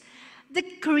 is the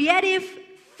Creative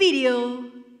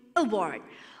Video Award.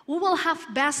 We will have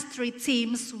best 3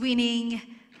 teams winning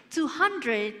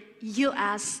 $200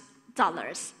 US.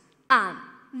 And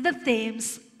the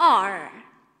themes are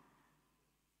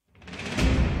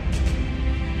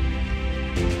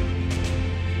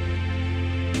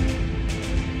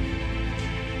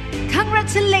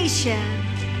congratulations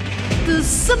to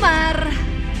Semar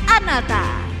Anata.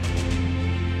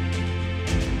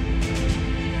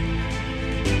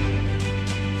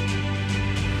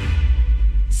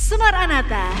 Semar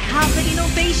Anata have the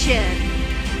innovation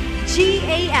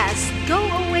GAS, Go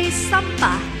Away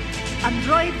Sampah,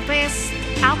 Android-based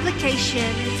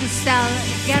application to sell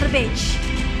garbage.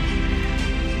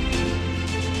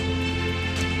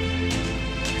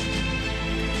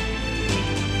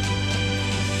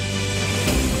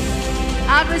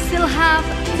 And we still have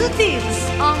 2 teams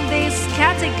on this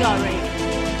category.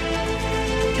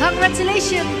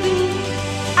 Congratulations to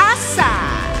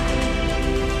Asa.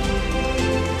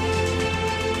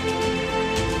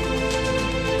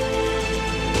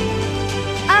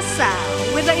 Asa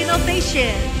with the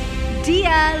innovation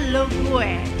Dialogue,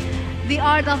 the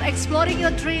art of exploring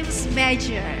your dreams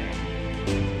major.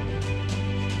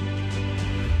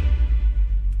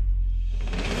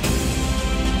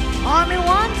 Only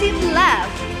 1 team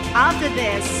left after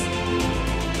this.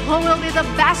 Who will be the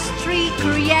best 3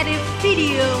 creative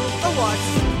video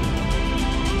awards?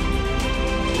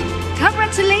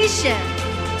 Congratulations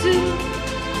to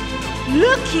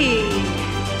Lucky.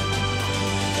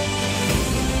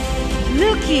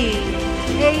 Lucky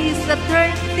is the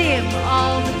 3rd team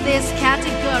of this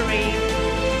category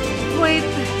with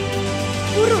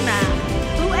Puruna,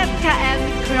 UMKM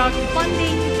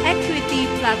crowdfunding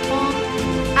equity platform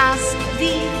as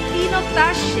the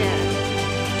innovation.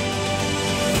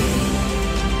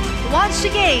 Once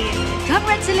again,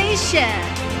 congratulations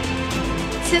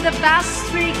to the best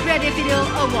 3 creative video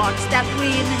awards that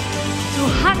win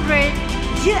 $200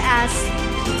 US.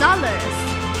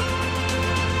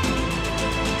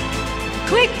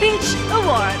 Quick Pitch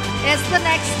Award is the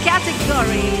next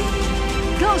category.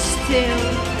 Goes to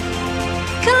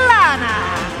Kelana.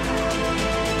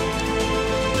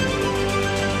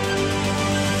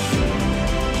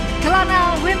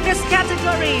 Kelana win this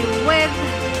category with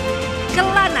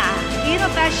Kelana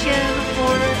Innovation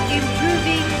for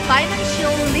Improving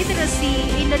Financial Literacy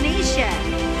Indonesia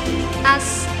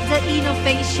as the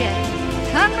innovation.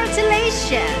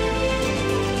 Congratulations!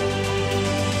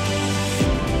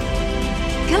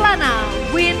 Kelana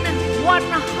win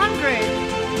 $175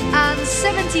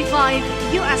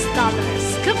 US.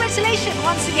 Congratulations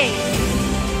once again.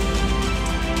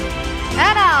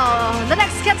 And now the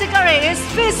next category is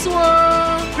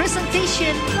Visual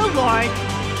Presentation Award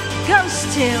goes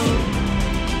to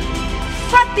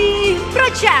Fatih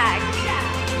Project.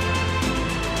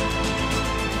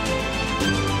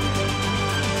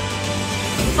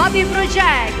 Fatih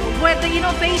Project with the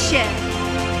innovation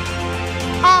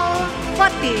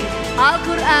Al-Fatih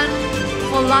Al-Quran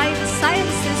for Life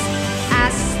Sciences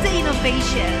as the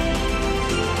innovation.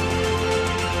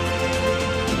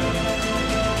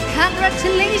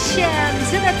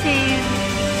 Congratulations to the team.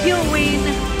 You win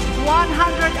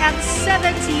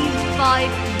 $175.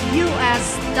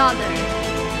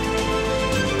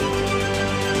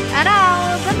 And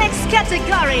now the next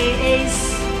category is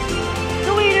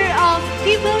the winner of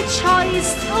People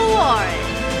Choice Award.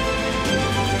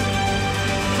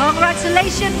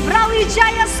 Congratulations,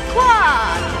 Brawijaya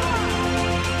Squad!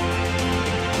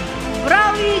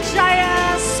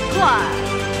 Brawijaya Squad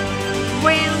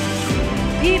win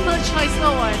People Choice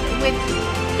Award with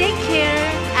Take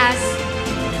Care as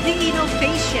the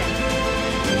innovation.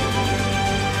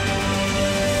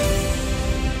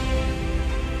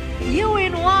 You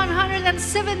win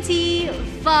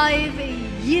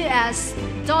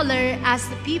 $175 as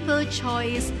the People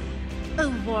Choice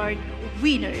Award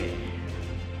winner.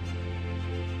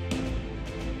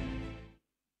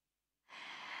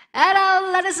 And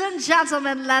now, ladies and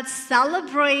gentlemen, let's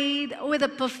celebrate with a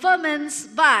performance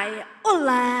by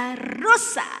Ola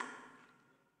Rosa.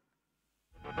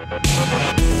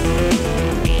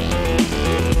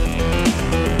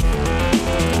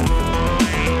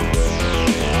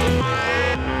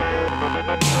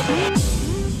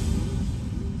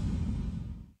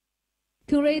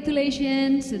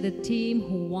 Congratulations to the team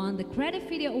who won the Creative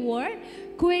Video Award,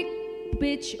 Quick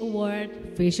Pitch Award,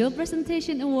 Visual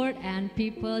Presentation Award, and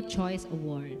People Choice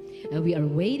Award. And we are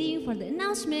waiting for the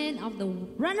announcement of the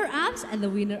runner-ups and the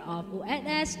winner of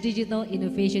UNS Digital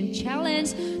Innovation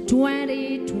Challenge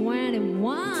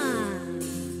 2021.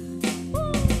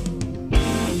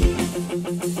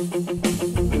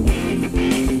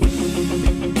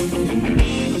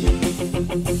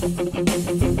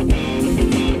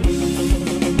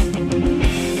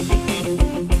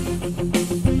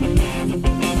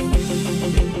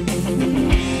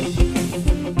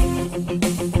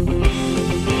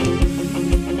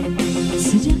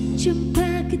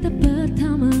 Jumpa kita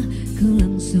pertama, ku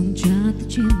langsung jatuh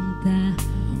cinta.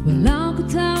 Walau ku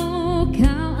tahu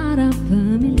kau ada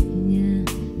pemiliknya,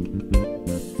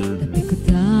 tapi ku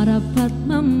tak dapat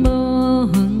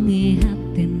membohongi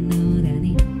hati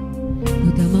nurani.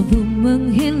 Ku tak mampu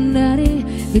menghindari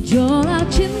gejolak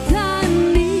cinta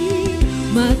ini.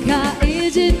 Maka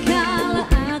izinkanlah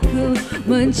aku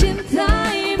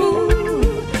mencintaimu,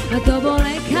 atau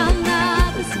bolehkah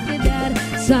aku sekedar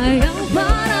sayang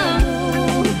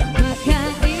padamu. Maka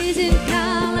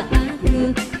izinkanlah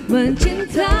aku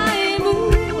mencintaimu,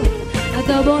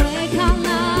 atau bolehkah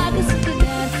aku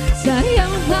sekedar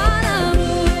sayang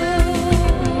padamu.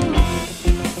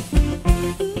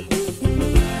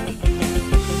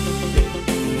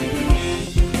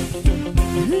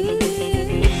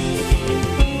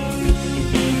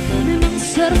 Memang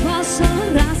serba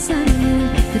salah rasanya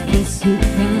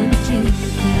tersuka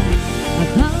cinta,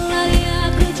 apalagi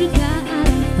aku juga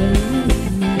ada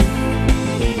pemiliknya.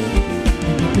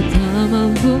 Tapi ku tak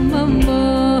mampu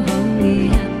membohongi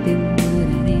hati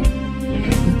nurani.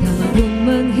 Ku tak mampu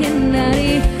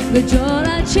menghindari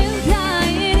gejolak cinta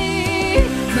ini.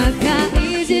 Maka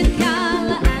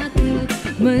izinkanlah aku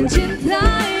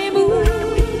mencintaimu,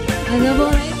 atau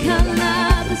bolehkah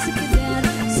aku sekedar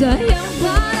sayang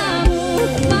padamu.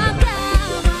 Maka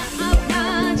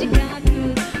maafkan jika aku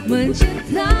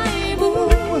mencintaimu,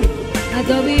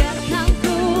 atau biarkan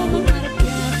ku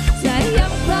mengharapkan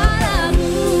sayang padamu.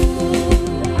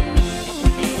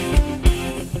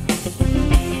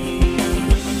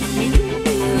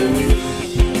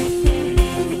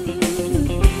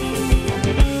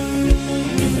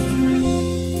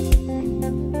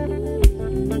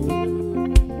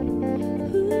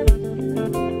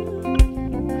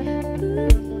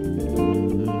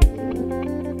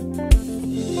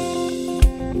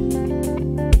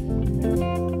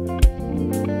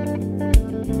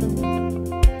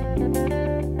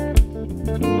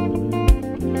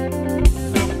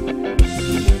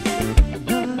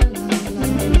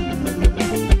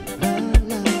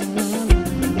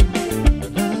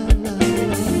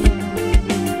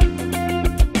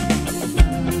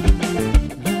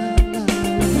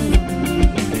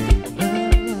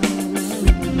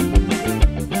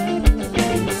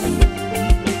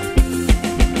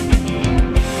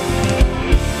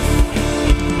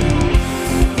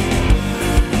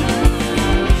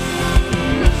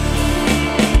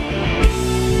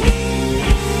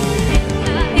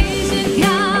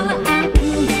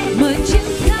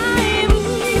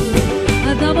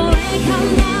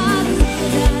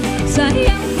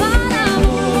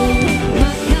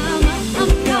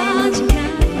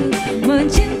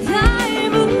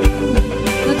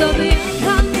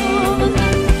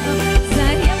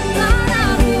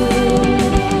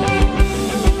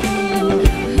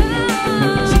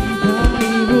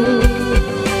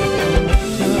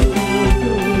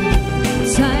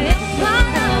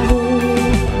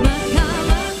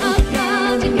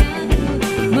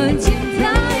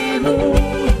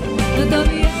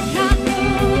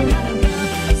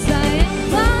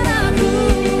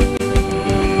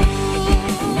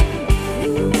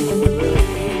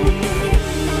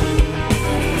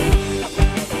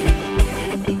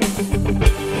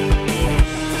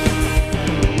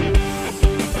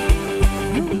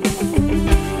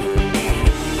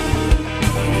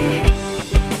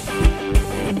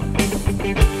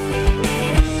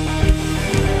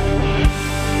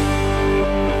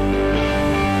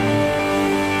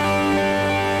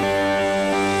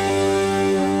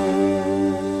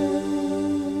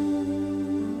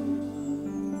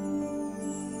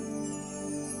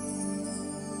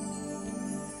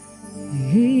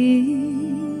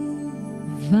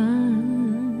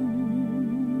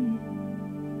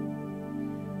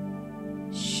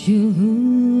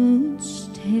 would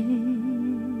stay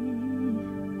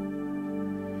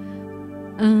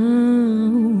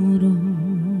out on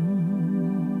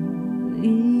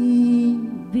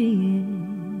leaving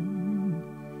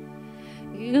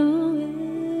your way.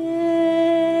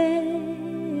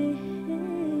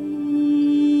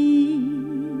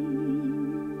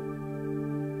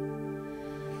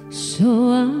 So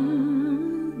I'll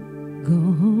go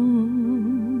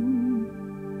home,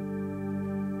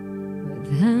 but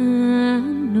I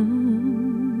know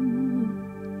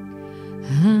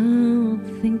I'll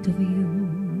think of you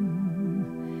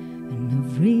in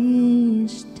every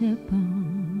step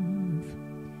of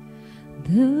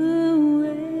the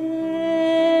way.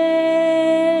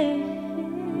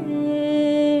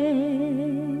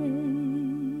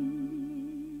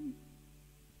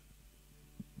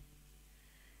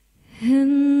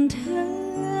 And I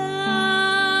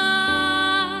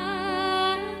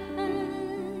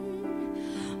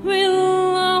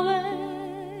will always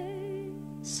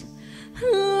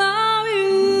love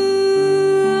you.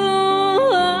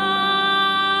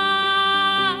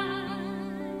 I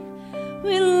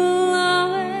will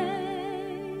always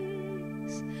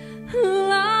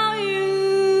love you.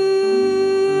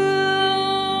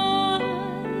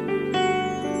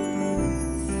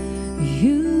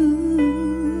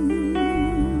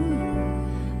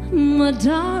 My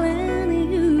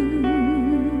darling, you.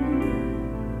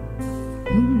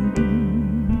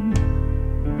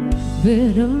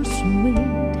 Bittersweet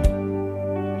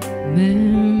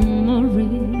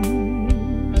memories,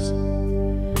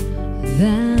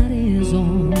 that is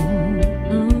all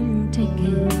I'm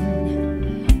taking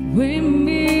with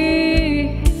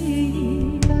me.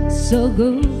 So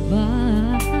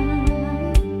goodbye,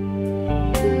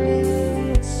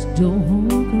 please don't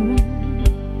cry.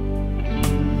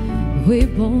 We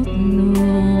both know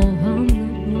I'm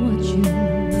not what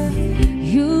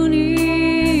you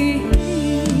need,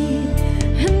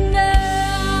 and I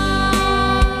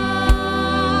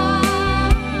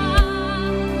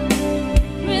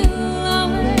will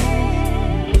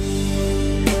always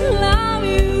love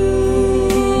you.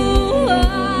 I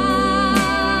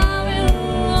will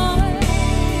always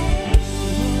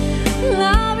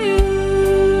love you.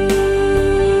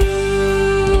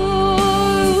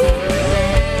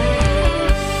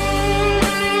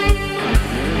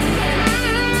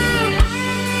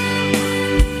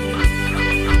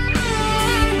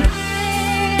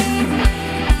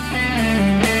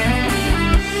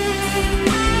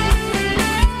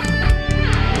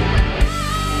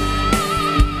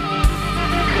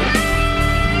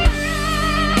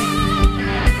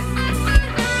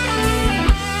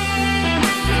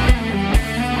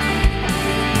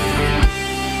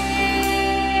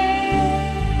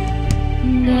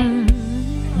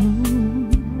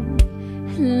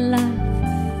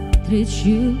 Life treats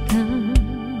you kind,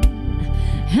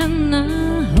 and I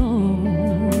hope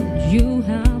you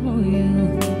have all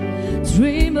you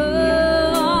dream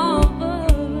of,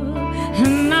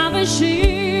 and I wish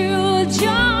you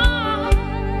joy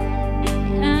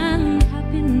and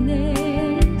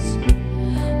happiness.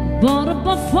 But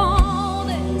above all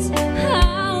this,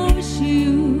 I wish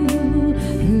you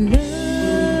love.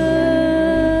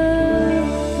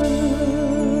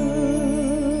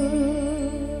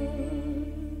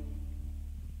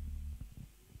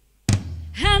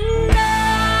 And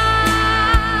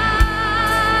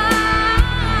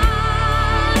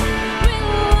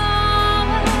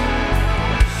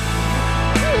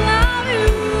love you.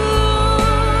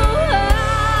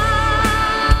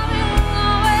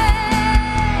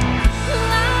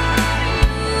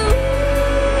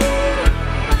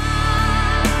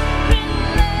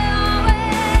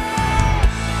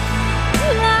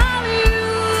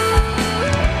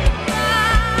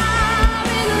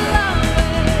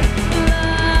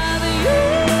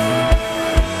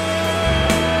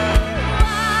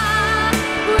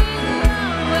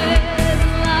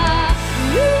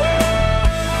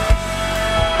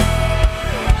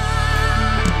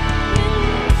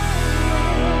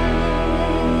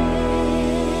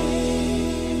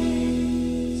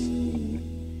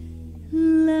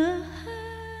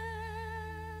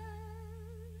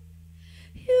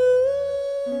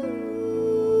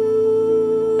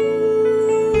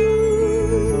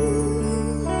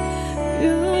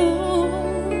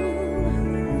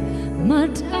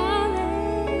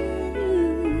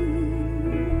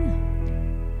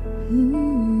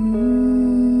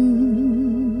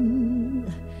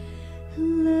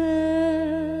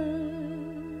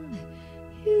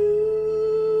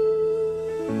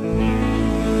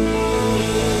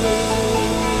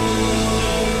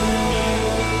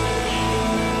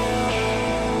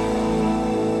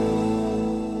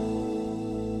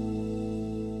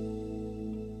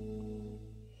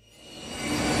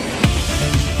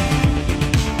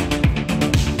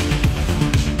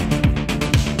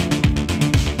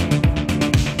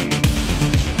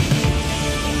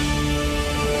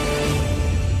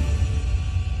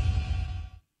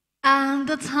 And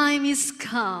the time is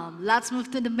come. Let's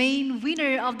move to the main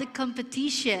winner of the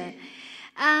competition.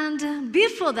 And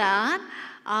before that,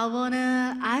 I want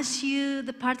to ask you,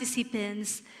 the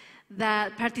participants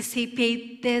that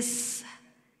participate this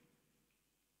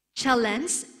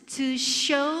challenge, to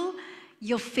show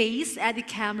your face at the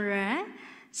camera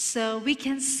so we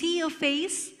can see your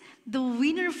face, the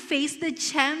winner face, the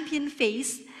champion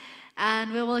face,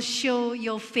 and we will show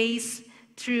your face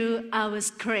through our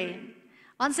screen.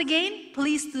 Once again,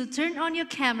 please to turn on your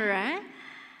camera.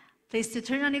 Please to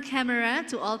turn on your camera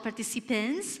to all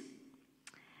participants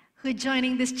who are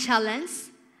joining this challenge,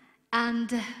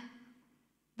 and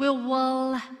we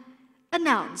will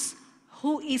announce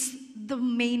who is the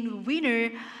main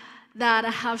winner that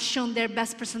have shown their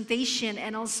best presentation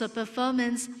and also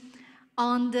performance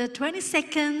on the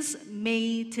 22nd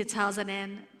May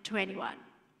 2021.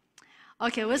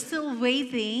 Okay, we're still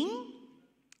waiting.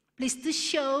 Please to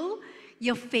show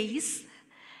your face.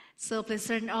 So please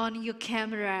turn on your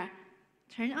camera.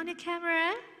 Turn on your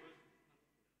camera.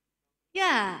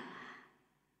 Yeah.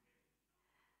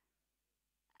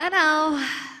 And now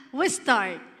we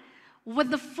start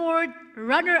with the fourth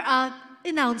runner-up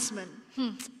announcement.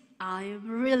 I'm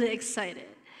really excited.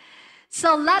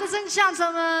 So ladies and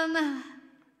gentlemen,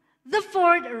 the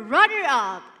fourth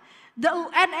runner-up, the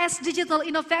UNS Digital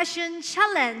Innovation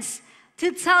Challenge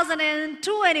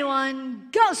 2021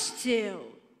 goes to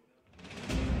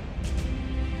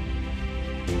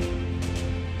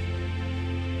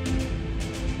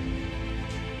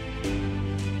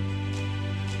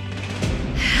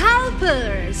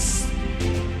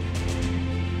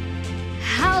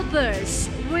helpers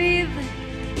with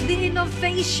the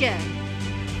innovation.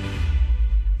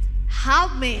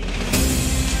 Help me.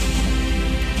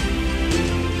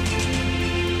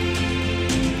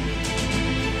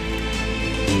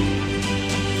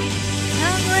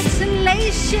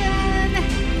 Congratulations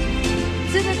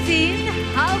to the team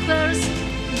helpers.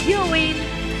 You win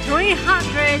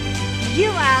 $300.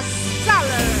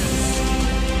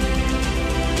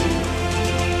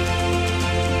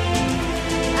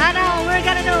 And now we're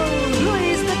gonna know who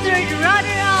is the third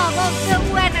runner-up of the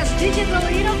UNS Digital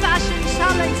Innovation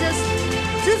Challenges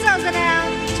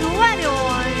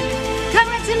 2021.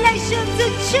 Congratulations to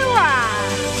Chua!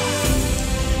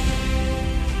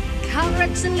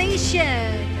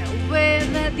 Congratulations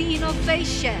with the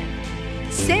innovation.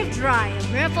 Safe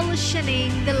Drive,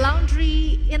 revolutioning the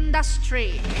laundry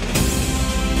industry.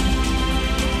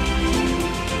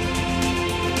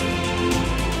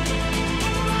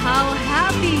 How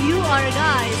happy you are,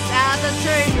 guys, as the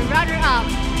third runner-up,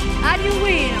 and you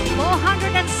win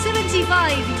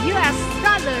 $475.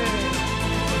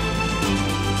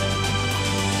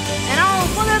 And now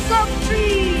for the top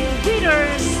three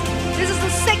winners, this is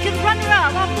the second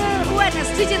runner-up of the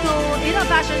UNS Digital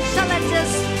Innovation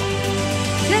Challenges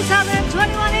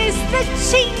 2021 is the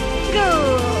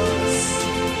Chingus.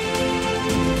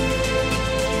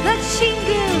 The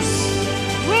Chingus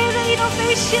with the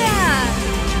innovation.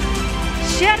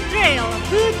 ShareTrail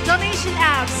food donation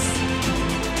apps.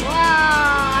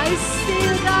 Wow, I see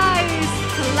you guys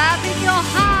clapping your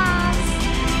hands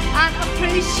and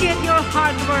appreciate your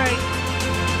hard work.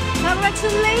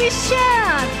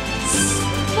 Congratulations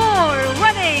for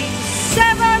winning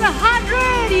 $700.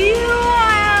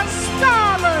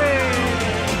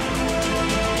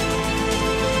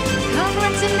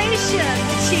 Congratulations,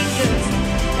 Chingus.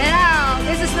 And now,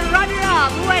 this is the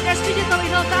runner-up UNS Digital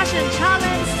Innovation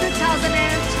Challenge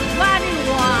 2021.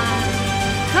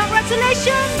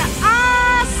 Congratulations,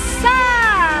 Asa!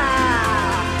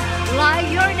 Like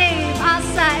your name,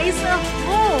 Asa is a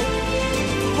hope.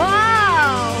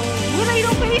 Wow! With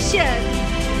innovation,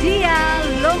 Dia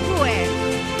Logue.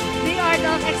 The art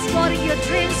of exploring your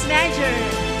dreams measure.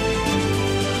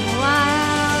 Wow!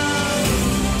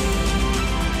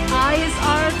 Eyes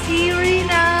are teary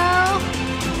now,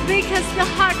 because the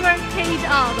hard work paid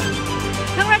off.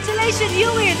 Congratulations, you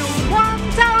win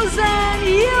 $1,000.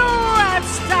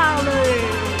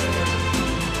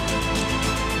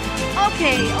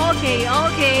 Okay,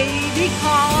 be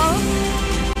calm.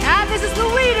 And this is the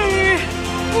winner,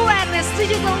 UNS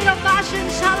Digital Innovation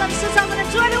Challenge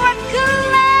 2021,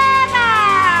 Kelana!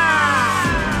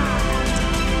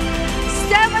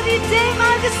 Stephanie J.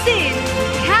 Magazine,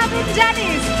 Kevin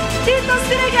Dennis, Tito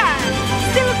Siregan,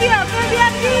 Sylvia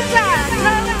Ferdian Riza,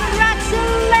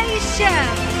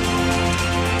 congratulations!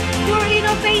 For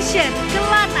innovation,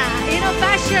 Kelana,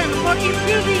 innovation for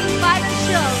improving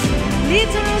financial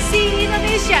literacy in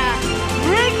Indonesia,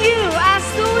 bring you as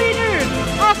the winner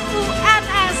of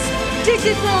UNS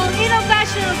Digital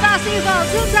Innovation Festival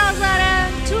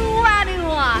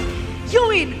 2021. You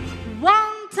win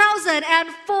 $1,000.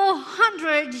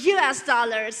 $2,400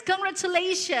 US.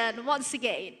 Congratulations once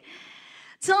again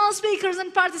to all speakers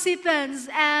and participants,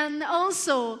 and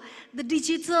also the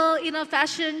Digital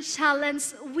Innovation Challenge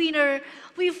winner.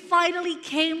 We finally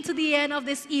came to the end of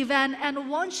this event, and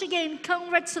once again,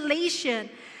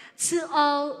 congratulations to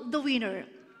all the winners.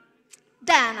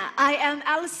 Then, I am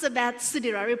Elizabeth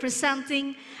Sudira,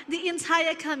 representing the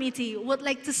entire committee, would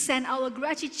like to send our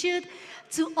gratitude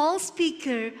to all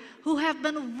speakers who have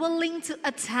been willing to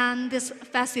attend this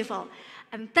festival.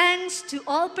 And thanks to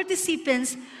all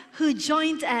participants who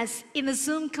joined us in the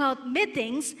Zoom cloud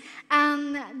meetings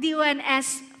and the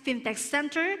UNS Fintech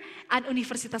Center and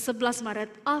Universitas 11 Maret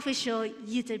official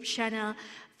YouTube channel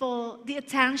for the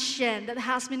attention that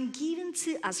has been given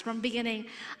to us from beginning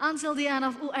until the end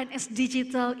of UNS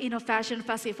Digital Innovation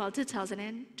Festival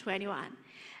 2021.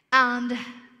 And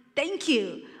thank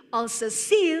you. Also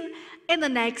see you in the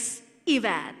next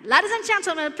event. Ladies and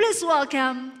gentlemen, please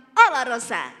welcome Ola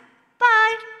Rosa.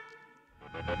 Bye.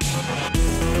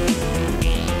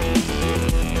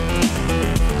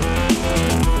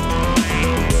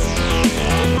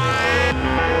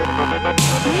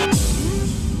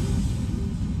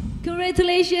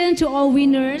 Congratulations to all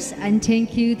winners, and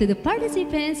thank you to the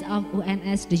participants of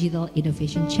UNS Digital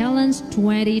Innovation Challenge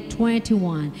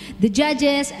 2021, the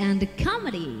judges and the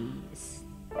committees.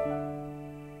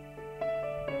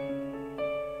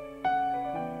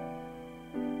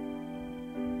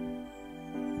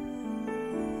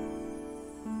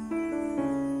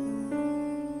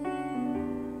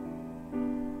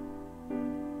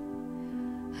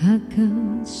 I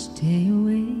can't stay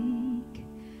awake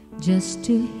just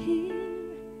to hear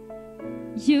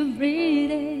you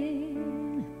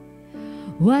breathing.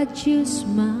 Watch you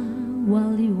smile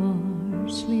while you are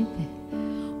sleeping,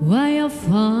 while you're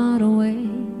far away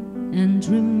and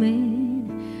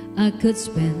dreaming. I could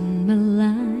spend my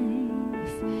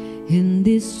life in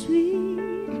this sweet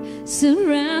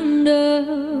surrender.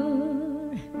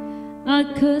 I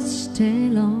could stay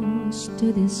lost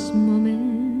to this moment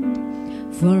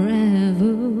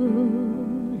forever.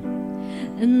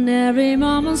 And every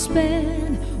moment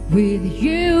spent with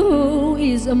you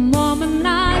is a moment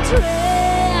I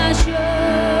treasure.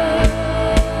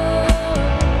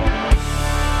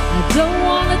 I don't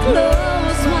wanna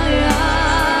close my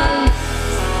eyes,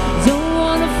 don't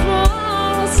wanna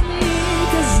fall asleep,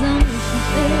 'cause I'm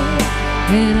there.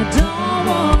 And I don't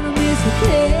wanna miss a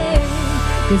thing,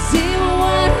 'cause even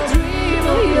when I dream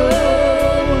of you,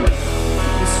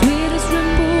 the sweetest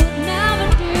dream would never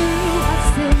do. I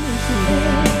still miss you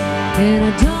there, and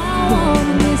I don't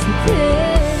wanna miss a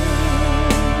thing.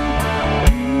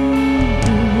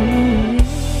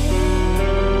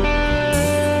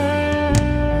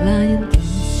 Lying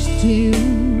close to you,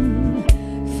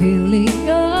 feeling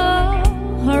your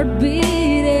heart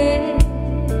beating,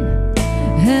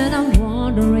 and I'm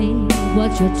wondering what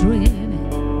you're dreaming,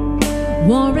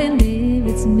 wondering if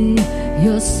it's me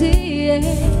you're seeing.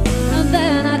 And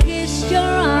then I kiss your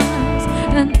eyes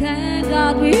and thank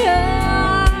God we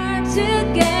are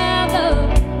together.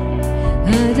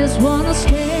 I just wanna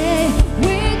stay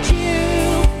with you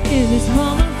in this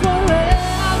moment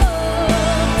forever,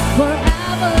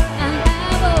 forever and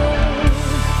ever.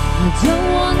 I don't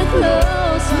wanna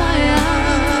close my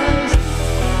eyes,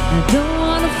 I don't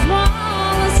wanna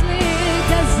fall asleep,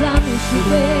 'cause I miss you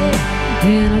there,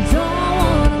 and I don't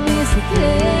wanna miss a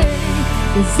thing.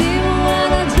 'Cause even when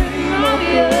I dream of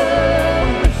you,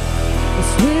 the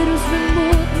sweetest thing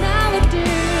would never do.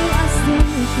 I still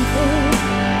miss you there,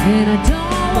 and I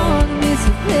don't wanna miss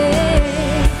a thing.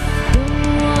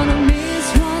 Don't wanna miss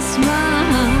one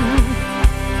smile,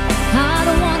 I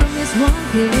don't wanna miss one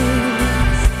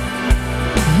kiss.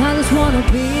 I just wanna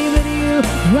be with you,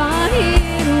 right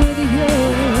here with you,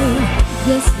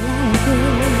 just like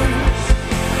this.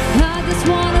 I just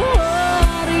wanna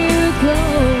hold you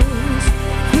close,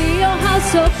 feel your heart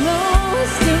so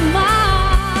close to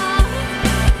mine,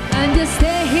 and just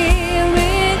stay here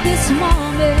in this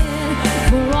moment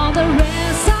for all the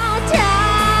rest of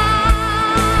time.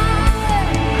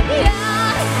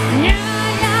 Yeah, yeah,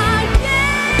 yeah,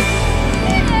 yeah.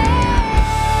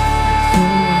 So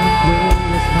close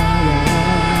my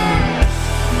eyes,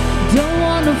 don't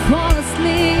wanna fall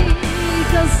asleep,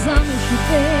 'cause I miss you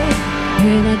there,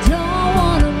 and I don't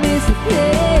wanna miss a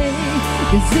thing.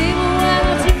 'Cause even when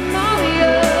I dream of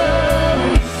you,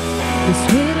 the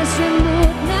sweetest dream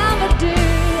would never do.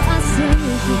 I still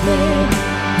miss you there,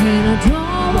 and I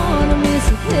don't wanna miss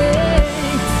a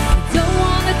thing. I don't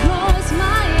wanna close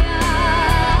my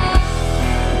eyes,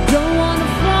 don't wanna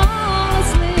fall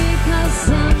asleep, 'cause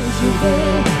I miss you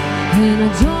there, and I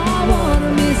don't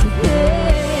wanna miss a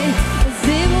thing. 'Cause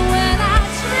even when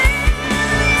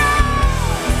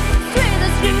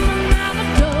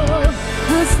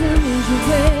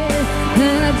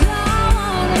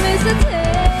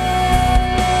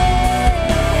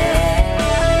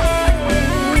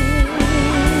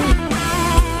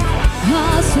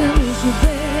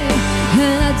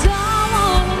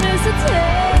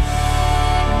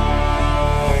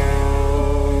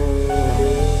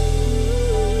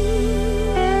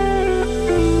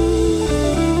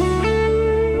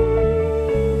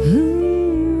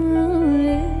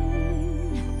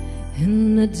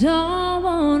don't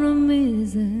wanna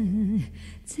miss a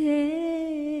day.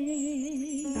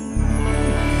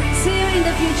 See you in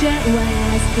the future,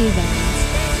 UNS event.